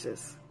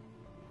strategist.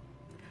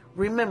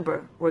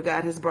 Remember where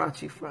God has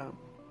brought you from.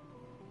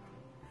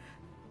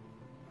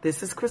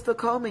 This is Crystal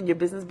Coleman, your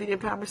business beauty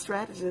empowerment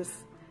strategist.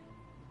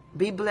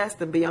 Be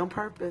blessed and be on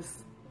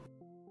purpose.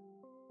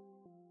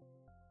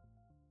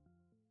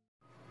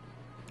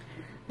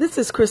 This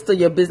is Crystal,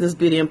 your business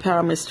beauty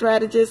empowerment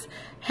strategist.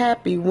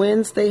 Happy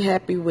Wednesday,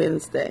 happy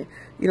Wednesday.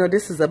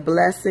 This is a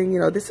blessing.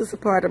 This is a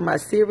part of my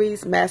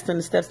series, Mastering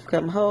the Steps to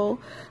Become Whole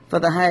for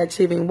the High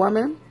Achieving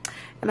Woman.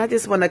 And I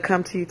just want to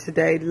come to you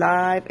today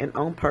live and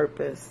on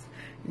purpose.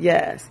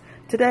 Yes,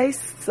 today's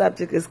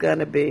subject is going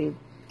to be,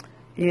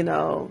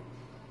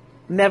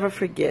 never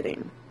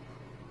forgetting.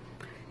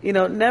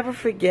 Never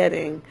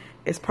forgetting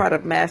is part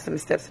of mastering the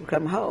steps to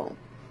become whole.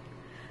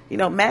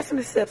 Mastering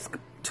the steps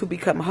to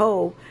become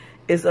whole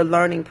is a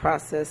learning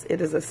process.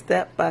 It is a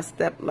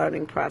step-by-step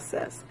learning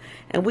process.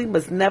 And we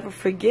must never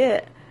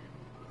forget,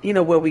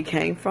 where we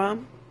came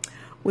from.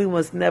 We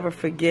must never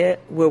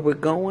forget where we're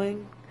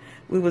going.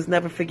 We must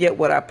never forget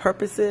what our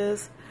purpose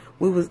is.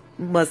 We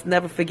must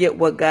never forget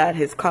what God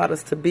has called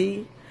us to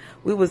be.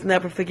 We must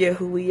never forget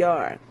who we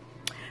are.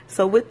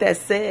 So with that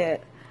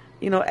said,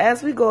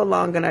 as we go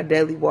along in our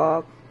daily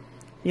walk,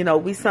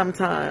 we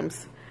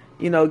sometimes,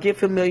 get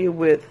familiar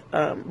with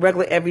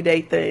regular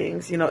everyday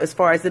things, as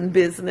far as in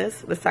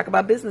business. Let's talk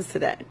about business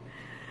today.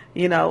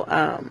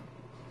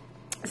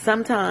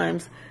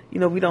 Sometimes,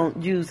 we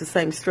don't use the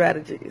same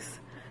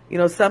strategies.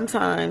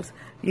 Sometimes,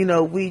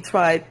 we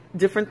try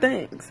different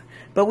things.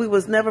 But we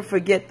must never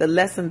forget the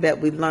lesson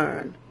that we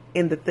learn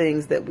in the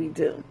things that we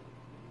do.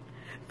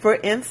 For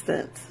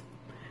instance,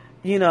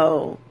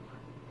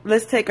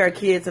 let's take our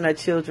kids and our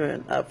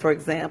children, for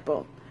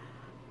example.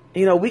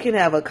 We can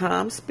have a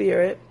calm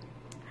spirit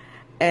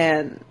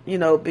and,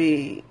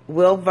 be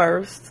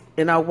well-versed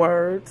in our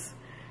words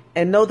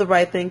and know the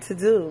right thing to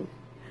do.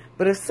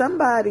 But if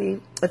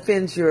somebody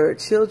offends your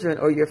children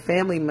or your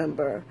family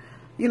member,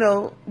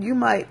 you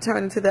might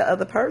turn into the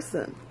other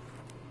person.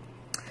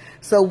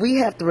 So we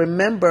have to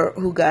remember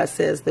who God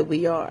says that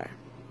we are.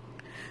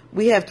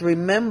 We have to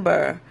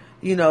remember,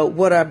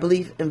 what our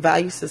belief and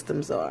value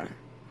systems are.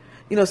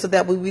 So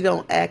that we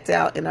don't act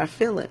out in our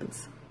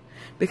feelings,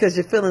 because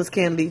your feelings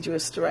can lead you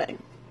astray.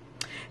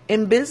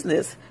 In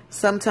business,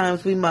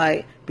 sometimes we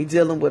might be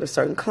dealing with a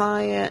certain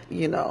client,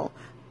 we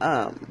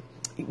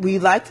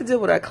like to deal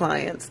with our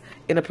clients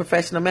in a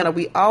professional manner.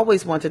 We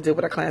always want to deal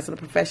with our clients in a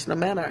professional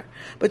manner.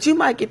 But you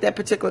might get that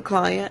particular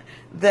client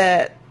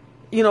that,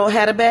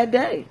 had a bad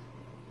day.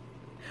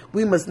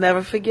 We must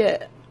never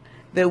forget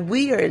that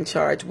we are in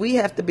charge. We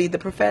have to be the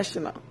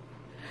professional.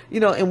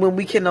 And when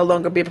we can no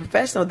longer be a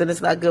professional, then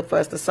it's not good for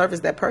us to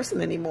service that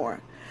person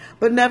anymore.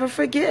 But never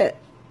forget.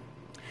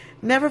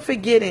 Never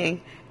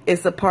forgetting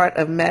is a part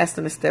of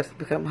mastering the steps to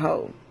become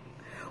whole.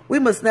 We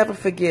must never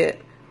forget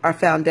our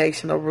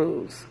foundational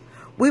rules.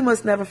 We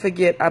must never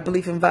forget our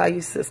belief and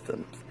value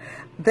systems.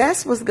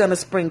 That's what's going to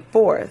spring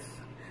forth.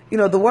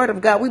 The Word of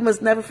God. We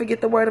must never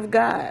forget the Word of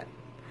God.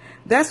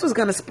 That's what's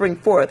going to spring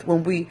forth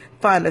when we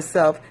find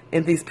ourselves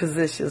in these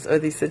positions or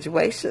these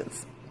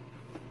situations.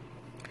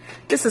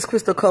 This is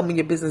Crystal Coleman,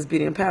 your business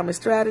beauty empowerment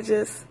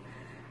strategist.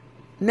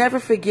 Never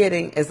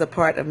forgetting is a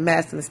part of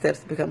mastering the steps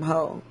to become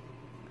whole.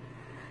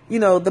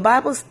 The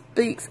Bible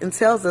speaks and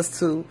tells us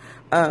to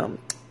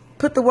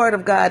put the Word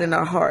of God in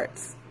our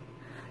hearts.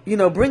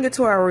 Bring it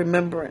to our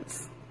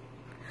remembrance.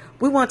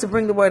 We want to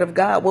bring the Word of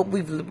God, what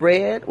we've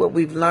read, what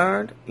we've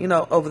learned,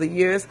 over the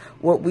years,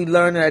 what we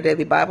learn in our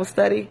daily Bible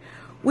study.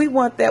 We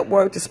want that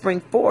Word to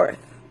spring forth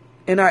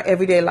in our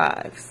everyday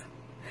lives.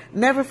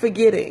 Never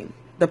forgetting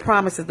the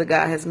promises that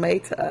God has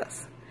made to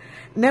us.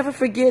 Never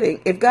forgetting,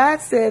 if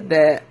God said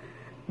that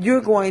you're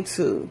going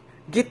to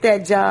get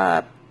that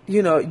job,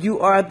 you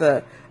are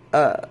the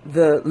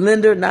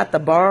lender, not the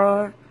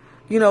borrower.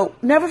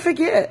 Never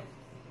forget.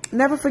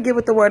 Never forget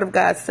what the Word of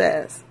God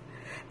says.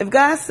 If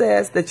God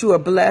says that you are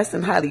blessed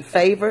and highly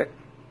favored,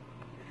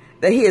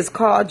 that He has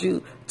called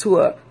you to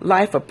a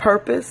life of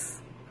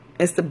purpose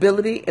and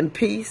stability and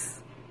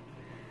peace,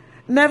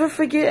 never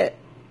forget.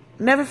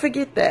 Never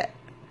forget that.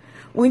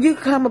 When you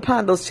come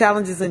upon those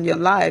challenges in your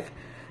life,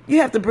 you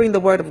have to bring the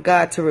Word of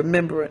God to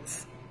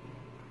remembrance.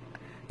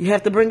 You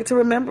have to bring it to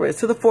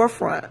remembrance, to the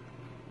forefront.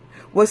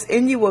 What's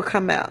in you will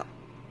come out.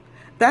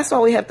 That's why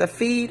we have to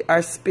feed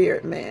our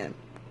spirit man.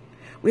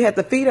 We have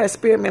to feed our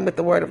spirit man with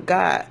the Word of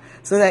God,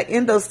 so that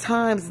in those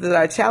times that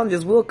our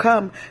challenges will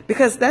come,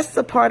 because that's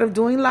the part of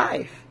doing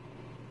life.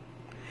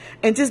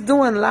 And just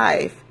doing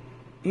life,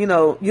 you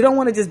don't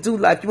want to just do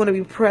life. You want to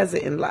be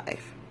present in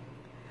life.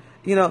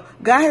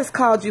 God has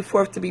called you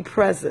forth to be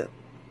present.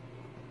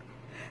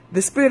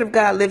 The Spirit of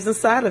God lives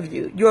inside of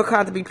you. You are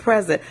called to be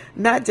present,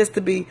 not just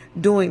to be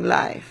doing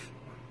life.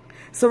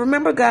 So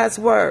remember God's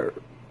Word.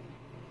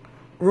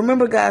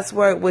 Remember God's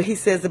Word, what He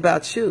says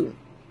about you.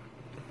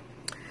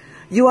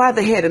 You are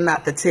the head and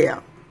not the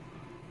tail.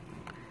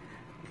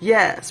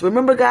 Yes,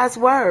 remember God's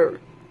Word.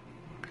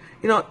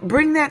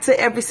 Bring that to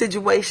every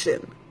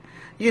situation.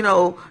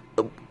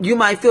 You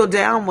might feel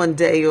down one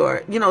day,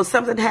 or,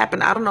 something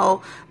happened. I don't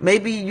know.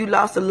 Maybe you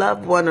lost a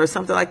loved one or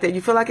something like that.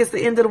 You feel like it's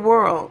the end of the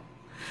world.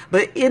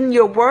 But in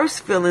your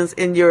worst feelings,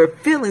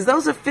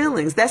 those are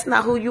feelings. That's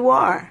not who you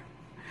are.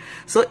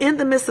 So in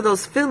the midst of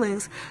those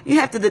feelings, you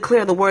have to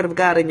declare the Word of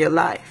God in your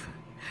life,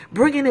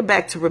 bringing it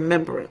back to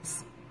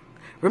remembrance.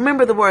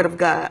 Remember the word of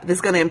God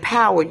that's going to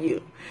empower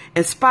you,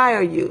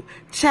 inspire you,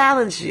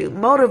 challenge you,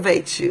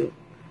 motivate you,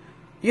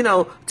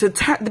 to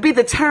be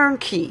the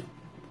turnkey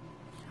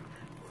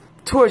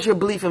towards your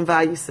belief and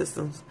value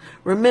systems.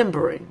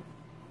 Remembering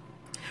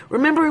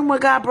where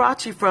God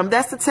brought you from.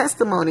 That's the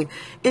testimony.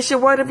 It's your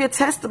word of your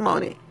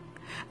testimony.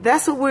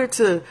 That's what we're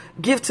to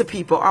give to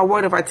people, our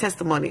word of our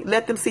testimony.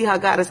 Let them see how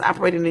God is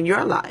operating in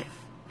your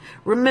life.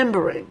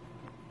 Remembering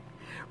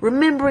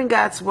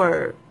God's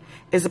word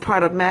is a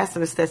part of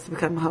mastering the steps to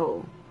become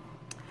whole.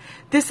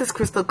 This is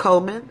Crystal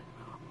Coleman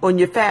on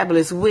your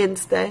fabulous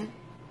Wednesday,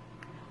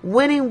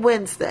 Winning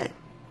Wednesday,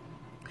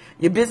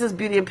 your business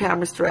beauty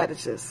empowerment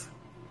strategist.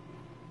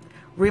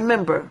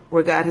 Remember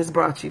where God has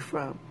brought you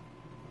from.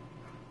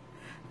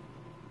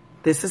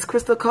 This is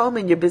Crystal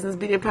Coleman, your business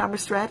beauty empowerment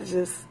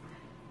strategist.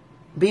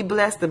 Be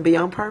blessed and be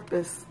on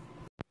purpose.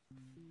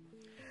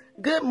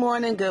 Good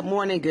morning, good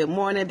morning, good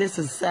morning. This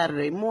is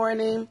Saturday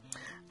morning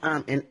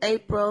in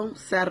April,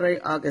 Saturday,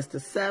 August the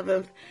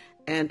 7th.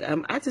 And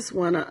I just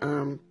want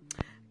to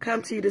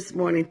come to you this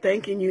morning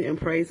thanking you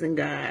and praising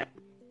God.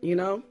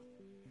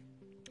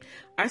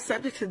 Our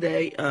subject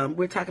today,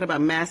 we're talking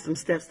about mastering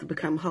steps to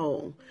become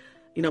whole.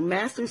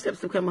 Mastering steps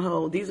to become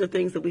whole, these are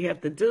things that we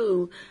have to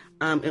do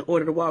in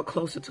order to walk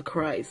closer to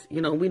Christ. We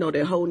know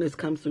that wholeness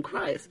comes through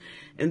Christ.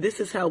 And this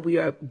is how we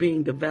are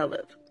being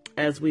developed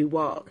as we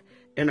walk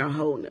in our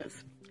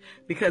wholeness.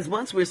 Because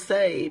once we're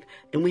saved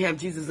and we have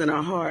Jesus in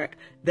our heart,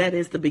 that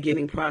is the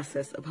beginning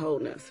process of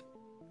wholeness.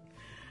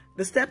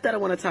 The step that I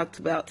want to talk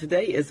about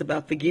today is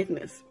about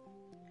forgiveness.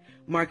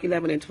 Mark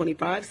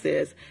 11:25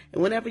 says,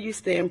 and whenever you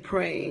stand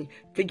praying,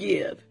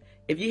 forgive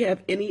if you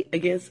have any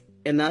against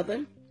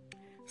another,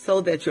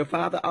 so that your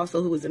Father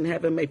also who is in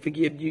heaven may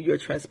forgive you your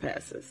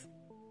trespasses.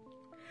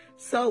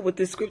 So what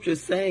this scripture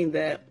is saying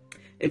that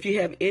if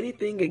you have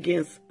anything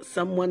against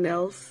someone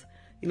else,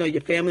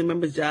 your family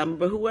members, job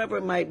member, whoever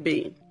it might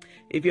be,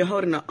 if you're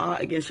holding an ought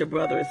against your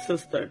brother or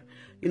sister,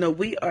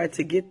 we are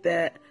to get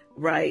that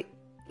right,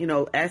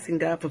 asking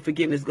God for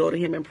forgiveness. Go to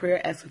him in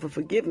prayer, asking for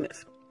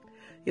forgiveness.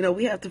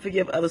 We have to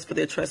forgive others for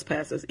their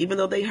trespasses, even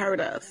though they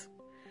hurt us.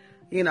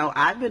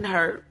 I've been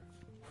hurt.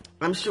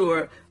 I'm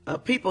sure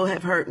people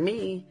have hurt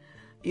me,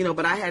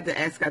 but I had to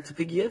ask God to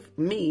forgive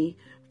me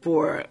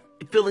for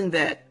feeling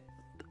that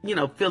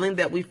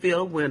we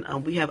feel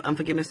when we have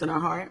unforgiveness in our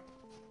heart.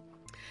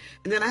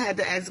 And then I had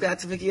to ask God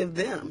to forgive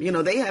them.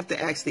 They have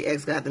to actually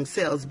ask God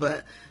themselves.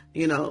 But,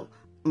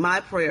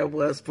 my prayer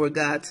was for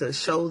God to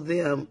show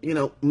them,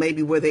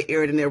 maybe where they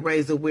erred in their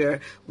ways or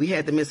where we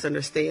had the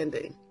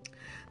misunderstanding.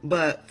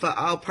 But for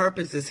all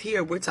purposes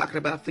here, we're talking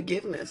about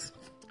forgiveness.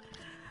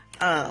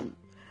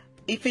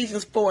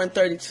 Ephesians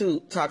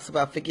 4:32 talks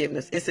about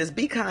forgiveness. It says,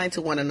 be kind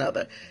to one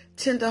another,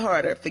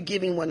 tenderhearted,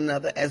 forgiving one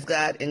another as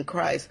God in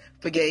Christ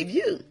forgave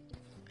you.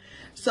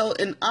 So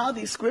in all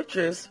these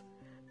scriptures,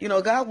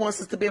 God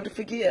wants us to be able to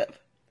forgive.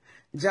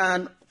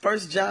 1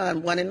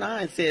 John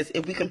 1:9 says,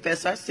 if we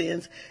confess our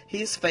sins,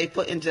 he is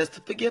faithful and just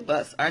to forgive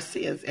us our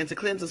sins and to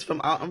cleanse us from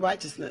all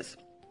unrighteousness.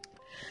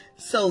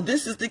 So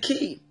this is the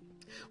key.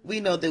 We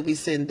know that we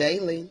sin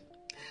daily.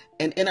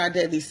 And in our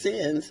daily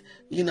sins,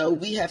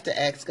 we have to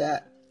ask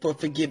God for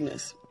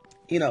forgiveness.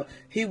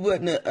 He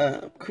wouldn't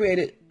have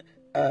created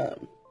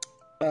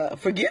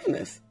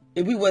forgiveness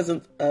if we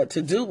wasn't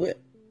to do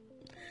it.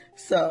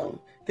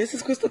 So this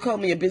is Crystal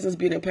Coleman, your business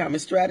beauty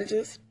empowerment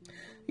strategist.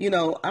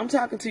 I'm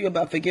talking to you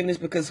about forgiveness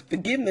because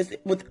forgiveness,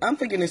 with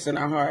unforgiveness in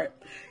our heart,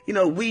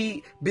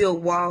 we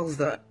build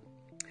walls up.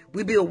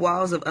 We build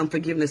walls of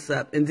unforgiveness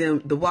up. And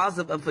then the walls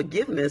of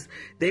unforgiveness,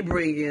 they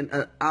bring in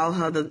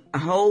a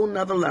whole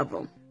nother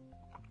level.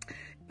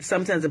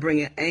 Sometimes they bring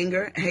in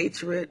anger,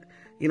 hatred,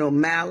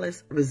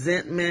 malice,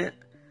 resentment,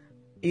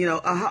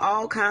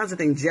 all kinds of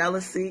things,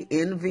 jealousy,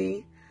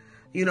 envy,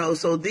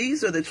 so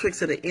these are the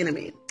tricks of the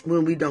enemy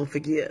when we don't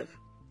forgive.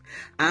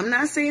 I'm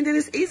not saying that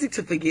it's easy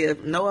to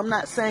forgive. No, I'm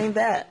not saying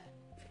that.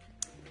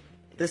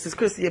 This is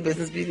Christy, your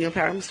business beauty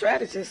empowerment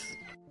strategist.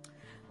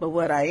 But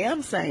what I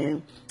am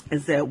saying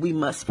is that we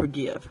must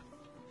forgive.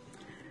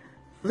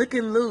 Look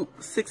in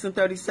Luke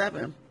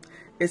 6:37.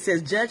 It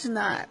says, judge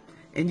not,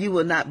 and you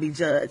will not be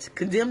judged.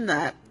 Condemn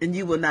not, and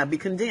you will not be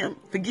condemned.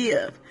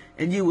 Forgive,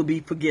 and you will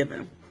be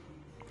forgiven.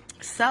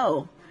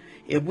 So,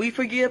 if we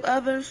forgive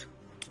others,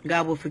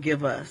 God will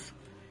forgive us.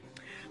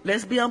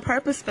 Let's be on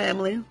purpose,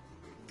 family.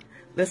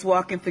 Let's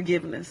walk in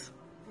forgiveness.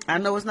 I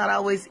know it's not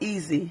always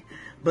easy,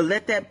 but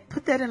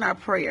put that in our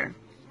prayer,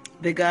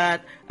 that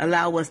God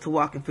allow us to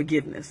walk in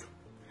forgiveness,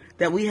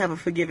 that we have a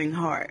forgiving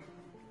heart,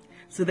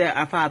 so that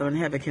our Father in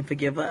heaven can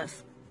forgive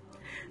us.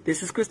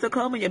 This is Crystal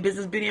Coleman, your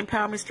business beauty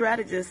empowerment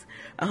strategist.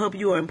 I hope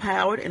you are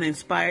empowered and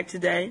inspired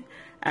today.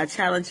 I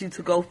challenge you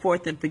to go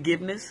forth in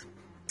forgiveness.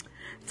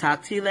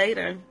 Talk to you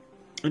later,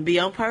 and be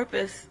on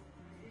purpose.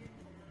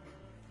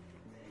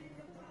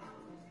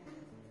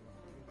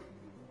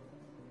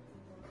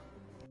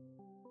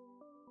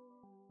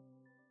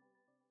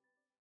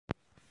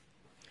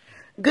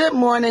 Good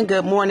morning,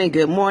 good morning,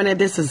 good morning.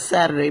 This is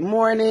Saturday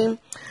morning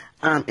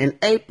in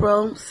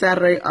April,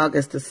 Saturday,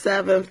 August the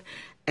 7th.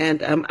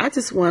 And I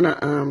just want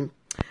to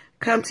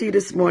come to you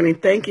this morning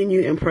thanking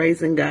you and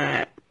praising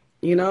God.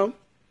 You know,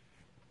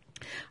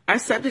 our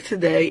subject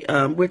today,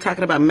 we're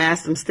talking about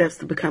mastering steps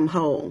to become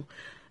whole.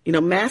 You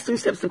know, mastering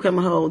steps to become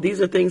whole, these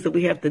are things that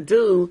we have to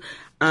do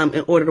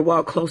in order to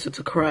walk closer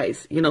to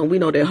Christ. You know, we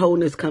know that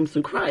wholeness comes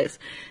through Christ.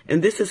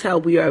 And this is how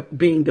we are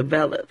being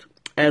developed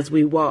as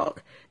we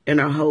walk in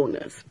our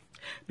wholeness.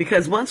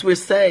 Because once we're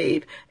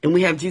saved and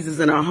we have Jesus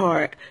in our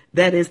heart,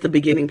 that is the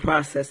beginning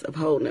process of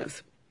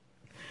wholeness.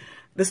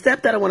 The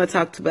step that I want to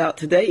talk about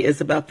today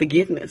is about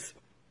forgiveness.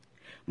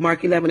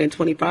 Mark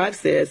 11:25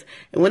 says,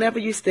 and whenever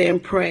you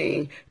stand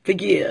praying,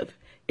 forgive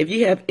if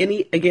you have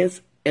any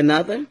against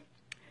another,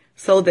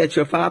 so that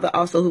your Father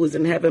also who is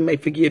in heaven may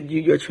forgive you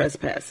your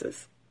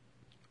trespasses.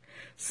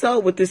 So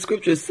with this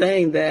scripture is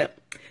saying that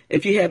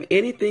if you have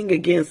anything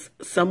against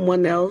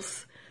someone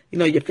else, you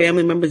know, your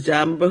family members,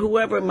 job member,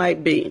 whoever it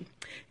might be,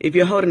 if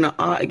you're holding an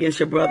ought against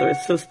your brother or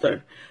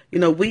sister, you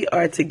know, we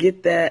are to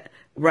get that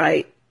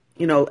right,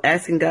 you know,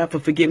 asking God for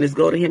forgiveness.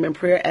 Go to him in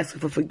prayer, asking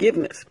for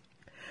forgiveness.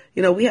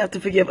 You know, we have to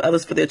forgive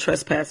others for their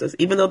trespasses,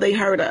 even though they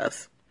hurt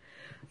us.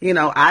 You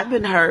know, I've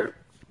been hurt.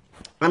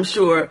 I'm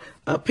sure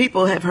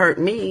people have hurt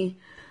me,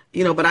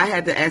 you know, but I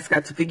had to ask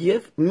God to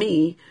forgive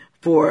me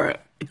for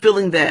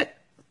feeling that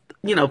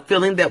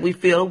we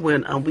feel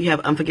when we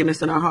have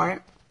unforgiveness in our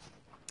heart.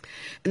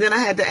 And then I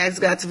had to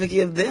ask God to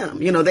forgive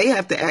them. You know, they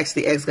have to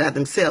actually ask God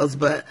themselves.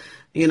 But,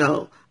 you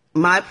know,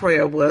 my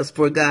prayer was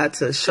for God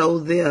to show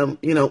them,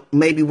 you know,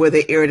 maybe where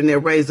they erred in their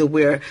ways or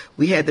where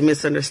we had the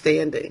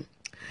misunderstanding.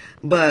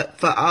 But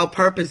for all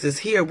purposes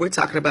here, we're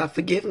talking about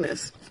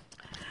forgiveness.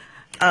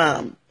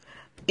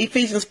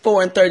 Ephesians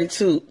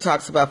 4:32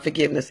 talks about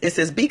forgiveness. It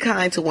says, be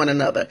kind to one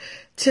another,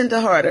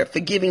 tenderhearted,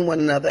 forgiving one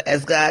another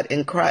as God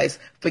in Christ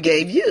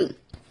forgave you.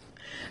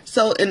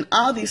 So in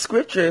all these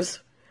scriptures,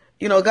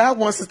 you know, God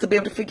wants us to be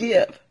able to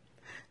forgive.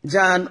 1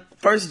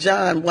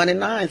 John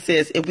 1:9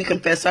 says, if we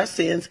confess our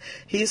sins,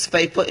 he is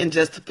faithful and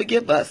just to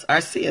forgive us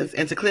our sins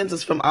and to cleanse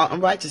us from all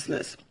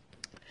unrighteousness.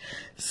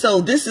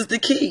 So this is the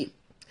key.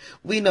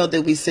 We know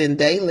that we sin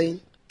daily.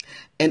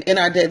 And in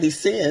our daily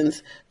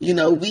sins, you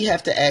know, we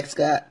have to ask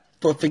God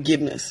for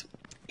forgiveness.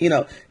 You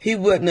know, he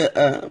wouldn't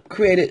have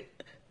created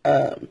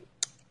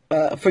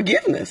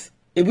forgiveness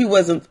if we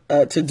wasn't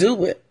to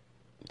do it.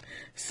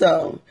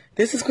 So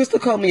this is Crystal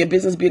Coleman, your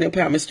business beauty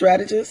empowerment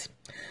strategist.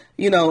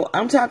 You know,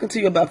 I'm talking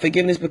to you about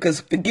forgiveness because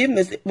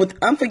forgiveness, with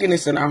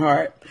unforgiveness in our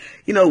heart,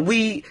 you know,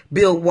 we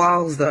build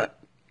walls up.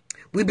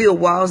 We build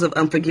walls of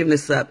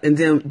unforgiveness up. And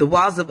then the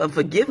walls of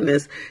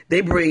unforgiveness,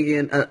 they bring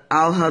in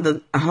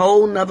a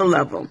whole nother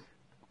level.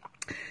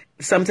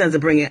 Sometimes they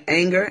bring in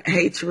anger,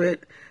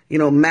 hatred, you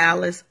know,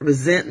 malice,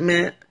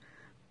 resentment,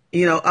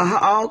 you know,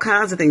 all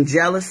kinds of things,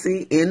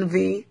 jealousy,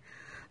 envy,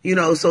 you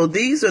know. So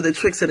these are the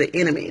tricks of the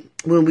enemy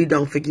when we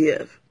don't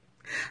forgive.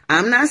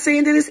 I'm not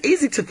saying that it's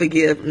easy to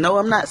forgive. No,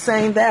 I'm not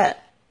saying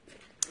that.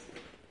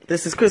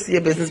 This is Christy,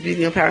 your business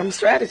beauty empowerment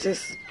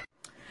strategist.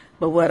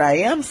 But what I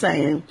am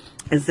saying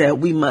is that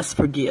we must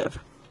forgive.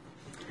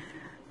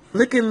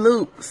 Look in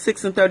Luke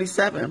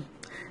 6:37.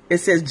 It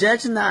says,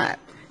 judge not,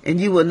 and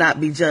you will not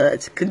be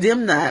judged.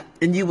 Condemn not,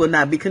 and you will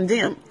not be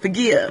condemned.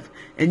 Forgive,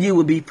 and you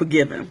will be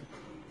forgiven.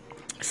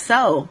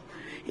 So,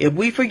 if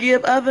we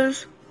forgive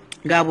others,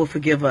 God will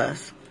forgive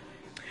us.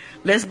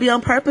 Let's be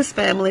on purpose,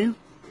 family.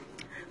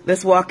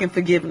 Let's walk in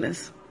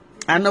forgiveness.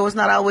 I know it's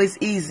not always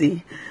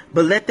easy,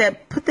 but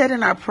put that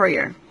in our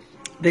prayer,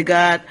 that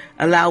God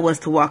allow us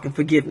to walk in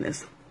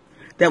forgiveness,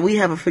 that we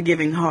have a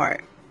forgiving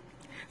heart,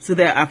 so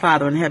that our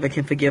Father in heaven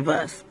can forgive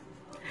us.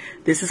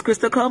 This is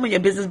Crystal Coleman,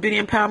 your business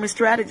beauty empowerment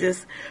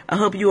strategist. I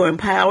hope you are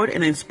empowered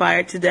and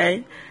inspired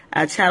today.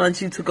 I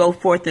challenge you to go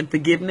forth in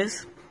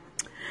forgiveness.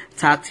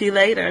 Talk to you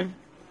later,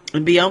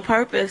 and be on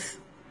purpose.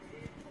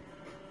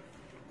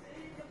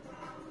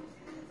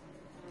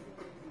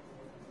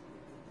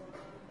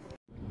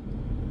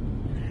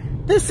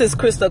 This is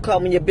Crystal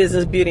Coleman, your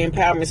business beauty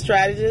empowerment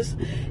strategist.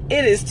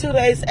 It is 2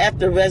 days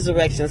after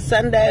Resurrection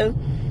Sunday,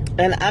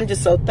 and I'm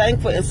just so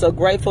thankful and so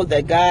grateful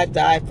that God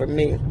died for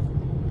me,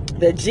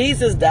 that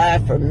Jesus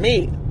died for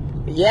me.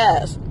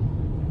 Yes,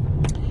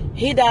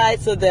 he died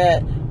so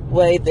that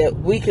way that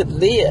we could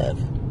live.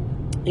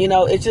 You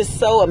know, it's just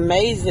so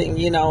amazing,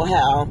 you know,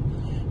 how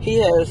he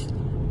has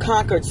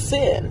conquered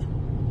sin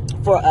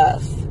for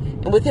us.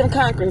 And with him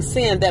conquering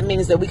sin, that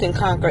means that we can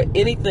conquer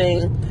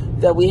anything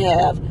that we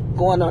have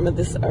going on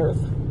this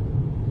earth.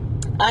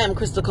 I am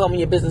Crystal Coleman,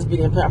 your business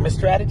beauty empowerment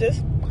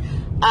strategist.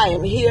 I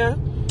am here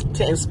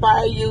to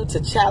inspire you,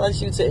 to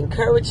challenge you, to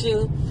encourage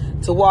you,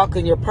 to walk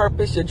in your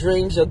purpose, your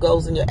dreams, your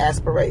goals, and your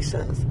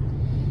aspirations.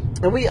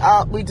 And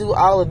we do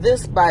all of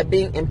this by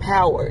being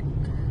empowered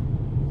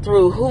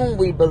through whom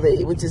we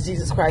believe, which is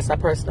Jesus Christ, our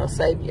personal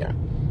Savior.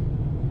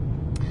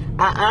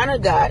 I honor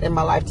God in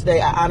my life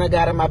today. I honor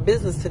God in my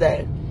business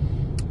today.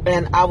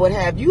 And I would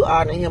have you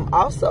honor him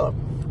also,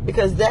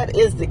 because that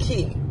is the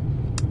key,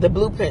 the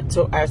blueprint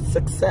to our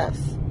success.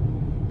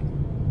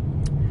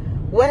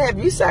 What have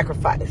you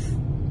sacrificed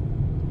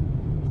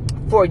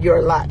for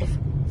your life,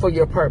 for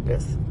your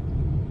purpose?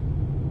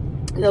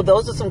 You know,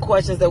 those are some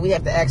questions that we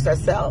have to ask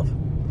ourselves.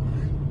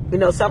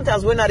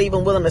 Sometimes we're not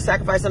even willing to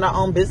sacrifice in our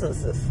own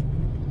businesses.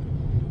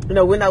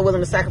 We're not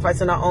willing to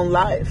sacrifice in our own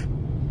life,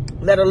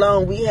 let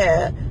alone we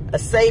had a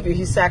Savior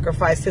who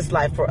sacrificed his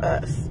life for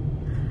us.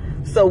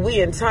 So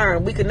we in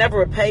turn, we could never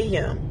repay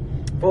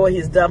him for what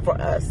he's done for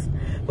us.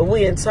 But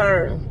we in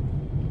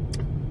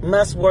turn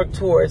must work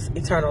towards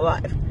eternal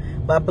life.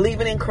 By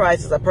believing in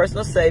Christ as our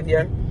personal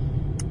Savior,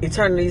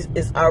 eternity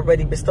is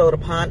already bestowed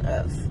upon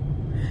us.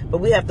 But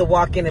we have to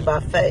walk in it by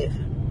faith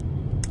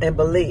and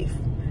belief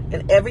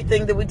in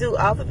everything that we do,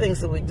 all the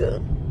things that we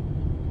do.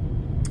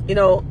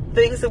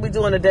 Things that we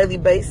do on a daily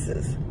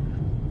basis.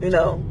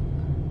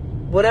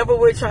 Whatever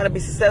we're trying to be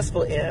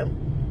successful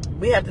in,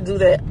 we have to do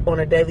that on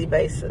a daily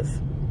basis.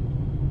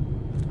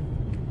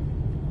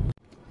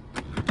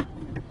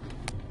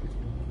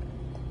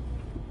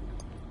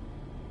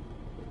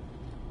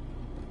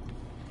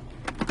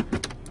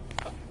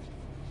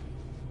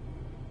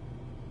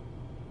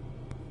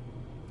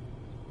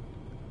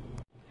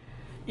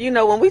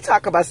 When we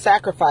talk about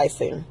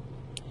sacrificing,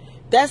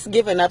 that's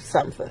giving up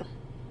something.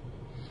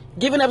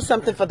 Giving up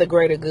something for the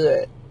greater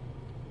good.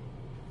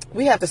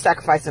 We have to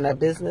sacrifice in our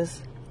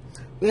business.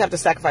 We have to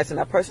sacrifice in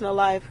our personal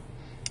life.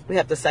 We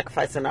have to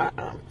sacrifice in our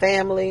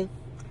family.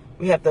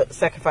 We have to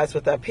sacrifice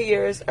with our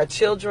peers, our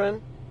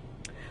children.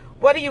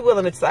 What are you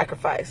willing to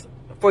sacrifice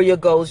for your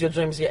goals, your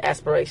dreams, your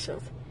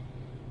aspirations?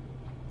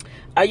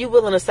 Are you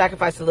willing to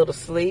sacrifice a little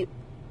sleep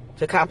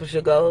to accomplish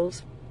your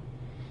goals?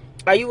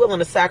 Are you willing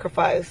to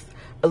sacrifice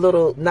a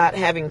little not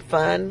having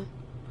fun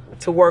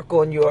to work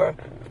on your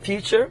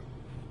future?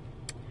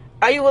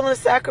 Are you willing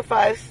to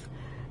sacrifice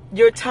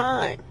your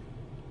time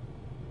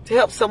to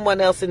help someone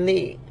else in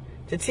need,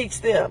 to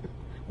teach them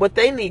what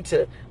they need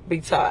to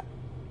be taught?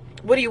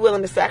 What are you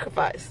willing to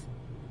sacrifice?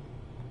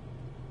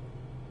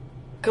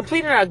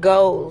 Completing our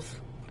goals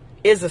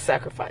is a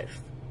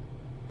sacrifice,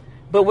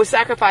 but we're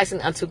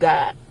sacrificing unto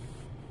God.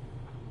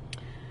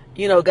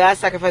 God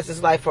sacrificed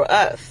his life for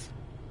us.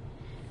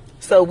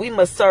 So we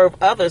must serve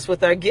others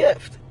with our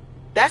gift.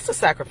 That's a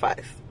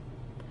sacrifice.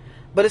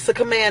 But it's a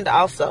command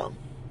also.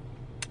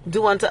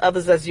 Do unto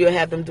others as you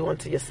have them do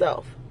unto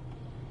yourself.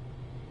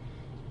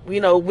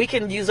 We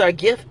can use our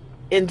gift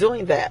in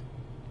doing that.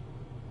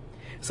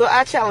 So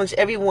I challenge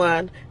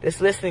everyone that's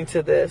listening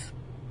to this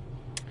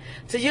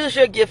to use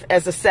your gift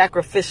as a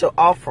sacrificial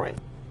offering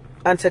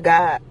unto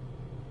God.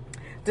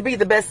 To be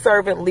the best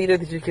servant leader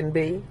that you can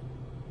be.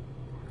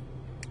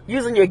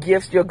 Using your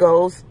gifts, your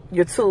goals,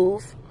 your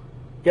tools,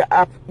 your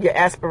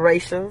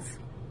aspirations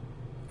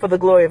for the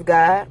glory of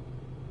God.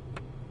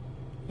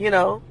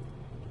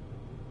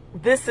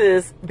 This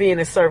is being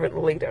a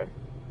servant leader.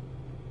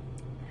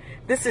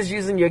 This is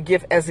using your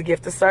gift as a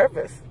gift of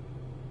service.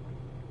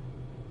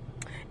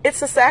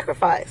 It's a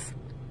sacrifice.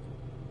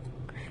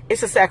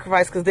 It's a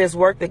sacrifice because there's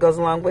work that goes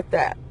along with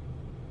that.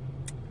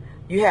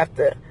 You have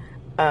to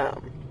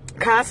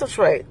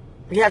concentrate.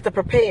 You have to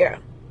prepare.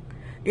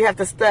 You have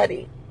to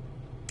study.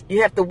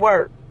 You have to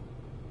work.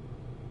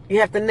 You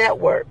have to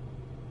network.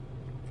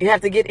 You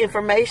have to get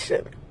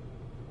information.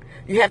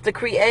 You have to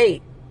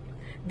create.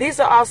 These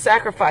are all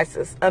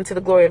sacrifices unto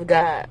the glory of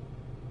God.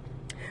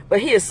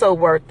 But he is so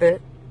worth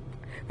it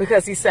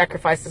because he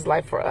sacrificed his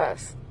life for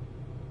us.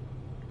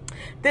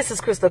 This is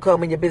Crystal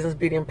Coleman, your business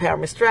beauty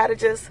empowerment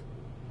strategist,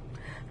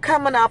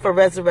 coming off of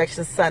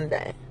Resurrection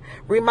Sunday,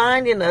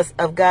 reminding us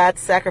of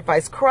God's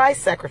sacrifice,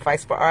 Christ's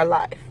sacrifice for our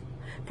life,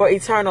 for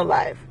eternal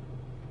life,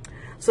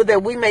 so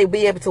that we may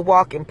be able to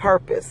walk in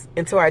purpose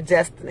into our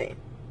destiny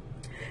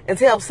and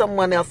to help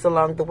someone else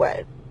along the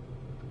way.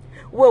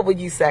 What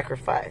would you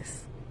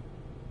sacrifice?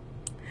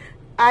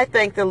 I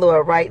thank the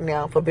Lord right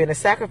now for being a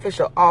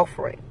sacrificial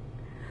offering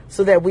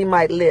so that we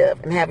might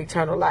live and have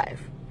eternal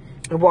life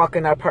and walk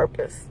in our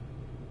purpose.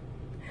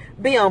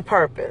 Be on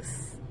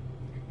purpose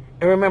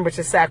and remember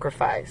to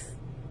sacrifice.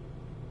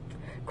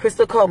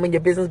 Crystal Coleman,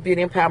 your business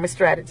beauty empowerment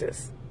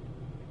strategist.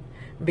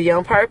 Be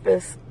on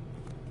purpose.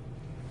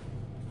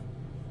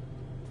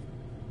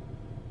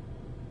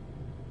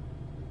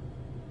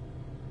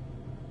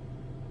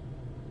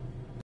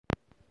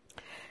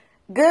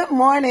 Good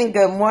morning,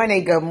 good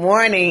morning, good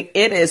morning.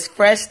 It is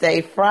Fresh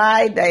Day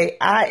Friday.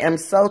 I am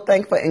so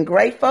thankful and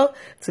grateful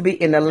to be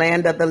in the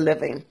land of the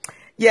living.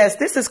 Yes,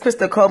 this is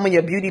Crystal Coleman,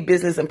 your beauty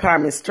business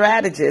empowerment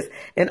strategist,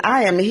 and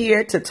I am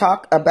here to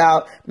talk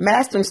about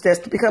mastering steps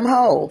to become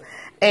whole.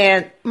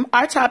 And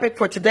our topic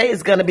for today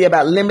is going to be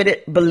about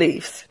limited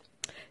beliefs.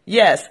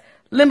 Yes,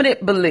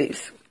 limited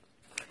beliefs.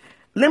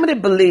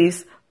 Limited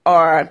beliefs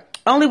are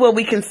only what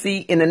we can see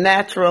in the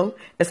natural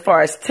as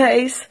far as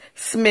taste,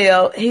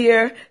 smell,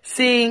 hear,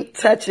 seeing,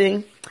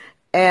 touching,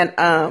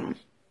 and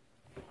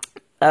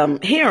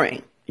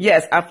hearing.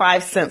 Yes, our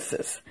five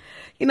senses.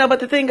 But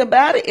the thing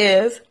about it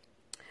is,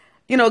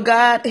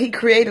 God, he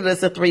created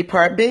us a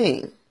three-part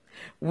being.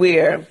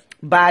 We're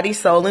body,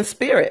 soul, and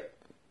spirit.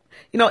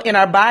 In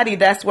our body,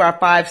 that's where our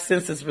five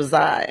senses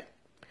reside.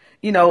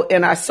 In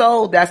our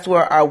soul, that's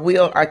where our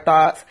will, our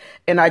thoughts,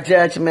 and our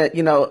judgment,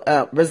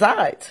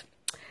 resides.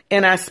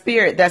 In our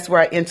spirit, that's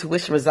where our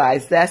intuition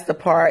resides. That's the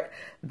part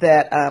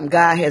that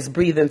God has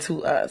breathed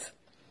into us.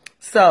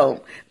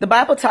 So the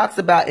Bible talks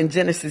about in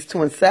Genesis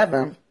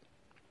 2:7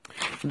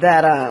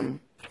 that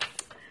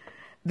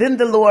then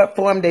the Lord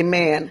formed a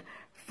man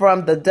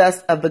from the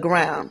dust of the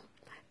ground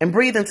and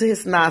breathed into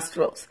his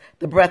nostrils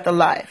the breath of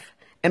life,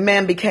 and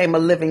man became a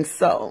living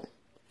soul.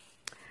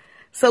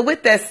 So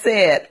with that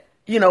said,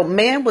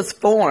 man was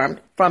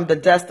formed from the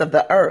dust of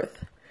the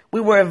earth. We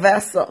were a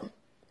vessel,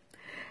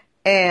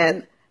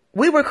 and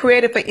we were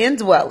created for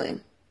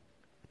indwelling.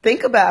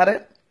 Think about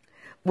it.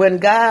 When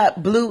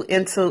God blew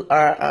into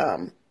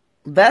our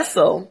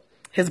vessel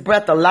his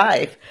breath of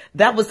life,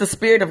 that was the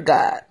Spirit of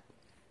God.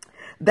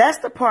 That's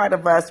the part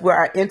of us where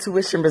our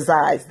intuition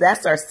resides.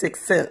 That's our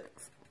sixth sense.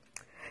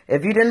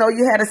 If you didn't know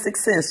you had a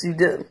sixth sense, you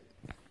do.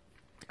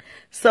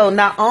 So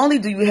not only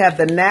do you have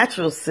the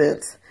natural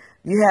sense,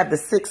 you have the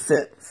sixth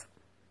sense.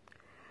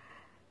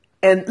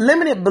 And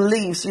limited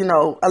beliefs,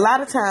 a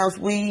lot of times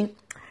we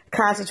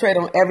concentrate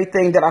on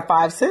everything that our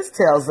five sense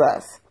tells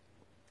us.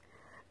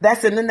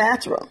 That's in the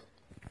natural.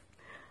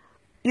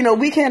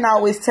 We can't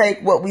always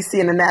take what we see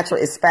in the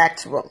natural as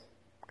factual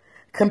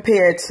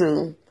compared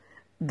to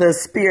the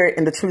spirit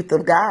and the truth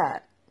of God.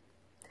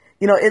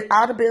 It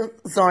all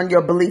depends on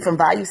your belief and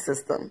value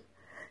system.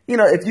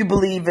 If you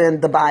believe in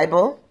the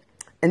Bible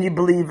and you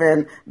believe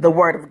in the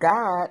Word of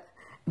God,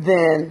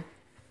 then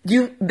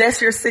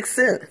that's your sixth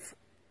sense.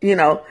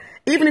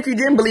 Even if you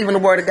didn't believe in the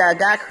Word of God,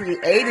 God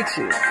created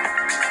you.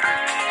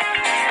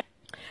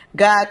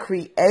 God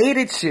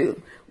created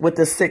you with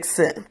the sixth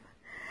sense.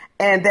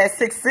 And that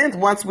sixth sense,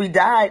 once we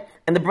die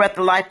and the breath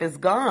of life is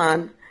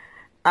gone,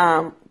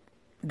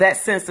 that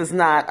sense is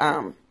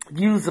not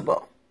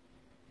usable.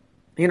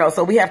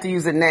 So we have to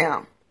use it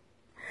now.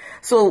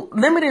 So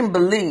limiting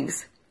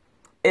beliefs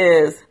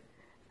is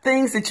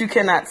things that you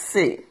cannot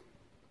see.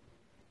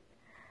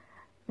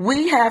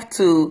 We have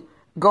to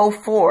go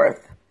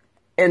forth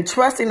and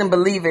trusting and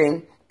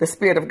believing the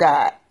Spirit of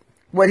God,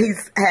 what He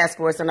has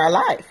for us in our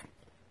life.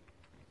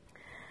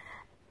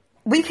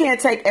 We can't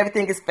take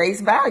everything as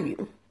face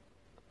value.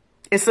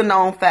 It's a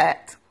known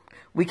fact.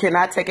 We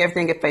cannot take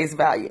everything at face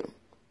value.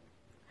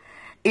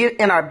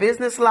 In our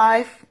business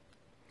life,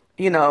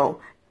 in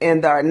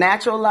our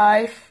natural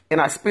life, in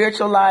our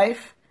spiritual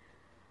life,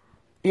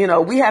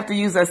 we have to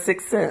use our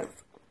sixth sense.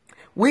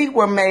 We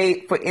were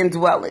made for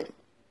indwelling.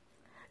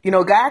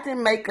 God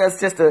didn't make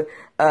us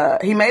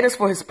He made us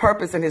for His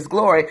purpose and His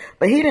glory,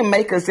 but He didn't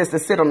make us just to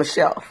sit on the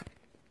shelf.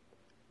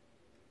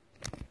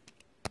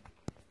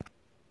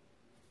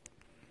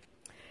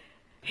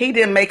 He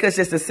didn't make us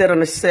just to sit on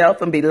the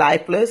shelf and be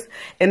lifeless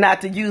and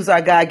not to use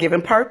our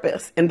God-given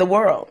purpose in the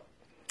world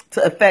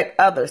to affect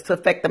others, to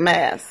affect the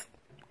mass.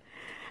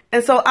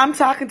 And so I'm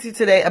talking to you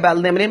today about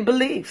limiting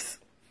beliefs.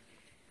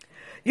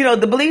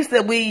 The beliefs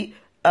that we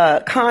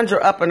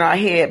conjure up in our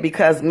head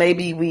because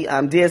maybe we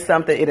did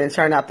something, it didn't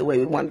turn out the way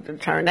we wanted it to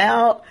turn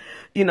out.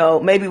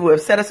 Maybe we were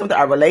upset at something,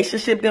 our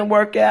relationship didn't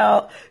work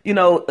out,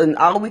 and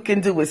all we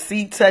can do is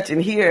see, touch,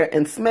 and hear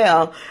and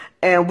smell,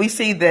 and we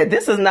see that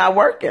this is not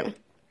working.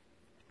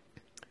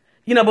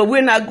 But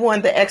we're not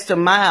going the extra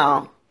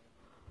mile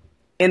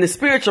in the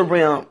spiritual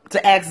realm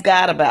to ask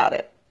God about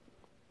it.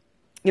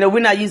 We're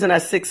not using our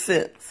sixth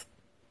sense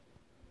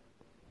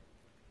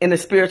in the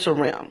spiritual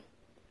realm.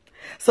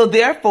 So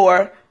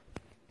therefore,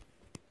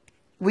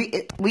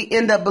 we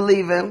end up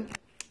believing.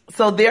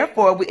 So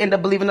therefore, we end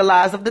up believing the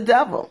lies of the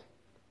devil.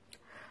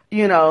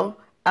 We end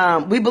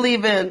up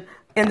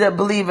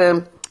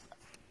believing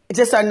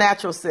just our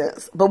natural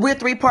sense. But we're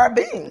three-part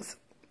beings.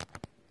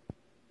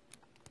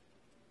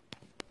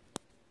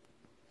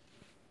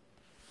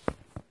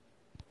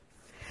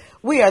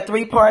 We are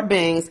three-part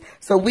beings,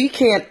 so we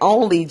can't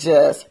only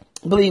just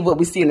believe what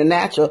we see in the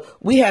natural.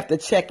 We have to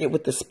check it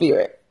with the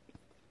spirit.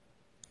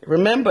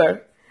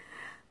 Remember,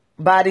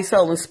 body,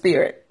 soul, and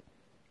spirit.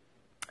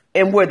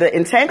 And where the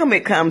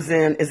entanglement comes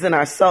in is in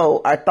our soul,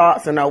 our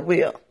thoughts, and our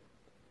will.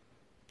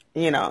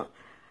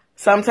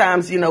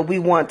 Sometimes, we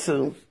want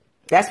to,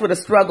 that's where the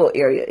struggle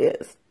area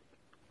is.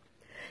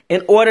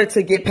 In order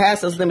to get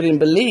past those limiting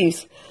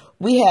beliefs,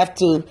 we have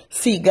to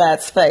see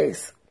God's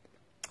face.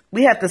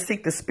 We have to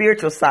seek the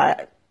spiritual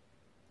side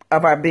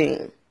of our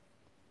being.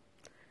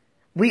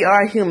 We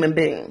are human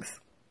beings.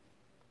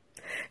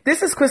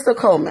 This is Crystal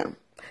Coleman,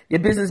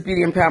 your business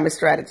beauty empowerment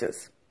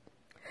strategist,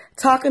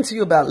 talking to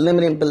you about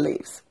limiting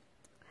beliefs.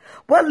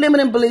 What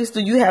limiting beliefs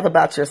do you have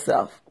about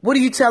yourself? What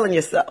are you telling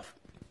yourself?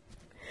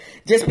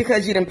 Just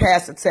because you didn't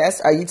pass the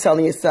test, are you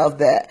telling yourself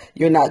that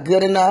you're not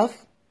good enough?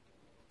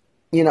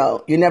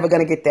 You're never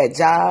going to get that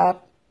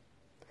job?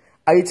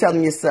 Are you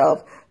telling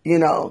yourself,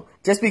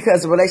 just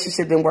because the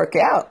relationship didn't work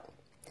out,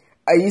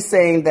 are you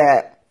saying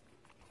that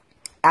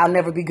I'll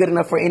never be good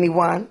enough for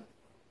anyone?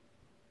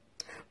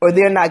 Or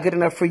they're not good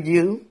enough for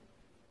you?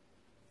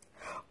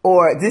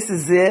 Or this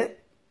is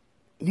it?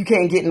 You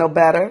can't get no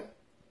better?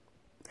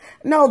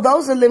 No,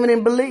 those are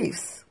limiting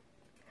beliefs.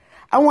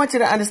 I want you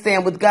to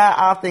understand with God,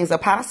 all things are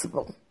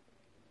possible.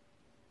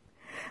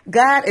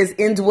 God is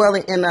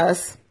indwelling in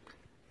us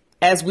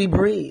as we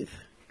breathe.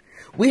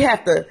 We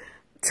have to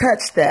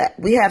touch that.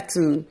 We have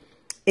to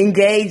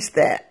engage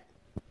that.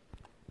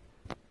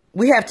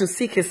 We have to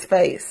seek his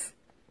face.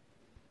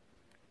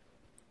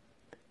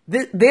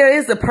 There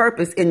is a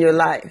purpose in your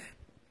life.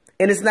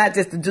 And it's not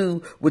just to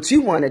do what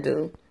you want to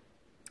do.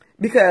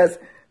 Because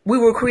we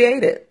were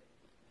created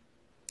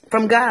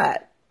from God.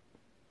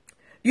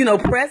 You know,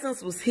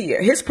 presence was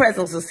here. His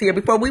presence was here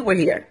before we were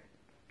here.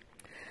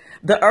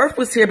 The earth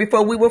was here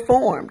before we were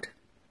formed.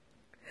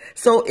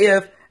 So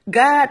if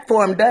God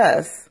formed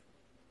us,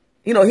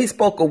 you know, he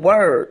spoke a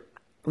word,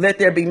 let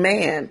there be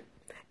man,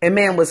 and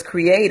man was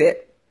created.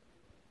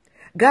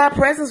 God's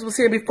presence was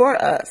here before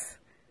us.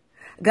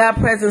 God's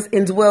presence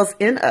indwells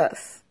in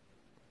us.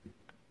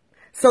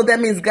 So that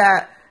means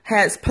God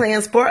has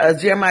plans for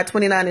us. Jeremiah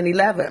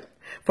 29:11.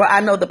 For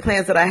I know the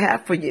plans that I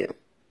have for you.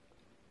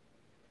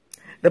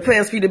 The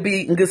plans for you to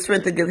be in good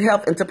strength and good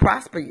health and to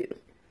prosper you.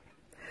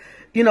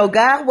 You know,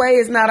 God's way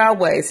is not our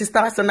ways. His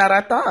thoughts are not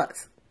our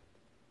thoughts.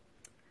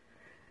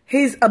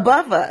 He's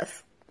above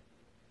us.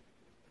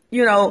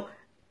 You know,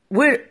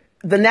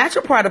 the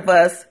natural part of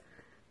us,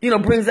 you know,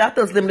 brings out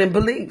those limiting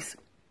beliefs.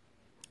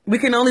 We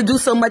can only do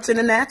so much in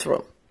the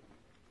natural.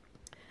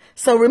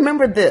 So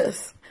remember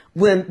this,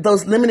 when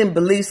those limiting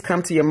beliefs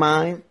come to your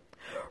mind,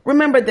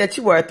 remember that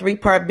you are a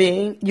three-part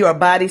being. You are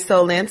body,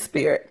 soul, and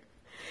spirit.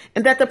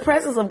 And that the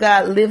presence of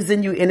God lives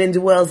in you and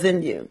indwells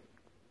in you.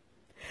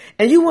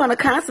 And you want to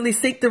constantly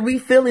seek the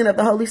refilling of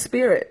the Holy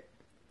Spirit.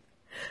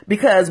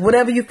 Because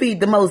whatever you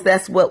feed the most,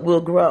 that's what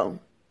will grow.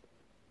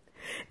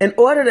 In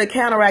order to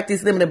counteract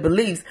these limited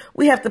beliefs,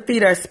 we have to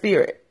feed our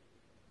spirit.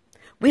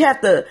 We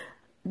have to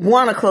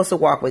want a closer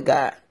walk with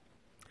God.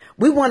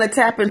 We want to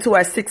tap into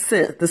our sixth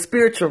sense, the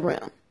spiritual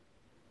realm.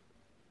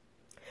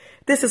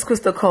 This is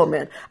Crystal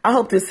Coleman. I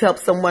hope this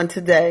helps someone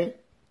today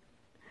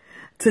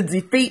to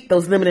defeat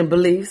those limiting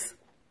beliefs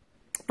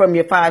from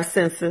your five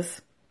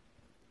senses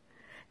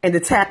and to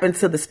tap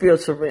into the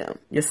spiritual realm,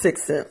 your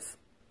sixth sense.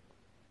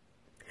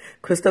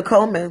 Crystal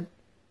Coleman,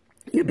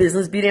 your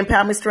business beauty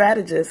empowerment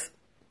strategist.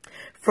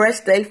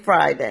 Fresh Day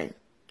Friday.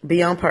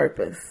 Be on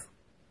purpose.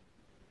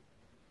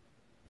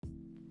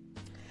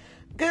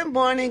 Good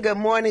morning, good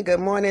morning, good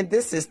morning.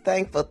 This is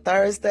Thankful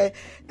Thursday.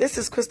 This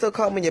is Crystal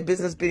Coleman, your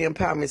business beauty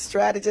empowerment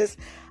strategist.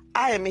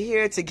 I am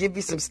here to give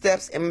you some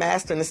steps in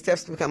mastering the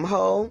steps to become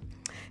whole.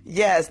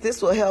 Yes,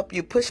 this will help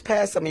you push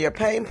past some of your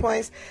pain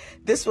points.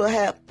 This will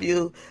help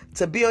you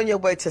to be on your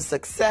way to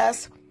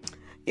success.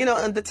 You know,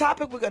 and the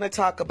topic we're going to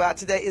talk about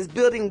today is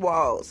building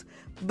walls.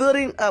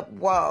 Building up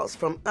walls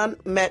from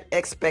unmet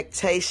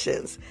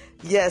expectations.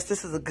 Yes,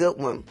 this is a good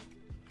one.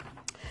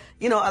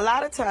 You know, a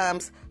lot of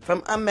times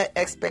from unmet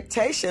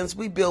expectations,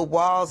 we build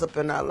walls up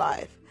in our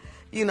life.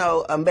 You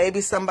know,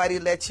 maybe somebody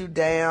let you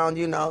down,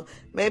 you know.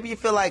 Maybe you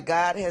feel like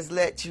God has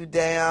let you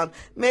down.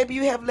 Maybe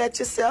you have let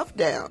yourself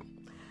down.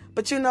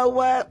 But you know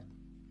what?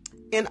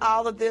 In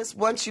all of this,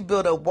 once you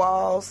build up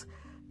walls,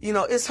 you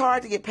know, it's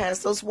hard to get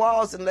past those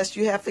walls unless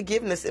you have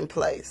forgiveness in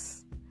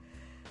place.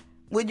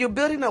 When you're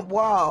building up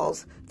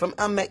walls from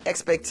unmet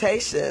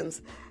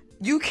expectations,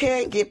 you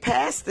can't get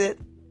past it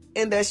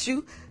unless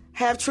you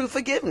have true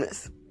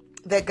forgiveness,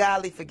 that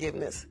godly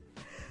forgiveness.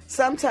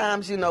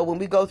 Sometimes, you know, when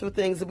we go through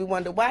things and we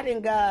wonder, why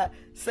didn't God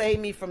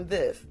save me from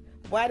this?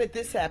 Why did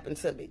this happen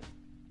to me?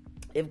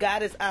 If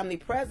God is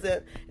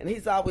omnipresent and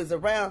he's always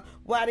around,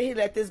 why did he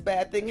let this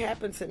bad thing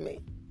happen to me?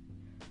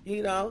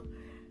 You know,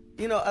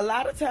 a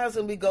lot of times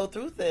when we go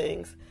through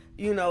things,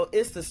 you know,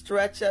 it's to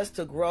stretch us,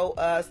 to grow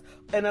us.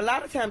 And a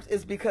lot of times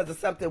it's because of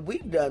something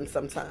we've done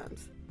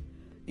sometimes.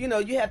 You know,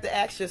 you have to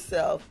ask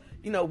yourself,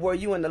 you know, were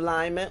you in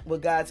alignment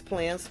with God's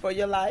plans for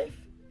your life?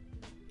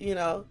 You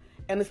know,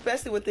 and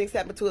especially when things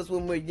happen to us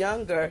when we're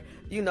younger,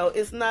 you know,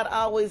 it's not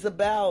always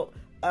about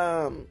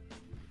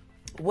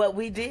what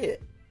we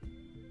did.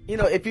 You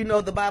know, if you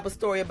know the Bible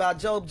story about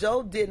Job,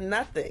 Job did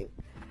nothing.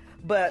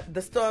 But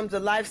the storms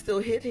of life still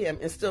hit him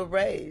and still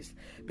raged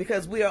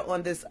because we are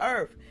on this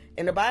earth.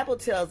 And the Bible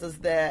tells us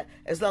that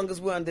as long as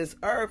we're on this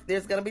earth,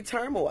 there's going to be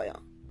turmoil.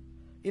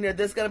 You know,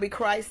 there's going to be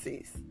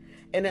crises.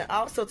 And it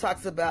also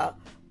talks about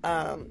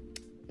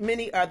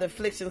many are the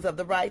afflictions of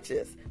the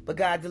righteous, but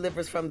God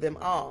delivers from them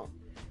all.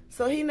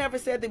 So he never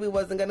said that we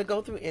wasn't going to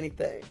go through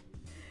anything.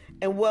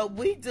 And what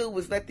we do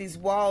is let these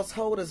walls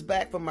hold us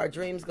back from our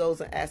dreams, goals,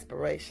 and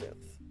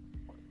aspirations.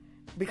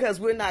 Because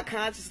we're not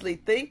consciously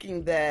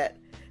thinking that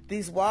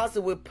these walls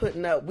that we're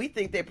putting up, we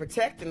think they're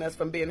protecting us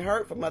from being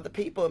hurt from other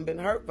people and being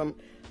hurt from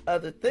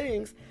other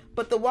things.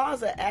 But the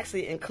walls are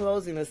actually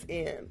enclosing us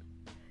in,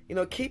 you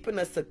know, keeping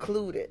us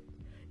secluded,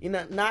 you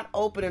know, not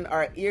opening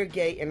our ear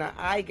gate and our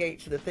eye gate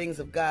to the things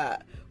of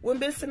God. We're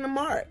missing the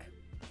mark.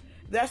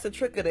 That's the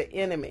trick of the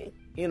enemy.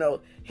 You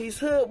know, he's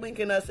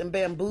hoodwinking us and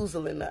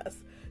bamboozling us,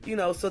 you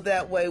know, so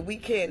that way we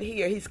can't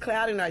hear. He's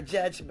clouding our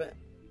judgment.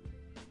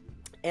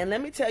 And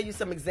let me tell you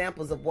some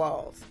examples of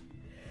walls.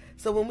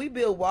 So when we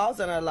build walls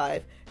in our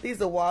life,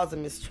 these are walls of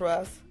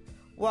mistrust,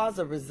 walls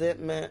of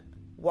resentment,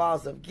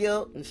 walls of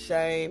guilt and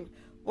shame,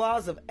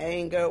 walls of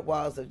anger,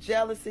 walls of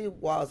jealousy,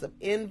 walls of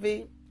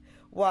envy,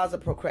 walls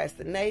of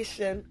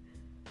procrastination.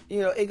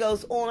 You know, it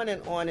goes on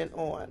and on and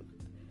on.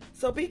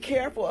 So be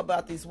careful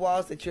about these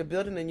walls that you're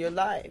building in your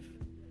life.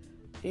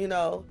 You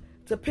know,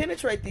 To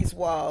penetrate these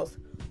walls,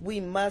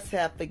 we must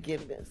have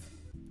forgiveness.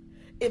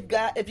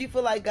 If you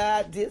feel like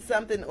God did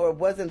something or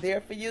wasn't there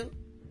for you,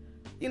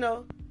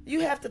 you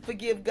have to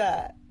forgive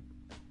God,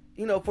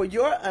 for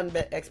your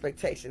unmet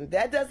expectation.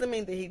 That doesn't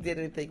mean that he did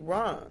anything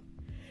wrong.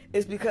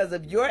 It's because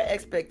of your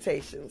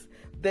expectations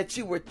that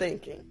you were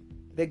thinking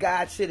that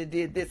God should have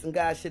did this and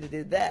God should have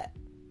did that.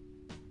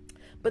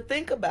 But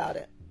think about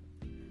it.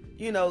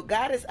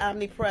 God is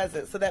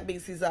omnipresent, so that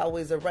means he's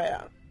always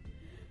around.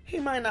 He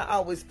might not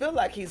always feel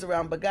like he's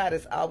around, but God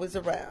is always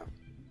around.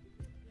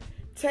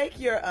 Take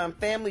your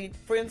family,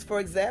 friends, for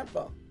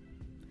example.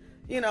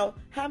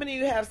 How many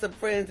of you have some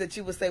friends that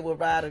you would say will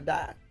ride or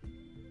die?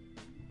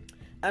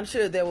 I'm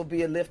sure there will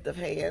be a lift of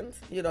hands.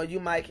 You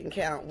might can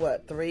count,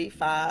 3,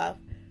 5,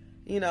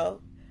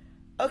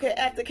 Okay,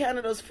 after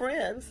counting those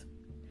friends,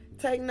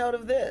 take note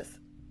of this.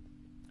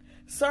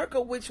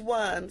 Circle which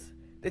ones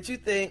that you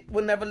think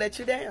will never let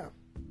you down.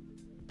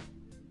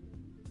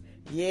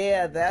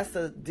 Yeah, that's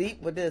a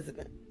deep one, isn't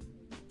it?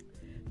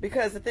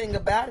 Because the thing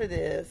about it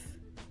is,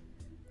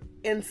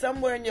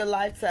 somewhere in your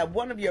lifetime,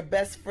 one of your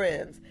best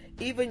friends,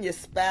 even your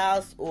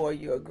spouse or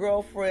your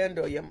girlfriend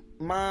or your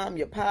mom,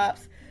 your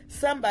pops,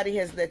 somebody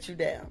has let you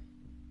down.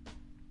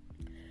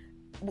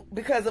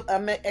 Because of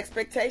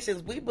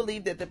expectations, we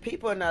believe that the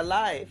people in our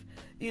life,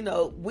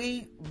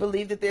 we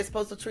believe that they're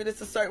supposed to treat us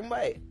a certain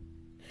way.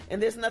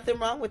 And there's nothing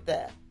wrong with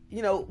that.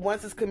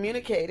 Once it's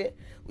communicated,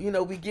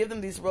 we give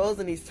them these roles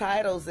and these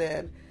titles,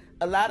 and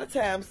a lot of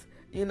times,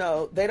 they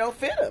don't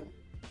fit them.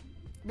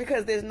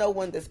 Because there's no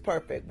one that's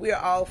perfect. We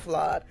are all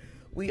flawed.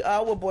 We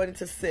all were born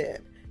into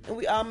sin. And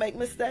we all make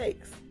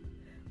mistakes.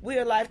 We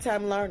are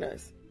lifetime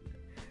learners.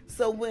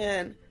 So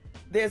when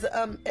there's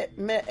an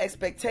unmet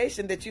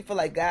expectation that you feel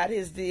like God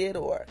has did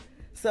or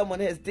someone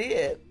has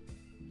did,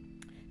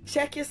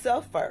 check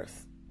yourself first.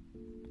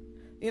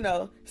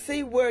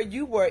 See where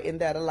you were in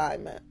that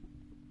alignment.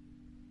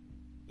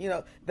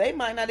 They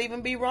might not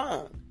even be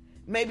wrong.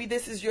 Maybe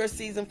this is your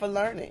season for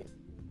learning.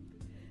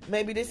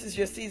 Maybe this is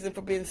your season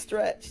for being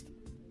stretched.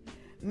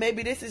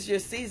 Maybe this is your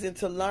season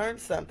to learn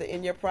something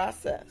in your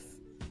process.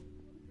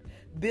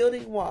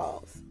 Building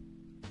walls.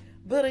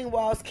 Building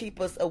walls keep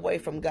us away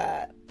from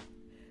God.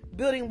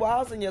 Building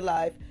walls in your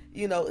life,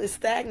 it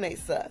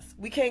stagnates us.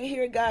 We can't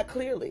hear God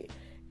clearly.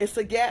 It's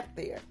a gap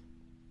there.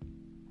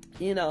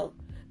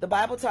 The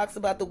Bible talks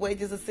about the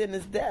wages of sin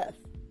is death.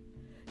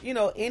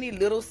 Any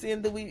little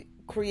sin that we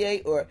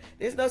create, or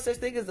there's no such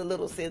thing as a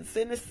little sin.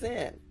 Sin is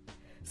sin.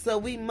 So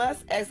we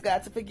must ask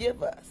God to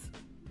forgive us.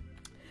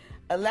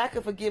 A lack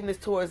of forgiveness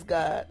towards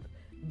God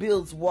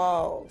builds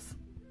walls.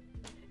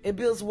 It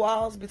builds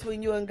walls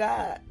between you and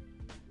God.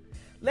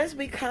 Let's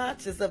be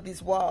conscious of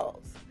these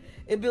walls.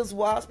 It builds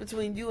walls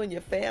between you and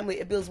your family.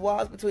 It builds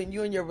walls between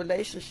you and your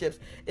relationships.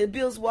 It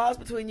builds walls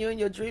between you and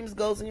your dreams,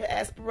 goals, and your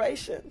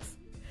aspirations.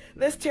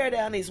 Let's tear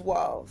down these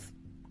walls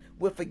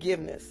with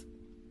forgiveness.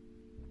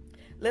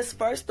 Let's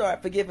first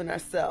start forgiving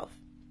ourselves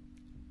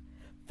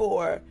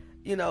for,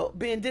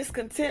 being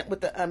discontent with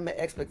the unmet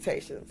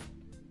expectations.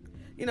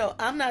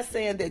 I'm not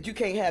saying that you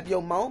can't have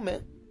your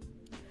moment,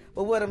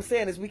 but what I'm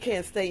saying is we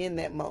can't stay in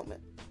that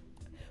moment.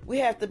 We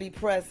have to be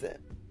present.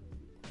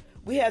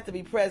 We have to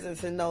be present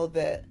to know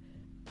that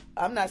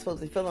I'm not supposed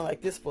to be feeling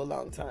like this for a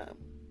long time.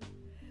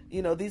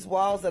 These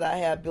walls that I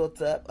have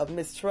built up of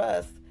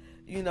mistrust,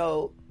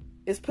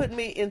 it's putting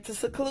me into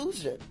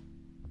seclusion.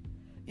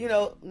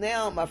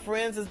 Now my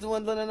friends is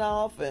dwindling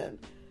off, and,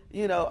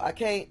 I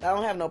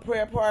don't have no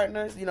prayer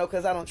partners,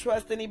 because I don't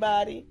trust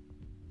anybody.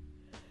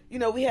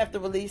 We have to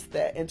release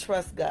that and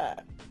trust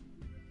God.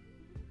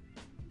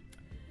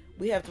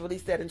 We have to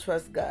release that and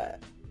trust God.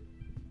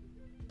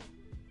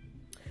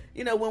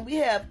 When we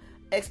have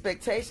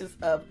expectations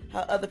of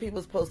how other people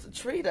are supposed to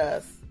treat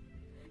us,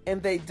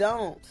 and they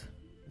don't,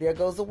 there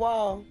goes a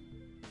wall.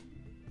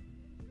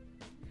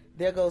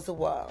 There goes a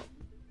wall.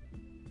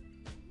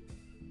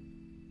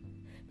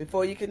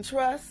 Before you can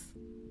trust,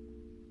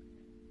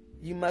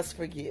 you must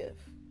forgive.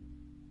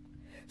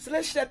 So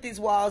let's shut these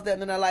walls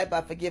down in our life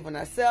by forgiving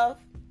ourselves,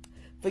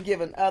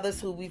 forgiving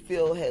others who we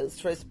feel has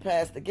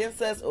trespassed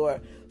against us or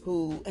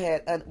who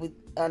had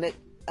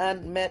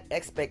unmet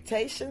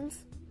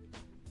expectations.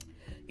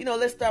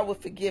 Let's start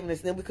with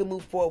forgiveness, then we can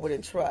move forward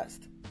in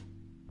trust.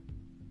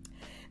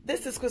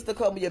 This is Crystal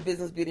Coleman, your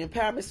business beauty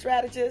empowerment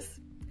strategist.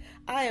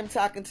 I am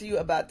talking to you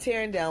about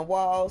tearing down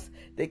walls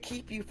that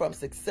keep you from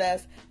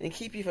success and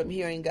keep you from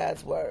hearing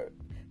God's word,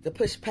 to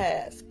push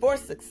past for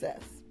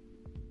success.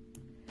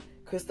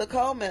 Crystal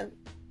Coleman,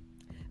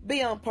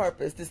 be on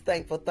purpose this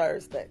Thankful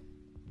Thursday.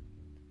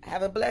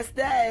 Have a blessed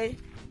day.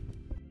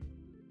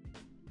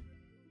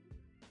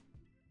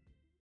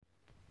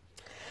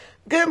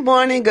 Good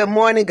morning, good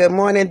morning, good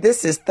morning.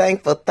 This is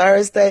Thankful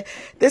Thursday.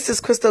 This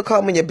is Crystal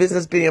Coleman, your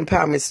business beauty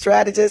empowerment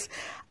strategist.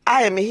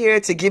 I am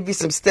here to give you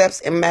some steps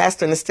in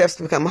mastering the steps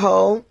to become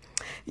whole.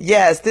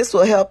 Yes, this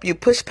will help you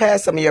push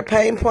past some of your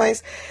pain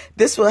points.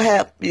 This will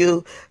help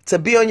you to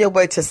be on your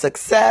way to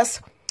success.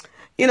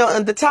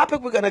 And the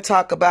topic we're going to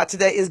talk about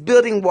today is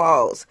building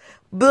walls,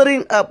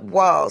 building up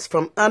walls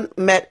from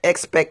unmet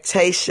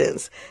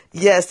expectations.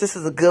 Yes, this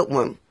is a good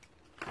one.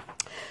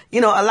 A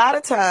lot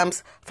of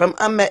times from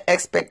unmet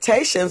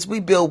expectations, we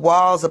build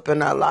walls up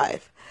in our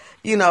life.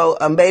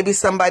 Maybe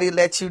somebody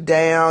let you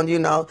down,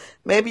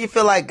 maybe you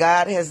feel like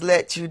God has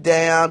let you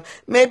down.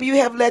 Maybe you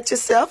have let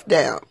yourself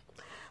down.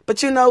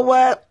 But you know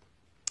what?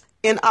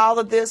 In all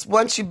of this,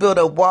 once you build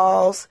up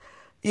walls,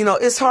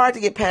 it's hard to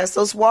get past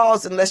those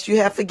walls unless you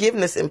have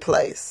forgiveness in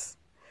place.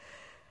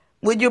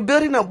 When you're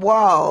building up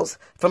walls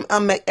from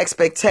unmet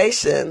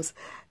expectations,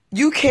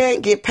 you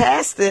can't get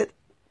past it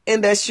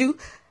unless you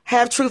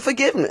have true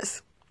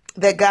forgiveness,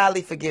 that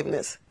godly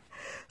forgiveness.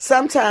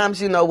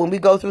 Sometimes, when we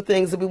go through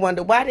things and we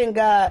wonder, why didn't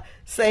God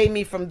save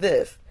me from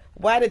this?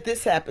 Why did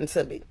this happen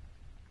to me?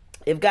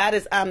 If God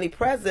is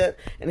omnipresent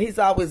and he's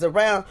always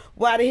around,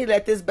 why did he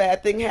let this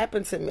bad thing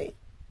happen to me?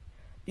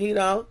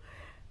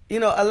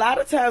 A lot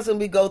of times when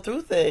we go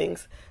through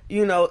things,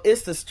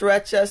 it's to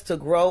stretch us, to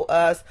grow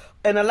us.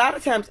 And a lot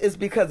of times it's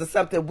because of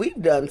something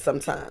we've done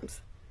sometimes.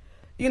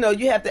 You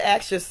have to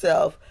ask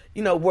yourself,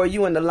 were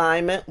you in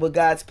alignment with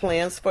God's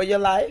plans for your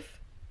life?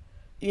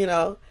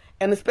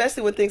 And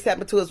especially when things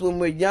happen to us when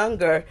we're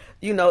younger,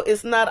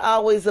 it's not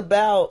always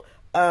about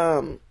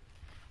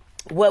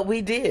what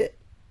we did.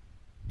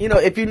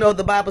 If you know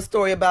the Bible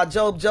story about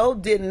Job,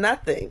 Job did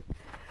nothing.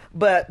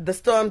 But the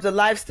storms of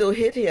life still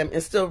hit him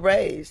and still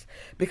raged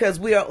because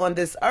we are on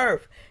this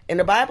earth. And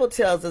the Bible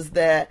tells us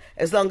that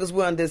as long as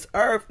we're on this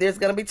earth, there's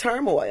going to be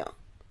turmoil.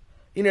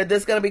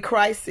 There's going to be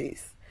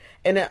crises.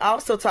 And it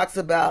also talks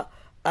about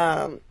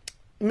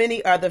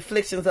many are the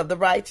afflictions of the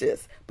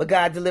righteous, but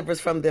God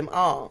delivers from them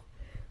all.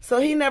 So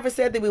he never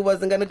said that we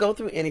wasn't going to go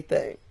through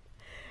anything.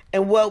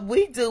 And what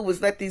we do is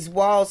let these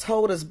walls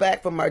hold us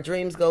back from our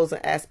dreams, goals,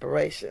 and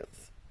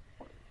aspirations.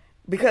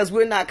 Because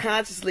we're not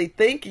consciously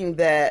thinking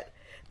that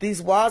these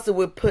walls that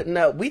we're putting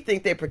up, we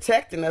think they're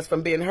protecting us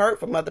from being hurt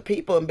from other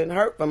people and being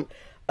hurt from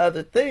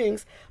other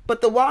things.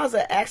 But the walls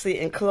are actually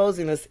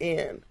enclosing us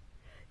in,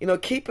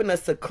 keeping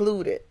us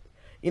secluded,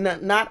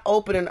 not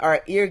opening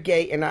our ear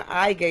gate and our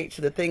eye gate to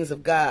the things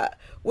of God.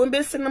 We're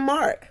missing the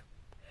mark.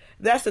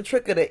 That's the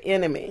trick of the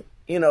enemy.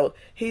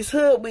 He's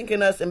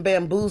hoodwinking us and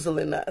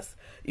bamboozling us,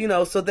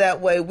 so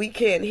that way we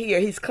can't hear.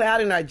 He's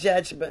clouding our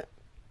judgment.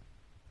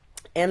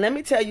 And let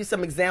me tell you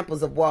some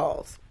examples of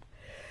walls.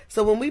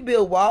 So when we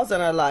build walls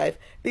in our life,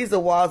 these are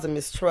walls of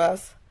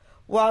mistrust,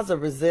 walls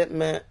of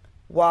resentment,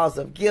 walls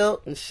of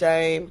guilt and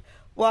shame,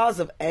 walls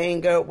of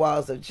anger,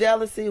 walls of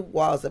jealousy,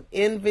 walls of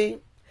envy,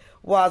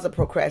 walls of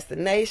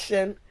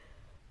procrastination.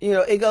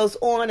 It goes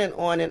on and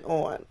on and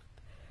on.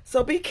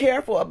 So be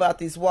careful about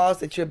these walls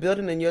that you're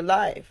building in your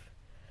life.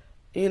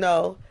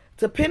 To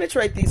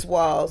penetrate these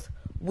walls,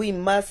 we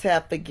must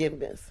have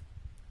forgiveness.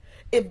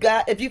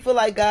 If you feel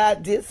like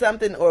God did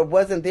something or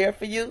wasn't there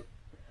for you,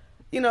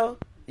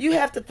 you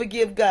have to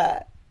forgive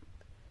God,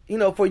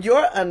 for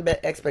your unmet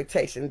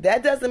expectation.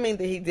 That doesn't mean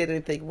that he did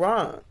anything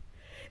wrong.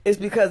 It's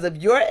because of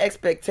your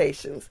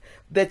expectations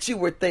that you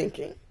were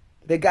thinking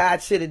that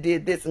God should have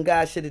did this and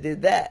God should have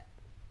did that.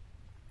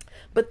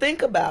 But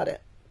think about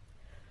it.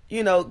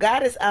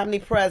 God is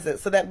omnipresent,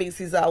 so that means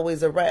he's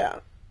always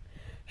around.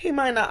 He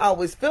might not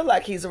always feel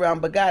like he's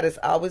around, but God is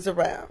always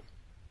around.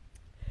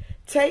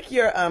 Take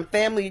your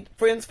family,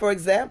 friends, for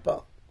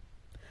example.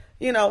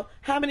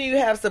 How many of you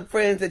have some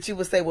friends that you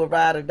would say will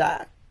ride or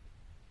die?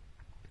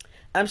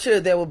 I'm sure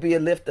there will be a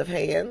lift of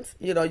hands.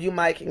 You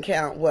might can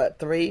count,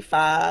 3,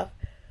 5,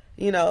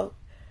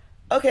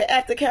 Okay,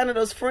 after counting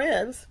those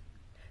friends,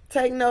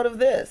 take note of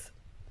this.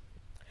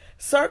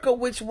 Circle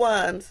which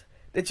ones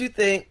that you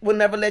think will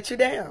never let you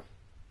down.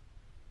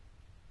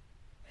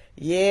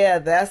 Yeah,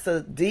 that's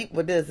a deep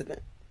one, isn't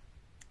it?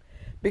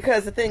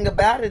 Because the thing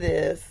about it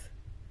is,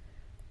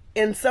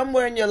 in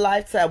somewhere in your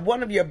lifetime,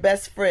 one of your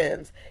best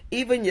friends,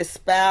 even your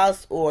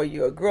spouse or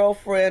your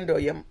girlfriend or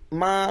your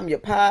mom, your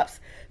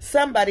pops,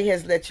 somebody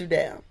has let you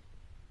down.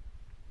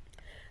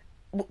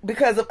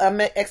 Because of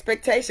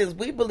expectations,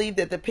 we believe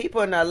that the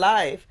people in our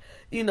life,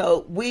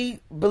 we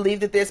believe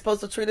that they're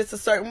supposed to treat us a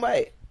certain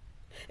way.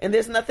 And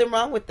there's nothing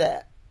wrong with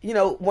that.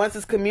 Once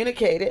it's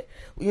communicated,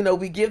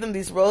 we give them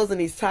these roles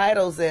and these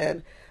titles,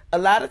 and a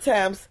lot of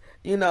times,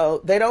 they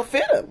don't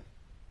fit them.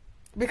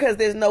 Because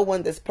there's no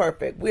one that's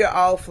perfect. We are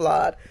all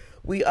flawed.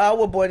 We all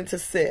were born into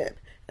sin.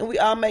 And we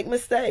all make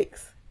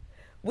mistakes.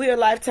 We are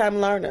lifetime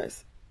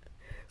learners.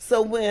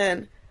 So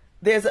when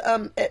there's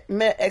an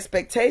unmet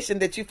expectation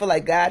that you feel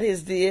like God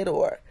has did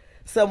or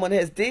someone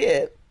has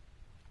did,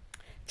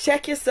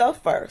 check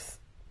yourself first.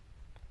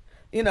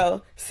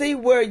 See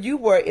where you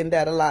were in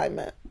that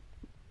alignment.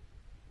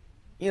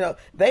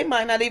 They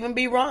might not even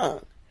be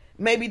wrong.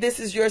 Maybe this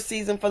is your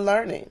season for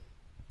learning.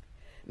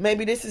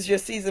 Maybe this is your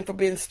season for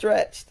being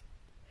stretched.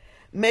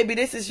 Maybe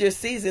this is your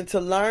season to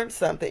learn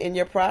something in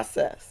your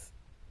process.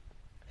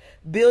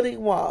 Building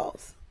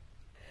walls.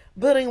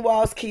 Building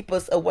walls keep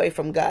us away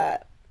from God.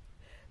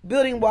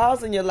 Building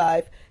walls in your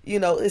life,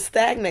 it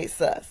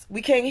stagnates us.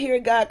 We can't hear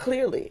God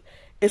clearly.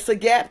 It's a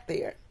gap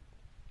there.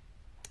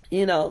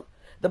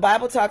 The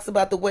Bible talks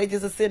about the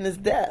wages of sin is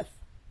death.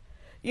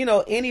 You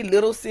know, any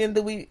little sin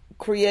that we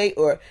create,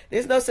 or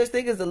there's no such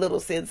thing as a little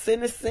sin.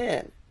 Sin is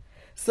sin.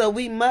 So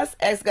we must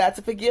ask God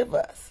to forgive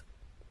us.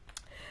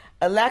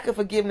 A lack of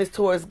forgiveness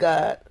towards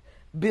God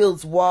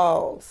builds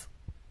walls.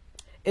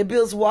 It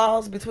builds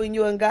walls between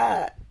you and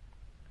God.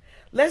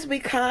 Let's be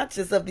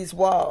conscious of these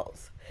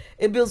walls.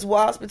 It builds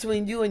walls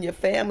between you and your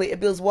family. It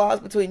builds walls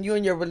between you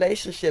and your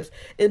relationships.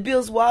 It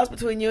builds walls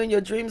between you and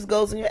your dreams,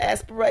 goals, and your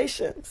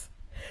aspirations.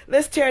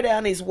 Let's tear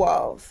down these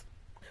walls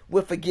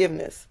with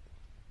forgiveness.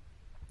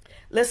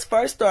 Let's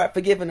first start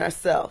forgiving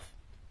ourselves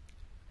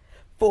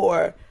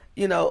for,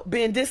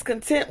 being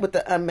discontent with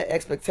the unmet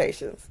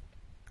expectations.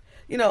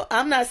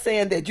 I'm not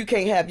saying that you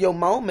can't have your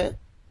moment,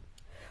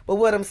 but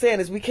what I'm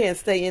saying is we can't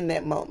stay in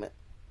that moment.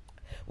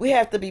 We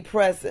have to be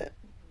present.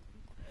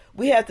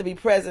 We have to be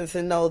present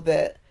to know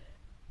that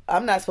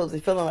I'm not supposed to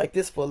be feeling like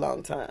this for a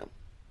long time.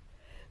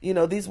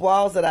 These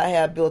walls that I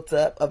have built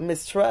up of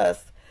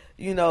mistrust,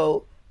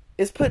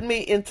 it's putting me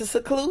into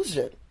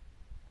seclusion.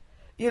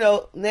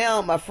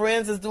 Now my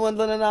friends is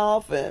dwindling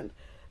off, and,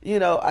 I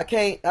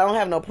don't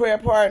have no prayer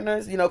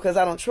partners, because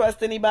I don't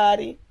trust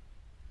anybody.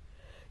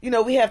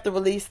 We have to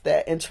release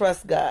that and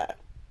trust God.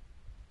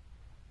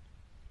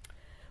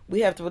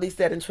 We have to release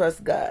that and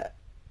trust God.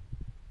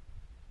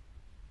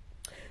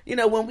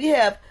 When we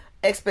have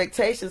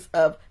expectations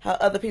of how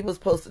other people are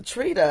supposed to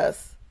treat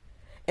us,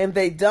 and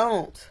they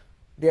don't,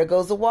 there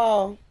goes a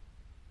wall.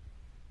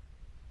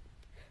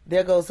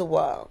 There goes a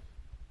wall.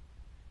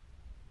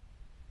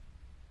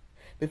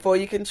 Before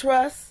you can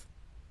trust,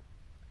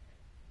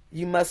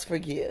 you must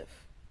forgive.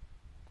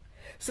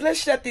 So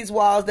let's shut these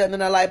walls down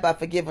in our life by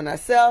forgiving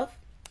ourselves,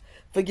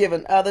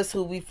 forgiving others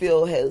who we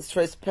feel has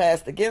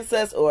trespassed against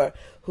us or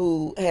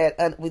who had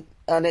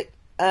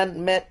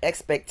unmet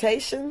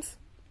expectations.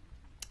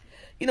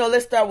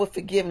 Let's start with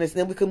forgiveness,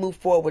 then we can move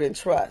forward in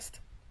trust.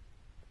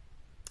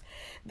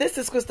 This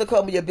is Crystal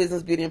Coleman, your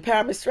business beauty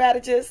empowerment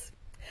strategist.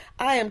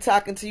 I am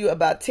talking to you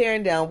about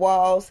tearing down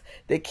walls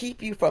that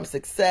keep you from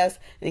success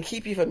and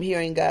keep you from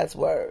hearing God's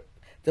word,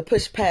 to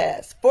push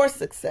past for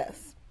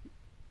success.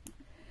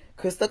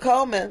 Crystal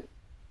Coleman,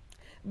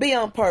 be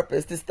on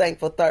purpose this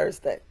Thankful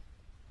Thursday.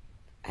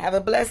 Have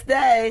a blessed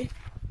day.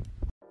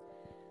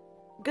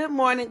 Good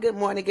morning, good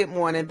morning, good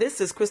morning. This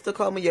is Crystal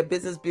Coleman, your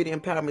business beauty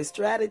empowerment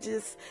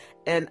strategist,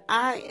 and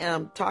I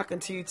am talking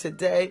to you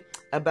today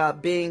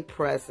about being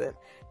present.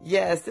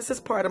 Yes, this is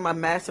part of my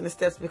Mastering the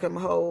Steps to Become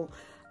Whole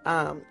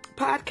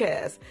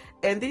podcast,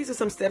 and these are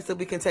some steps that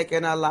we can take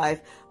in our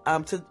life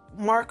to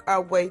mark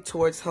our way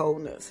towards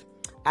wholeness.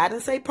 I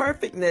didn't say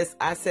perfectness,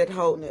 I said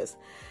wholeness,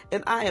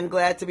 and I am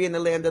glad to be in the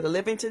land of the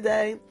living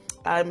today.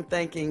 I'm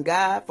thanking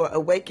God for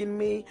awakening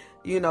me,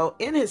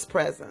 in His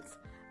presence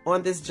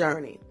on this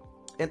journey.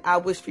 And I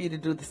wish for you to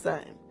do the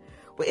same.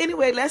 Well,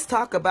 anyway, let's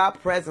talk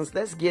about presence.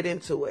 Let's get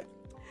into it.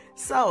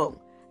 So,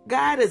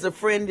 God is a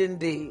friend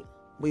indeed.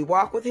 We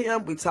walk with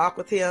Him, we talk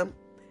with Him,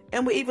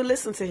 and we even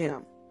listen to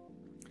Him.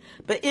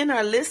 But in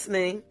our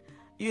listening,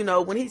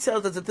 when He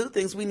tells us to do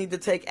things, we need to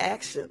take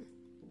action.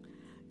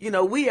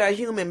 We are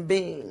human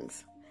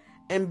beings.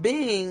 And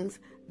beings,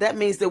 that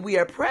means that we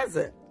are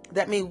present.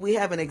 That means we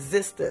have an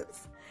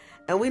existence.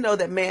 And we know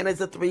that man is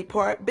a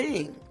three-part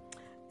being.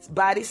 It's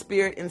body,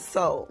 spirit, and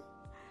soul.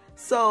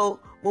 So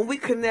when we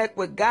connect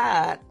with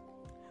God,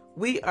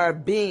 we are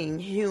being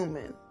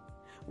human.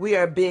 We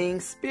are being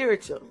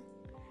spiritual.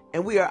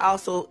 And we are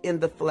also in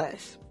the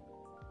flesh.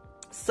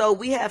 So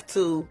we have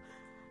to,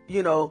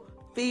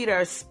 feed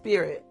our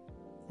spirit.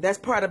 That's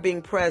part of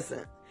being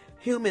present.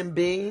 Human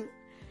being.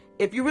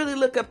 If you really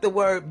look up the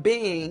word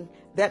being,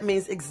 that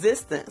means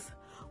existence.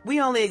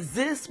 We only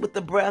exist with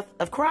the breath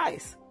of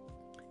Christ.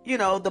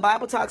 The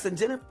Bible talks in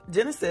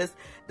Genesis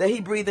that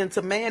He breathed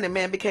into man and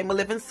man became a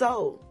living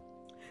soul.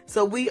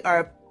 So we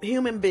are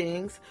human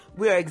beings.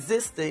 We are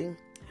existing.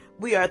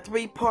 We are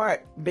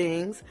three-part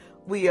beings.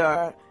 We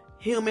are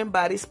human,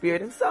 body,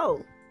 spirit, and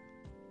soul.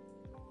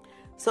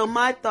 So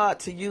my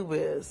thought to you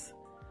is,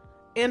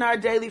 in our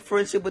daily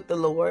friendship with the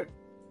Lord,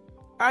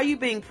 are you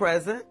being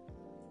present?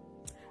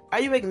 Are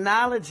you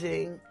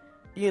acknowledging,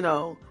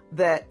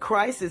 that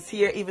Christ is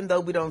here even though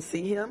we don't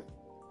see Him?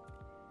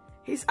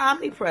 He's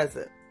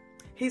omnipresent.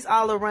 He's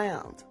all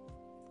around.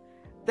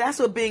 That's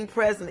what being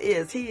present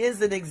is. He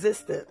is in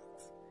existence.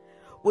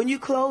 When you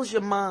close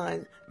your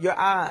mind, your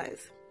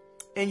eyes,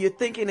 and your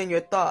thinking and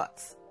your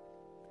thoughts,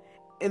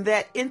 and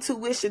that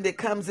intuition that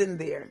comes in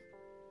there,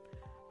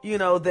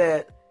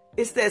 that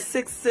it's that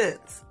sixth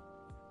sense.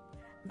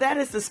 That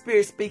is the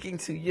Spirit speaking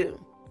to you.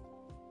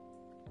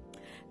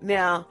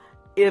 Now,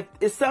 if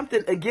it's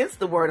something against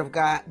the Word of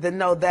God, then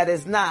no, that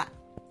is not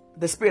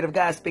the Spirit of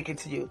God speaking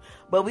to you.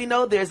 But we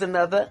know there's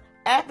another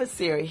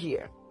adversary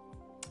here.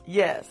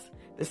 Yes,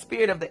 the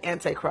spirit of the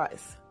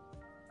Antichrist.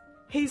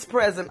 He's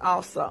present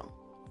also.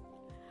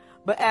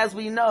 But as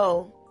we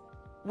know,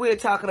 we're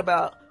talking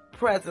about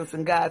presence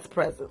and God's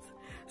presence.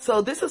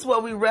 So this is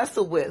what we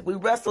wrestle with. We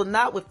wrestle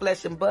not with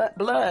flesh and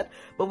blood,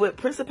 but with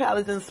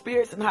principalities and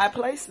spirits in high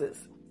places.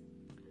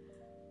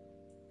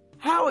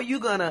 How are you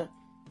going to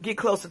get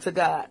closer to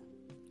God?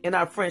 in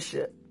our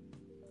friendship.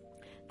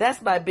 That's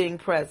by being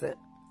present.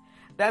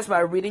 That's by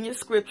reading your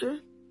scripture.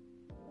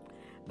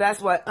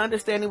 That's by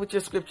understanding what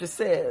your scripture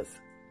says.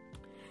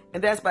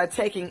 And that's by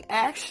taking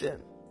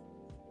action,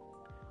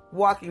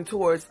 walking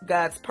towards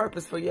God's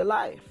purpose for your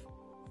life.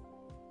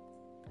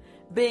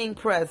 Being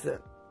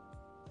present.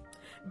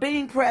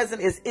 Being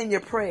present is in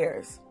your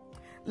prayers,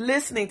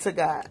 listening to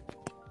God.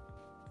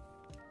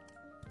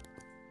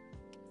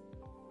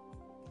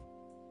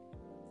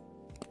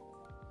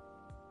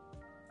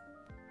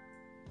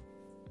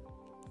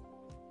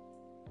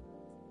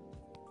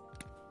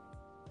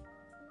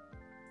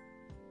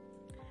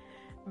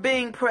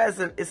 Being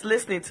present is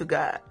listening to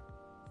God.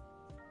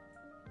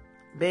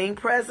 Being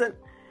present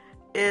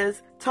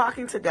is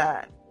talking to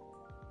God.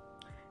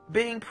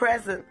 Being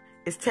present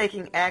is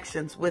taking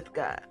actions with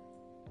God.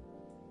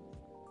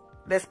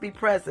 Let's be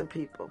present,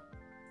 people.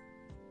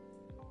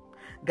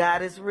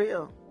 God is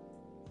real.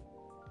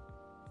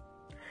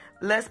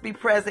 Let's be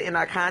present in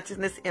our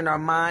consciousness, in our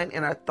mind,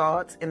 in our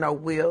thoughts, in our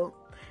will,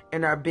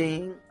 in our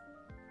being.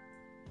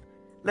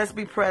 Let's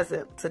be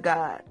present to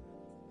God.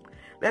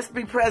 Let's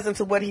be present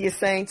to what He is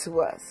saying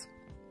to us.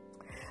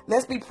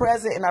 Let's be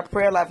present in our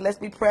prayer life. Let's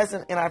be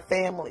present in our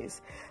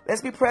families.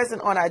 Let's be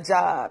present on our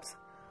jobs.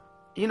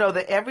 You know,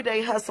 the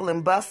everyday hustle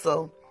and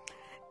bustle,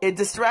 it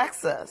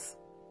distracts us.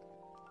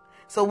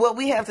 So what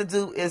we have to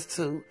do is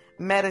to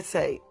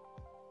meditate.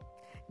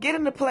 Get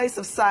in the place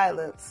of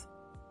silence.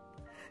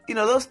 You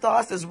know, those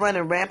thoughts that's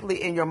running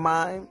rampantly in your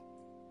mind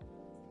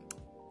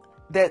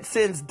that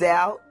sends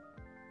doubt,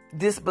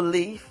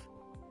 disbelief,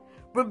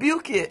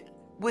 rebuke it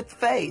with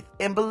faith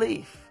and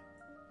belief.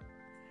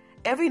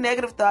 Every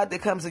negative thought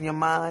that comes in your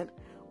mind,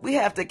 we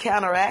have to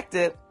counteract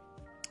it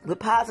with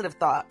positive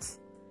thoughts.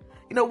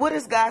 You know, what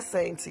is God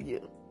saying to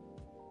you?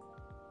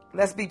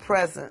 Let's be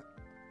present.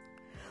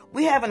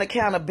 We have an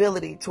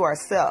accountability to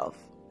ourselves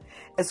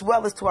as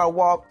well as to our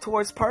walk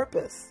towards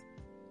purpose.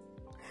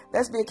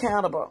 Let's be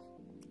accountable.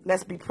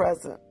 Let's be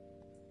present.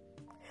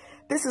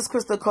 This is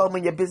Crystal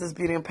Coleman, your business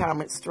beauty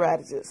empowerment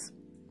strategist,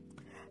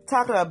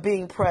 talking about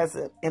being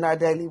present in our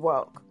daily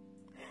walk.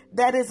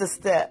 That is a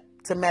step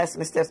to mastering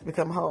the steps to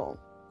become whole.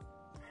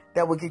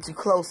 That will get you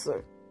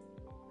closer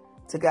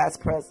to God's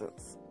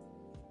presence.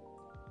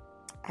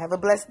 Have a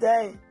blessed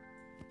day.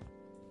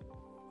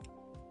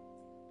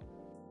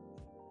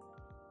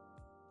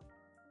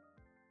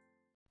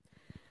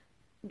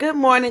 Good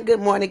morning,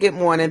 good morning, good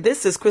morning.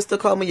 This is Crystal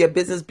Coleman, your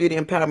business beauty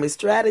empowerment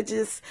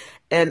strategist,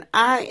 and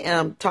I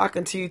am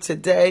talking to you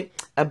today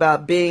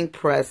about being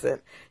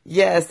present.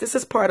 Yes, this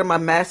is part of my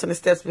Mastering the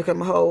Steps to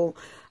Become Whole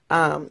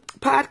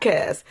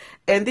podcast,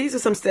 and these are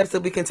some steps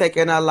that we can take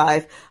in our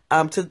life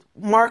to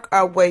mark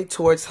our way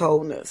towards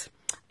wholeness.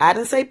 I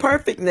didn't say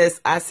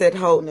perfectness, I said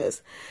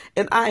wholeness,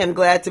 and I am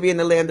glad to be in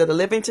the land of the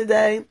living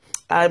today.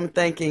 I'm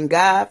thanking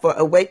God for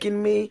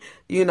awakening me,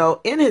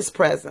 in His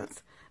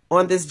presence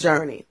on this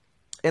journey.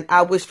 And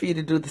I wish for you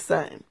to do the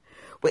same.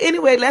 Well,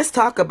 anyway, let's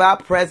talk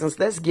about presence.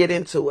 Let's get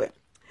into it.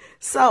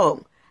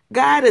 So,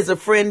 God is a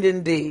friend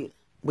indeed.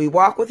 We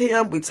walk with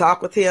Him, we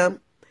talk with Him,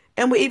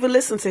 and we even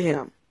listen to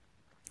Him.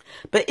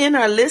 But in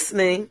our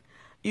listening,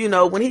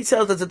 when He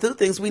tells us to do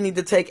things, we need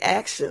to take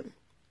action.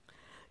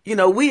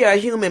 We are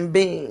human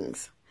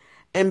beings.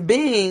 And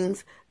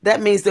beings, that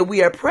means that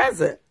we are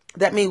present.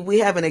 That means we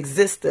have an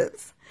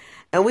existence.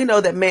 And we know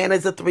that man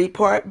is a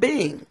three-part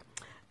being.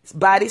 It's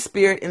body,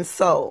 spirit, and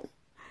soul.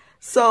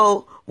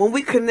 So when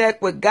we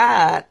connect with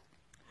God,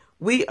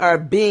 we are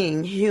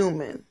being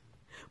human.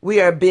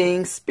 We are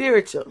being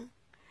spiritual.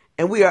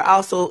 And we are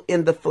also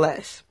in the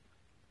flesh.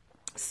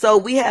 So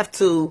we have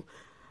to,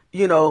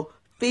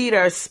 feed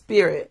our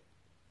spirit.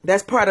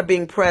 That's part of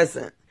being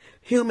present.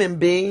 Human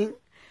being.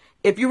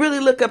 If you really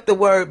look up the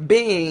word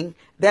being,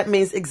 that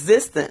means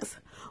existence.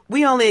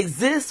 We only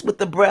exist with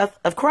the breath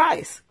of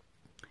Christ.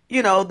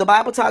 The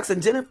Bible talks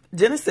in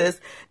Genesis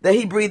that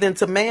He breathed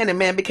into man and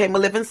man became a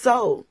living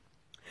soul.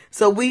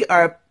 So we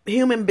are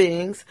human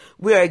beings.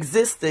 We are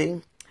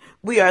existing.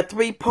 We are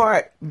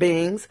three-part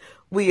beings.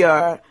 We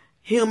are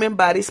human,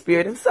 body,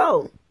 spirit, and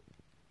soul.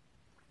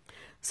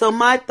 So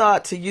my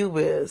thought to you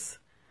is,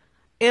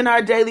 in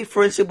our daily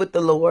friendship with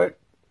the Lord,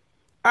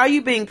 are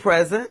you being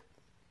present?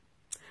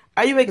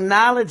 Are you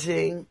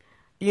acknowledging,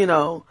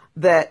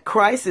 that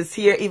Christ is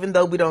here even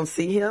though we don't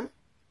see Him?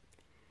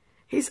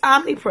 He's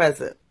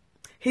omnipresent.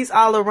 He's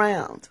all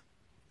around.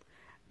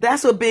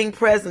 That's what being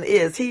present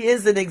is. He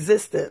is in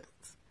existence.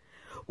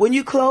 When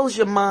you close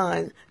your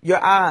mind,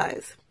 your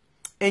eyes,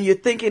 and your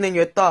thinking and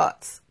your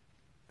thoughts,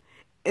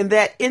 and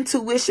that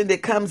intuition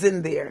that comes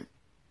in there,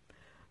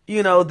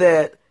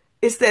 that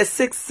it's that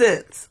sixth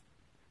sense,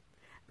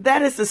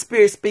 that is the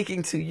Spirit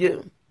speaking to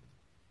you.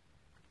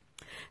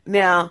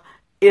 Now,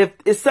 if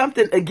it's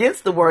something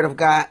against the Word of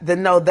God,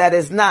 then no, that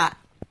is not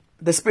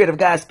the Spirit of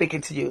God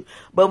speaking to you.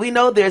 But we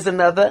know there's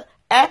another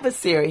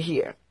adversary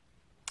here.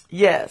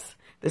 Yes,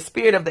 the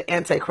spirit of the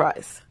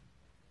Antichrist.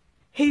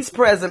 He's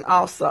present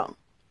also.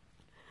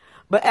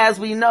 But as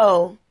we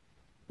know,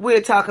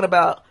 we're talking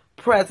about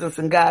presence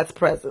and God's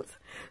presence.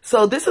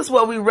 So this is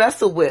what we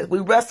wrestle with. We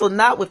wrestle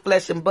not with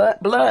flesh and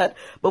blood,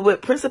 but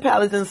with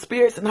principalities and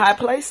spirits in high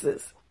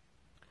places.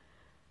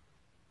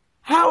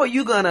 How are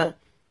you going to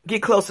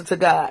get closer to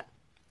God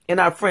in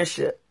our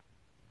friendship?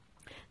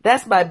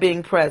 That's by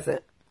being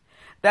present.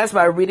 That's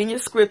by reading your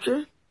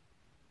scripture.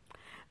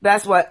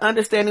 That's by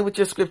understanding what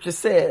your scripture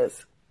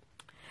says.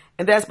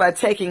 And that's by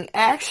taking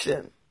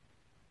action,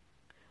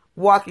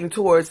 walking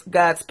towards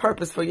God's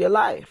purpose for your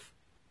life.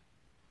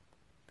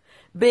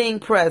 Being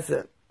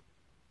present.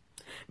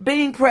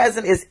 Being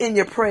present is in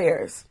your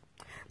prayers,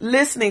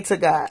 listening to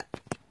God.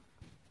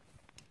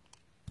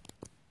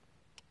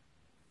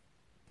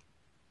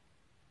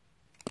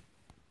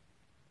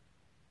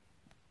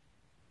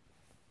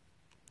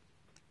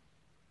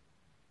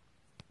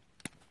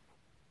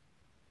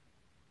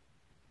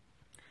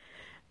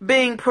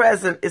 Being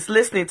present is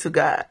listening to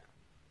God.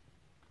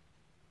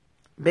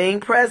 Being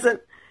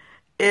present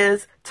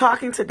is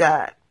talking to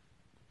God.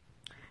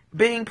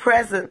 Being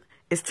present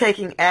is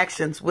taking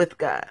actions with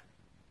God.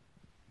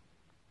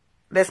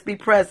 Let's be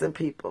present,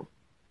 people.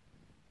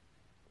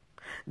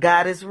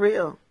 God is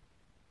real.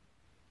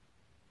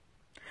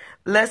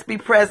 Let's be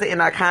present in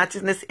our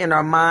consciousness, in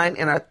our mind,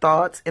 in our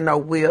thoughts, in our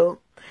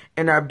will,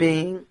 in our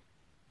being.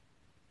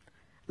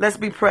 Let's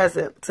be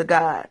present to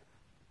God.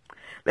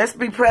 Let's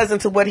be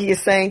present to what He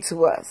is saying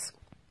to us.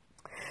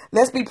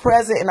 Let's be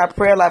present in our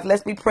prayer life.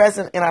 Let's be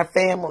present in our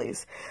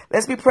families.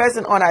 Let's be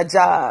present on our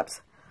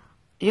jobs.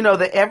 You know,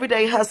 the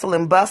everyday hustle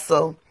and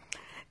bustle,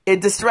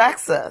 it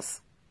distracts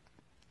us.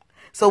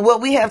 So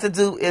what we have to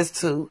do is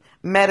to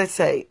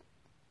meditate.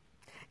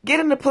 Get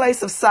in a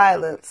place of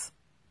silence.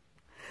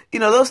 You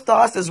know, those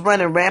thoughts that's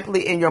running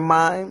rampantly in your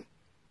mind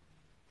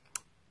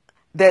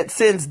that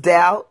sends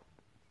doubt,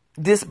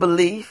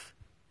 disbelief,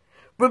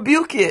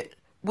 rebuke it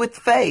with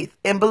faith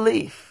and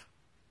belief.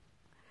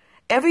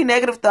 Every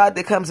negative thought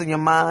that comes in your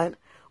mind,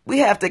 we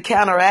have to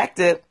counteract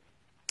it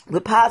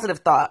with positive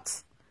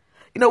thoughts.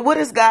 You know, what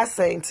is God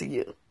saying to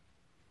you?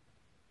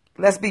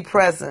 Let's be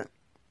present.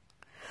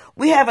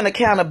 We have an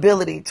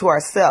accountability to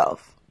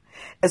ourselves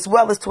as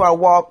well as to our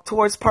walk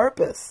towards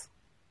purpose.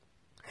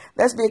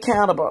 Let's be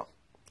accountable.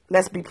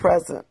 Let's be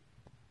present.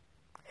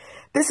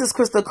 This is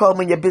Crystal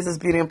Coleman, your business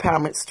beauty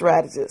empowerment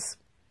strategist,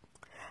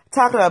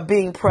 talking about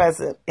being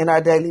present in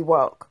our daily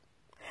walk.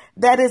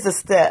 That is a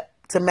step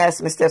to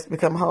mastering the steps to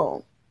become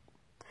whole.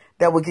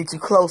 That will get you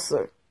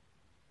closer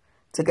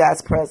to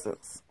God's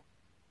presence.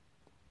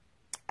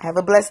 Have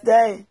a blessed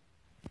day.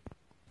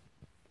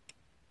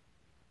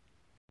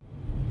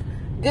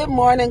 Good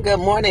morning, good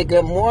morning,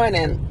 good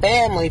morning,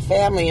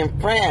 family, and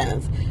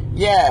friends.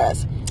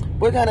 Yes,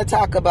 we're going to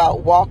talk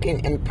about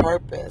walking in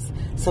purpose.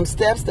 Some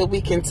steps that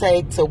we can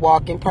take to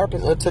walk in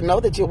purpose or to know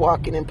that you're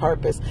walking in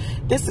purpose.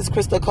 This is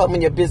Crystal Coleman,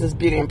 your business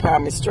beauty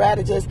empowerment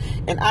strategist,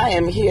 and I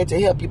am here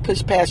to help you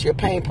push past your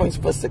pain points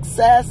for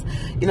success.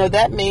 You know,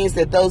 that means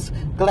that those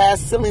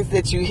glass ceilings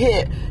that you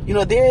hit, you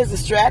know, there is a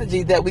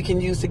strategy that we can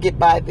use to get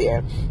by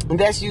there. And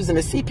that's using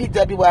the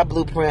CPWI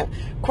blueprint,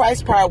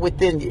 Christ Power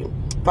Within You,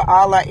 for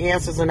all our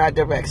answers and our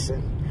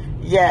direction.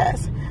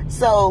 Yes.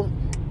 So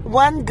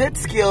one good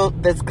skill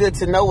that's good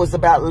to know is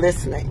about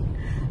listening.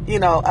 You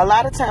know, a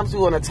lot of times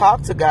we want to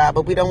talk to God,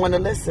 but we don't want to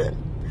listen.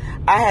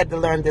 I had to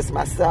learn this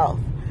myself.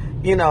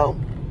 You know,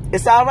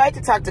 it's all right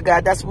to talk to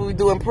God. That's what we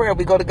do in prayer.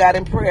 We go to God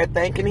in prayer,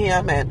 thanking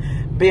Him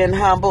and being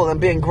humble and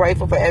being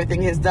grateful for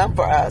everything He has done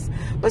for us.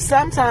 But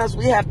sometimes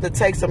we have to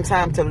take some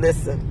time to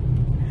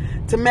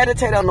listen, to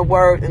meditate on the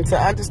Word, and to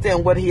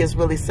understand what He is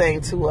really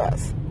saying to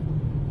us.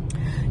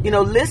 You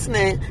know,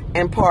 listening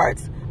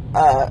imparts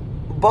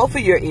both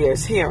of your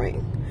ears,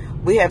 hearing.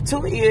 We have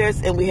 2 ears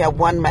and we have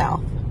 1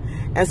 mouth.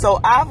 And so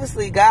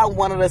obviously God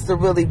wanted us to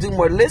really do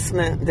more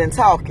listening than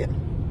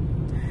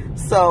talking.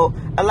 So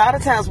a lot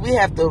of times we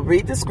have to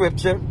read the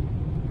scripture,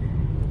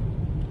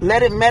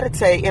 let it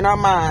meditate in our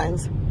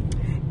minds,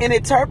 and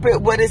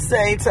interpret what it's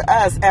saying to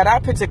us at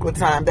our particular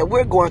time that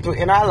we're going through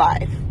in our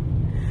life.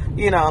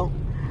 You know,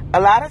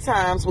 a lot of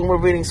times when we're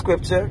reading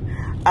scripture,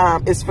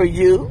 it's for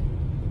you.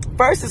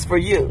 First, it's for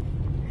you.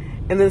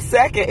 And then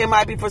second, it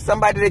might be for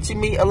somebody that you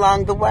meet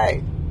along the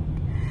way.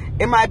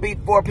 It might be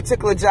for a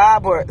particular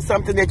job or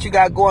something that you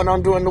got going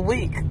on during the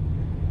week.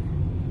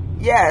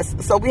 Yes,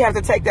 so we have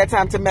to take that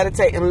time to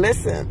meditate and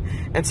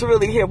listen and to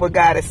really hear what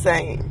God is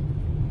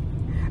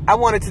saying. I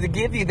wanted to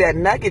give you that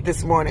nugget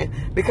this morning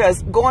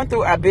because going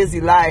through our busy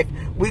life,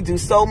 we do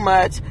so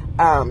much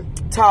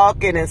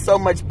talking and so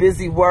much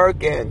busy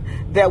work and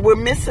that we're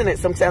missing it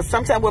sometimes.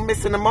 Sometimes we're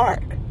missing the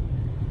mark.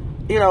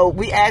 You know,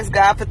 we ask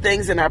God for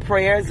things in our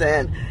prayers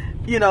and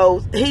you know,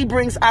 He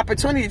brings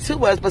opportunity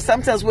to us, but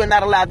sometimes we're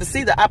not allowed to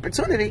see the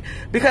opportunity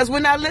because we're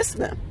not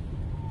listening.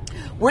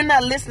 We're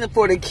not listening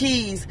for the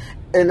keys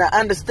and the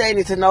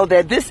understanding to know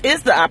that this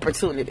is the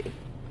opportunity.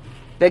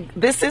 That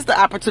this is the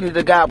opportunity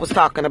that God was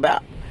talking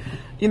about.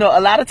 You know,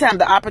 a lot of times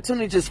the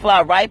opportunity just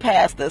fly right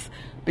past us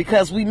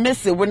because we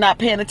miss it. We're not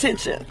paying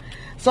attention.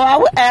 So I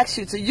would ask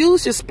you to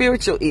use your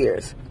spiritual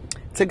ears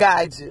to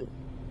guide you.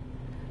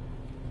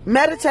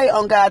 Meditate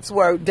on God's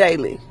word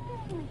daily.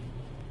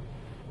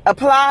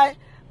 Apply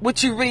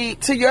what you read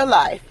to your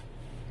life.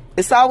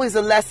 It's always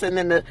a lesson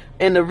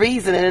in the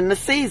reason and in the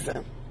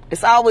season.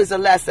 It's always a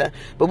lesson.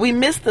 But we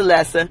miss the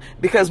lesson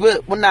because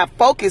we're not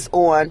focused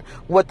on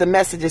what the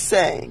message is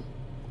saying.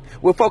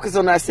 We're focused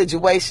on our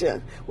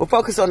situation. We're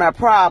focused on our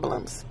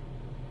problems.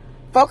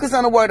 Focus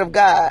on the Word of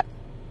God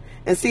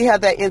and see how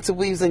that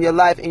interweaves in your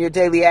life and your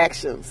daily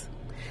actions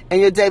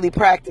and your daily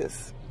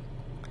practice.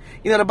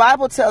 You know, the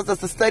Bible tells us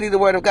to study the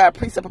Word of God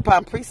precept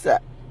upon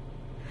precept.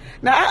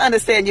 Now, I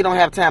understand you don't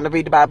have time to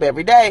read the Bible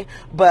every day,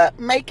 but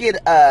make it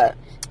a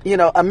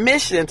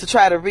mission to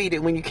try to read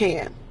it when you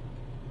can.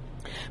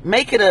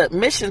 Make it a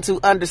mission to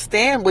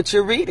understand what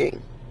you're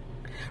reading.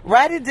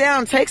 Write it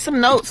down, take some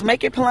notes,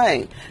 make it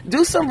plain.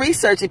 Do some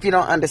research if you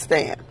don't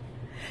understand.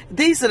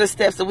 These are the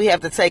steps that we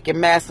have to take in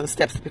mastering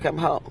steps to become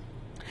whole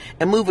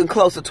and moving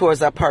closer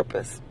towards our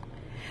purpose.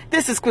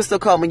 This is Crystal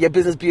Coleman, your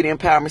business beauty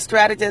empowerment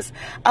strategist.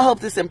 I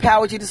hope this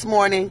empowered you this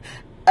morning,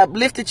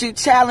 uplifted you,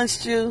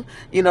 challenged you,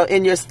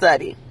 in your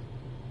study.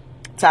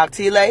 Talk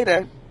to you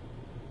later.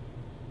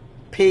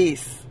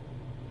 Peace.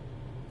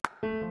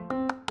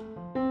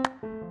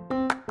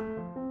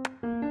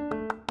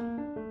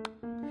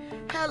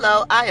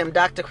 Hello, I am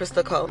Dr.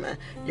 Crystal Coleman,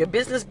 your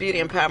business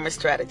beauty empowerment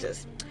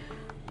strategist.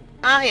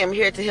 I am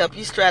here to help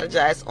you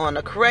strategize on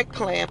a correct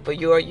plan for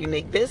your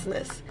unique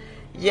business.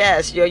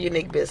 Yes, your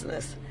unique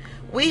business.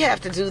 We have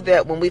to do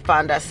that when we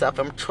find ourselves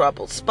in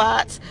troubled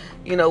spots,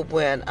 when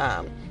we're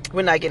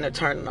not getting a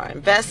return on our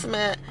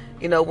investment,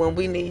 when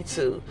we need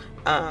to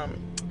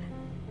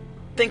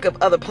think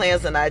of other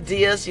plans and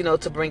ideas,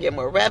 to bring in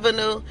more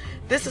revenue.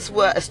 This is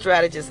what a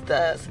strategist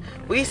does.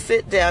 We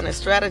sit down and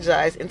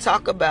strategize and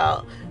talk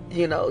about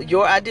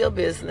your ideal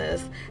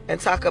business and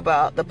talk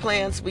about the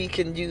plans we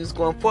can use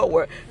going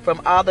forward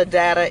from all the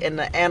data and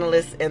the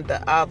analysts and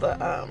the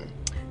other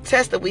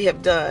tests that we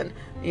have done,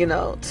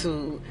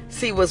 to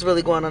see what's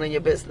really going on in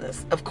your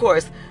business. Of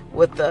course,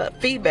 with the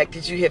feedback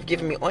that you have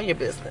given me on your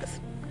business.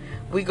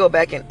 We go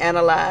back and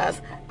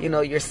analyze,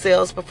 your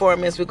sales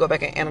performance. We go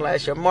back and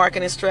analyze your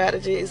marketing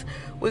strategies.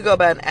 We go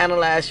back and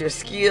analyze your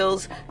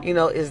skills.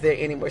 Is there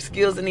any more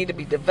skills that need to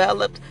be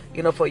developed,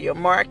 for your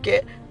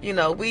market?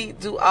 We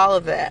do all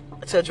of that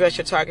to address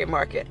your target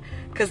market.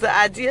 Because the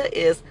idea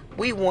is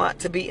we want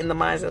to be in the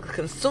minds of the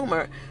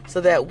consumer so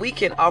that we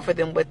can offer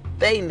them what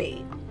they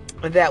need.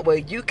 And that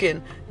way you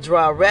can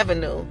draw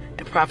revenue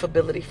and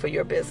profitability for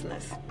your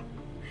business.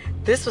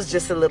 This was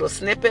just a little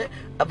snippet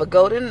of a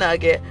golden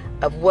nugget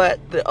of what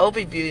the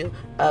overview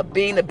of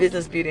being a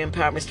business beauty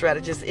empowerment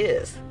strategist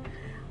is.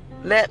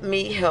 Let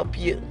me help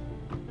you.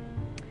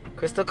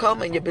 Crystal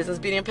Coleman, your business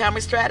beauty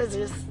empowerment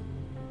strategist.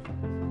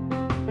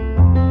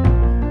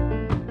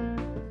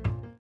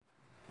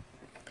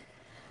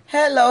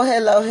 Hello,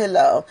 hello,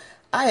 hello.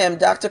 I am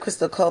Dr.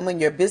 Crystal Coleman,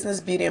 your business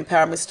beauty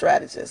empowerment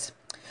strategist.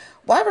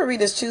 Why would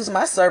readers choose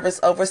my service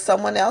over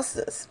someone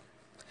else's?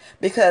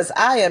 Because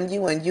I am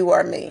you and you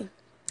are me.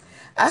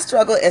 I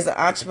struggled as an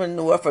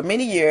entrepreneur for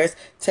many years,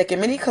 taking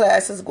many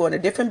classes, going to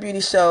different beauty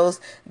shows,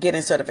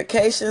 getting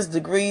certifications,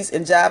 degrees,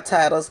 and job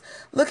titles,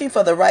 looking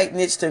for the right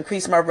niche to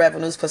increase my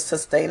revenues for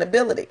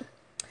sustainability.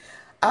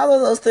 All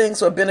of those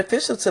things were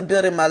beneficial to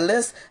building my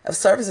list of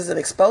services and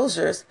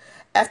exposures.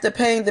 After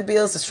paying the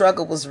bills, the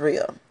struggle was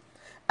real.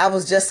 I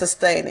was just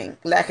sustaining,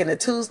 lacking the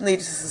tools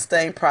needed to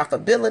sustain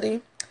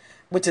profitability,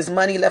 which is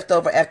money left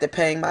over after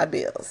paying my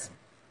bills.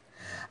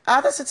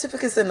 All the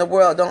certificates in the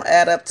world don't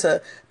add up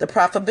to the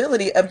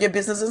profitability of your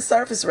business and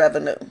service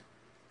revenue.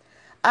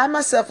 I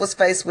myself was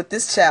faced with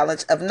this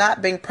challenge of not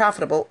being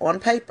profitable on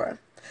paper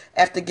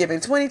after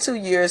giving 22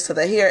 years to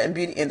the hair and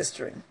beauty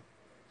industry.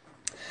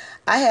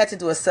 I had to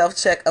do a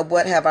self-check of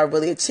what have I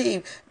really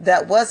achieved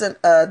that wasn't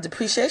a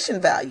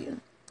depreciation value.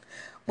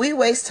 We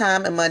waste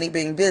time and money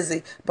being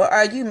busy, but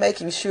are you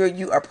making sure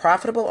you are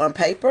profitable on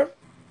paper?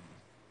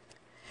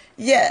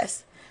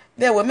 Yes.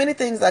 There were many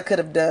things I could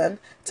have done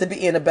to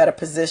be in a better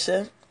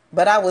position,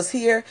 but I was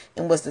here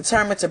and was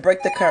determined to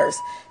break the curse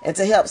and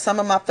to help some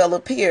of my fellow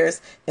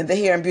peers in the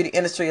hair and beauty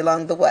industry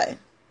along the way.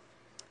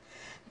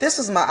 This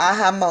was my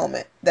aha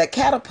moment that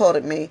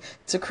catapulted me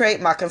to create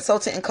my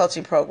consulting and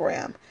coaching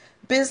program,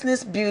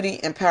 Business Beauty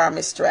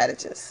Empowerment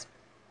Strategist.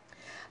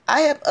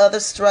 I have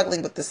others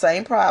struggling with the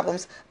same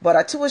problems, but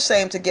are too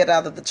ashamed to get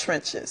out of the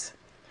trenches.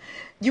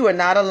 You are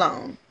not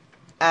alone.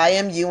 I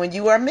am you and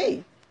you are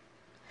me.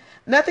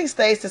 Nothing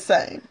stays the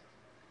same.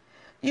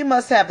 You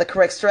must have the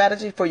correct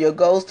strategy for your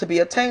goals to be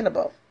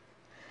attainable.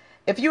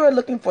 If you are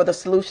looking for the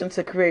solution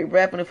to create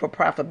revenue for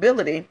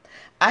profitability,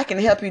 I can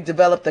help you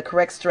develop the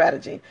correct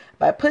strategy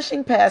by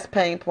pushing past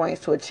pain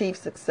points to achieve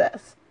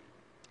success.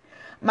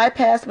 My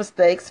past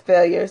mistakes,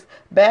 failures,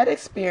 bad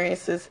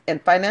experiences,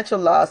 and financial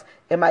loss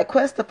in my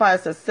quest to find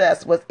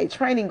success was a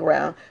training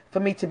ground for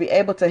me to be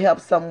able to help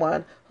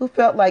someone who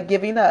felt like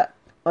giving up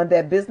on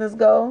their business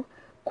goal,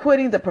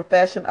 quitting the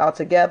profession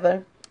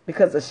altogether,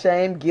 because of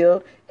shame,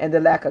 guilt, and the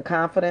lack of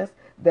confidence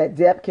that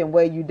debt can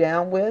weigh you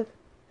down with.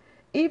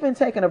 Even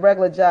taking a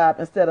regular job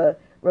instead of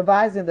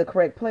revising the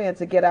correct plan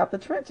to get out the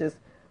trenches,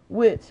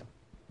 which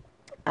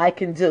I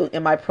can do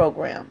in my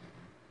program.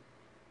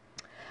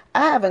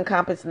 I have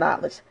encompassed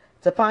knowledge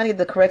to finding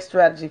the correct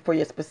strategy for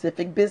your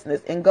specific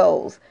business and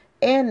goals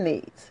and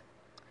needs.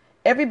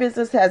 Every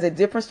business has a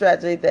different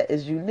strategy that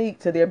is unique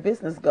to their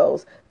business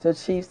goals to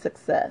achieve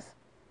success.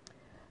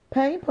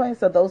 Pain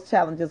points are those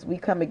challenges we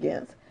come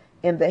against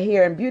in the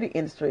hair and beauty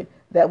industry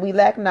that we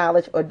lack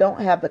knowledge or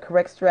don't have the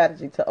correct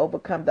strategy to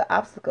overcome the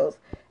obstacles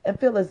and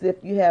feel as if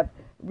you have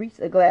reached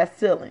a glass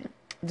ceiling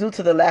due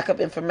to the lack of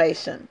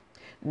information,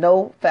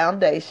 no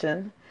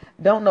foundation,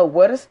 don't know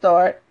where to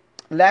start,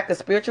 lack of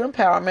spiritual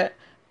empowerment,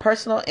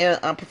 personal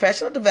and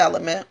professional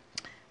development,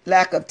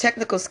 lack of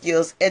technical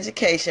skills,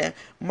 education,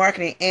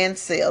 marketing, and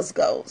sales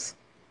goals.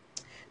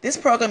 This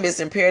program is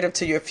imperative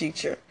to your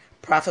future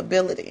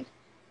profitability.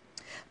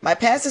 My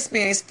past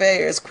experience,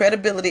 failures,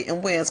 credibility,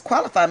 and wins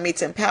qualify me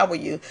to empower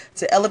you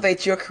to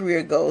elevate your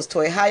career goals to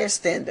a higher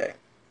standard.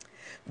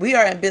 We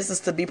are in business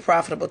to be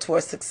profitable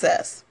towards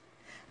success.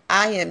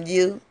 I am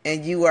you,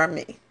 and you are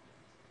me.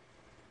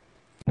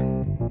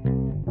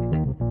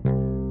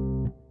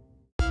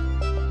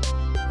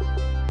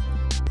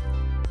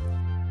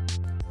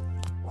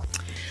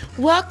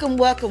 Welcome,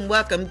 welcome,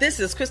 welcome. This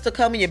is Crystal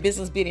Coleman, your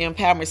business beauty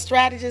empowerment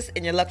strategist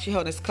and your luxury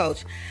wholeness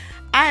coach.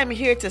 I am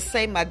here to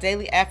say my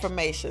daily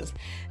affirmations.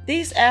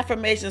 These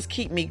affirmations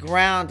keep me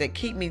grounded,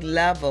 keep me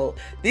level.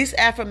 These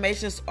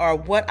affirmations are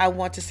what I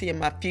want to see in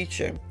my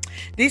future.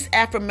 These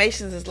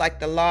affirmations is like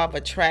the law of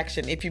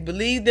attraction. If you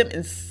believe them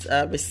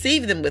and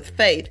receive them with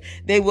faith,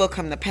 they will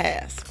come to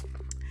pass.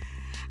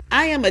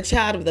 I am a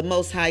child of the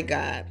Most High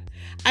God.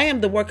 I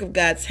am the work of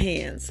God's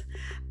hands.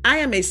 I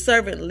am a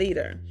servant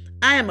leader.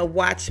 I am a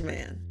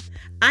watchman.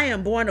 I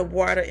am born of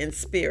water and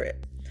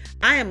spirit.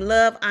 I am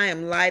love. I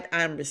am light.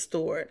 I am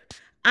restored.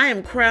 I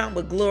am crowned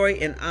with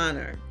glory and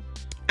honor.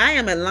 I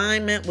am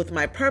alignment with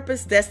my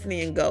purpose,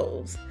 destiny, and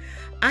goals.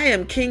 I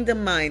am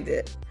kingdom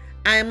minded.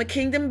 I am a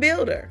kingdom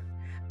builder.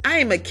 I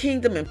am a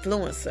kingdom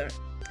influencer.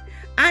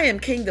 I am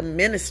kingdom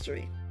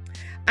ministry.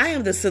 I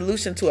am the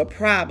solution to a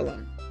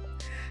problem.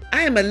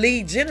 I am a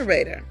lead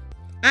generator.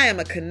 I am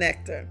a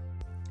connector.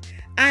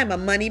 I am a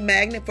money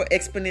magnet for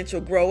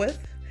exponential growth.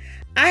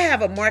 I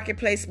have a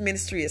marketplace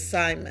ministry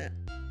assignment.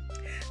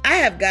 I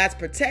have God's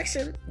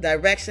protection,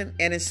 direction,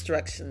 and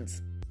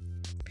instructions.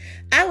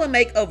 I will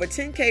make over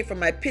 10K from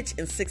my pitch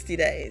in 60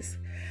 days.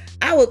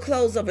 I will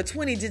close over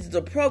 20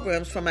 digital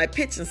programs from my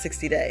pitch in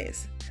 60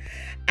 days.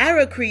 I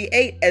will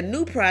create a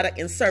new product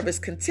and service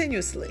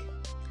continuously.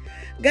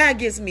 God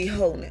gives me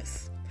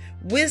wholeness,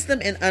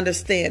 wisdom, and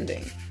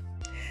understanding.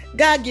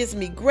 God gives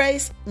me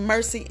grace,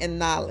 mercy, and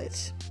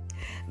knowledge.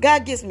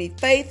 God gives me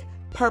faith,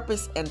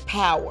 purpose, and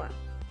power.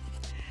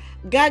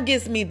 God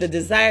gives me the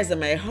desires of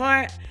my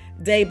heart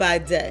day by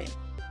day.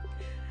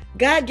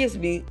 God gives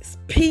me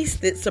peace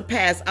that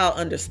surpasses all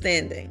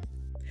understanding.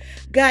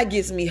 God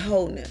gives me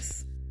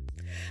wholeness.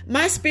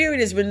 My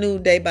spirit is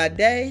renewed day by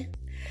day.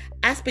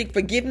 I speak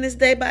forgiveness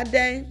day by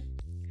day.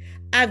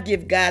 I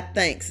give God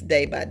thanks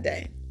day by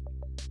day.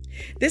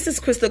 This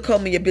is Crystal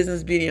Coleman, your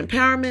business beauty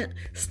empowerment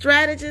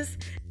strategist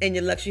and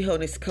your luxury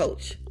wholeness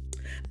coach.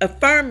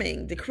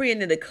 Affirming,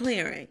 decreeing, and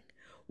declaring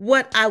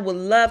what I would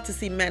love to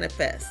see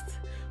manifest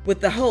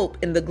with the hope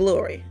and the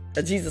glory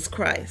of Jesus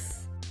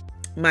Christ,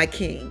 my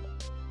King.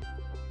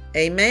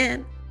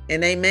 Amen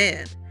and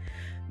amen.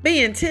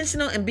 Be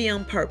intentional and be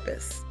on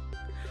purpose.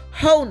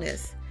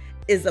 Wholeness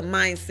is a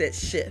mindset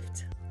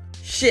shift.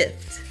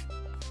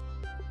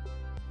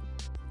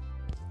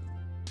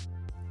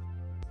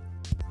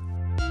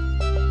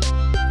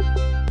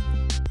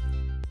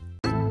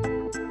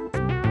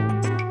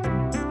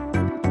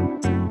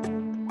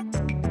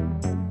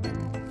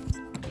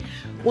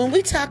 When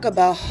we talk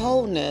about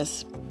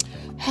wholeness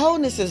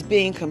is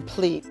being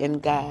complete in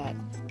God.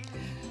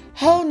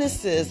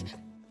 Wholeness is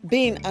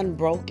being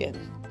unbroken.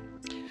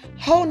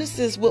 Wholeness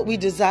is what we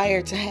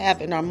desire to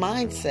have in our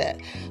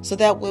mindset so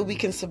that way we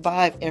can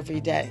survive every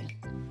day.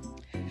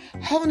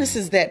 Wholeness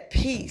is that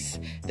peace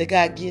that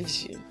God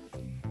gives you.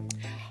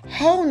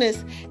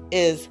 Wholeness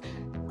is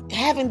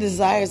having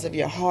desires of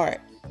your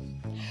heart.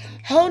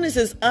 Wholeness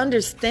is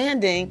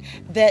understanding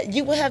that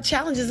you will have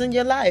challenges in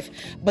your life,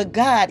 but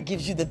God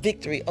gives you the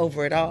victory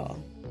over it all.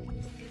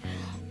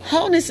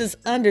 Wholeness is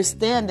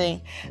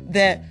understanding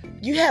that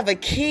you have a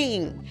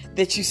king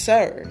that you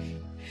serve,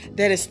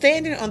 that is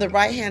standing on the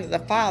right hand of the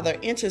Father,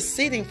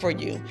 interceding for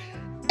you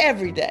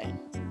every day,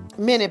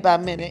 minute by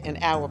minute and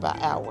hour by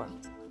hour.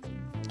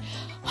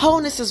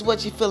 Wholeness is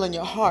what you feel in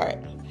your heart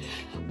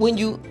when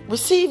you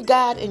receive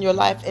God in your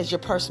life as your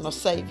personal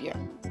Savior,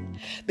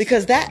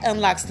 because that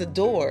unlocks the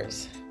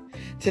doors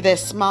to that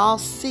small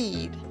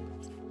seed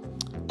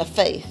of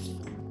faith.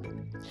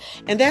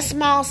 And that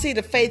small seed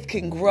of faith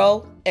can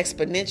grow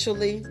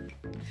exponentially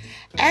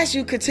as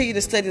you continue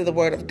to study the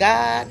Word of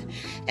God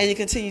and you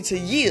continue to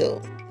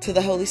yield to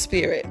the Holy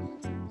Spirit.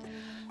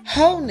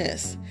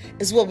 Wholeness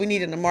is what we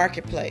need in the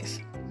marketplace.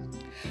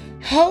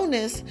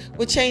 Wholeness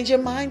will change your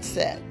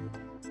mindset.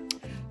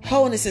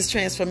 Wholeness is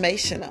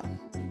transformational.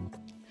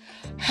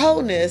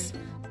 Wholeness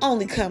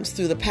only comes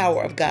through the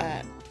power of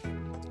God.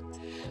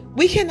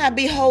 We cannot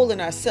be whole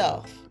in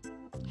ourselves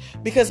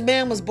because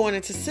man was born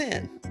into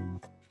sin.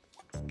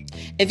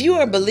 If you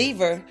are a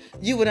believer,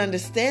 you would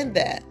understand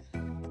that.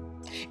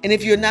 And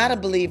if you're not a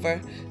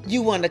believer,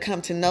 you want to come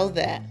to know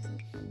that.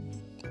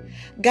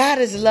 God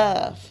is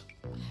love,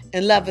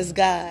 and love is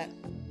God.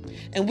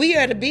 And we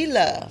are to be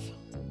love.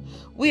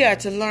 We are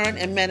to learn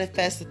and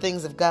manifest the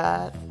things of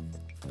God.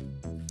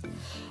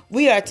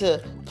 We are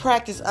to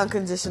practice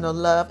unconditional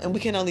love, and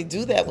we can only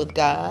do that with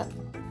God.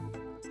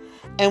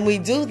 And we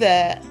do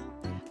that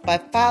by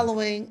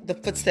following the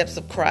footsteps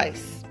of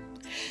Christ.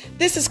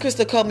 This is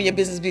Crystal Coleman, your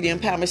business beauty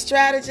empowerment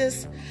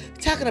strategist,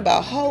 talking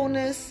about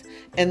wholeness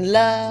and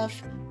love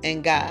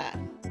and God.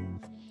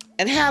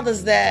 And how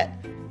does that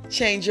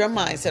change your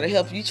mindset or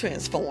help you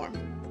transform?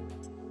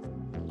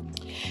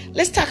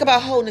 Let's talk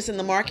about wholeness in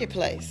the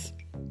marketplace.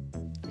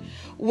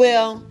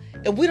 Well,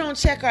 if we don't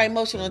check our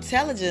emotional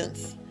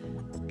intelligence,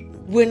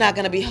 we're not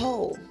going to be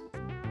whole.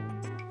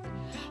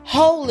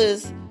 Whole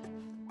is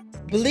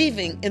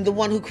believing in the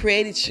one who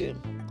created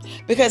you,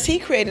 because he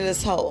created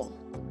us whole.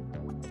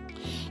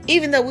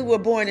 Even though we were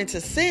born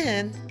into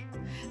sin,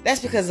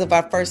 that's because of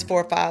our first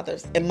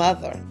forefathers and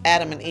mother,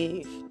 Adam and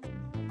Eve.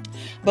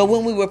 But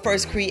when we were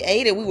first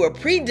created, we were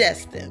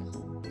predestined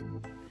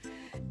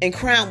and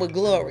crowned with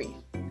glory.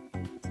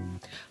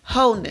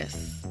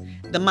 Wholeness,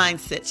 the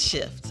mindset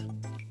shift.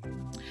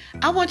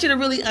 I want you to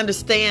really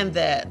understand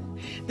that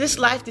this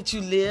life that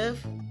you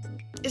live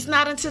is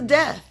not unto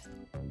death.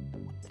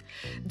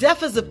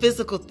 Death is a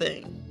physical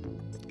thing,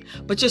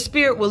 but your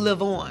spirit will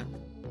live on.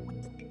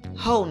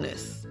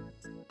 Wholeness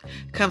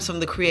comes from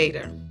the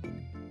Creator.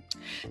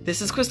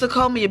 This is Crystal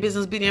Coleman, your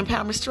business beauty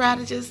empowerment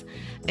strategist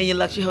and your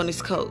luxury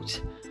wholeness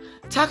coach,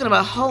 talking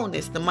about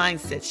wholeness, the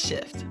mindset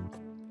shift.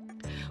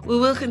 We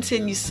will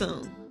continue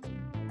soon.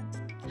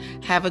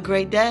 Have a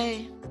great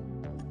day.